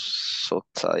so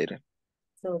tired.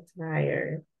 So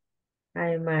tired,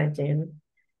 I imagine.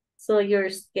 So your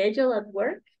schedule at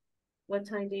work, what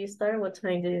time do you start? What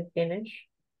time do you finish?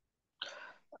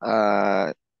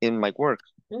 In my work,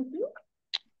 Mhm.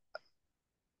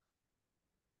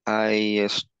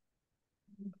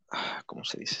 ¿cómo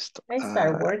se dice esto? I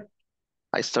start work.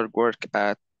 I start work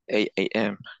at 8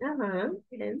 a.m. And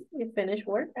you finish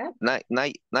work at? 9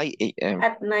 a.m.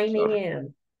 At 9 Sorry.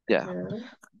 a.m. Yeah,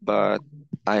 but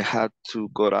I had to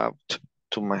go out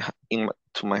to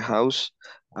my house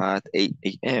at 8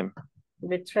 a.m.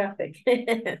 With traffic.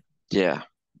 Yeah,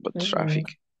 but traffic.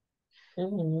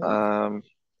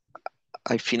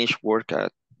 I finish work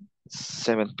at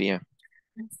 7 p.m.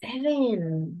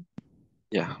 7.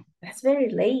 Yeah. That's very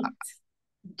late.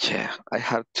 Yeah, I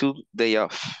have 2 days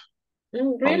off.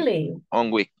 Really?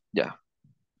 On week, yeah.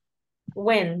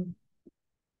 When?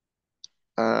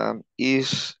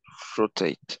 Is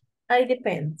rotate. It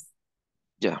depends.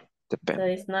 Yeah, So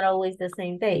depends. it's not always the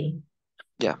same day.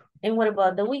 Yeah. And what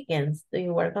about the weekends? Do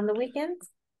you work on the weekends?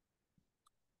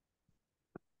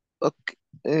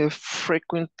 Okay,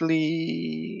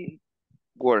 frequently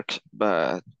work,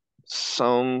 but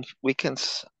some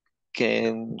weekends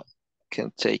can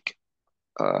take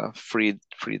free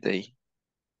day.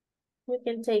 You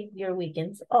can take your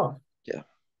weekends off. Yeah,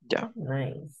 yeah. Oh,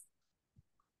 nice.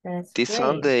 That's This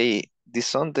great.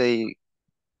 Sunday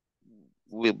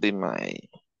will be my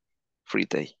free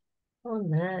day. Oh,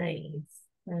 nice.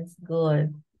 That's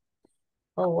good.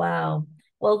 Oh, wow.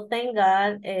 Well, thank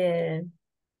God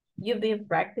you've been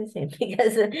practicing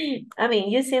because, I mean,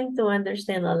 you seem to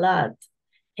understand a lot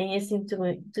and you seem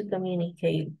to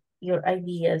communicate your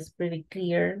ideas pretty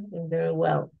clear and very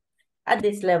well. At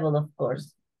this level, of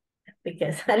course,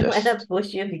 because I don't want to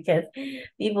push you because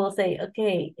people say,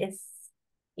 okay, it's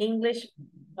English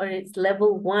or it's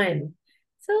level 1.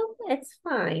 So it's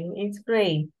fine. It's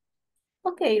great.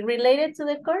 Okay, related to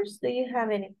the course, do you have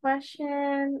any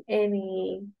question,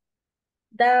 any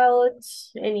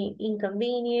doubts, any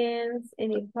inconvenience,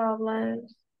 any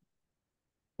problems?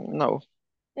 No.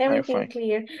 Everything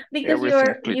clear because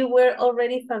Everything clear. you were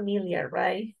already familiar,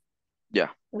 right? Yeah.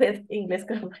 With English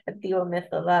comparativo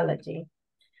methodology.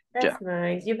 That's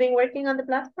nice. You've been working on the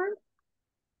platform?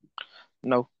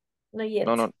 No. Not yet.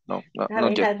 No, Haven't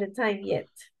not yet. had the time yet.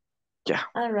 Yeah.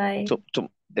 All right.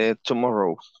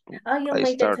 Tomorrow. Oh, you'll I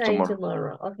make the start time tomorrow.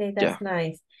 tomorrow. Okay, that's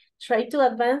nice. Try to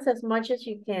advance as much as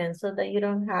you can so that you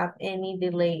don't have any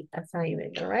delayed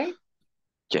assignment, all right?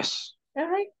 Yes. All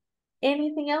right.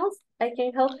 Anything else I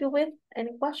can help you with?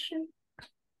 Any question?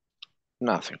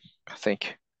 Nothing. Thank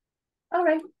you. All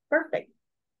right, perfect.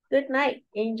 Good night.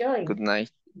 Enjoy. Good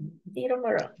night. See you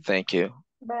tomorrow. Thank you. See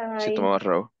you Bye.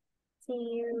 tomorrow. See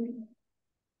you.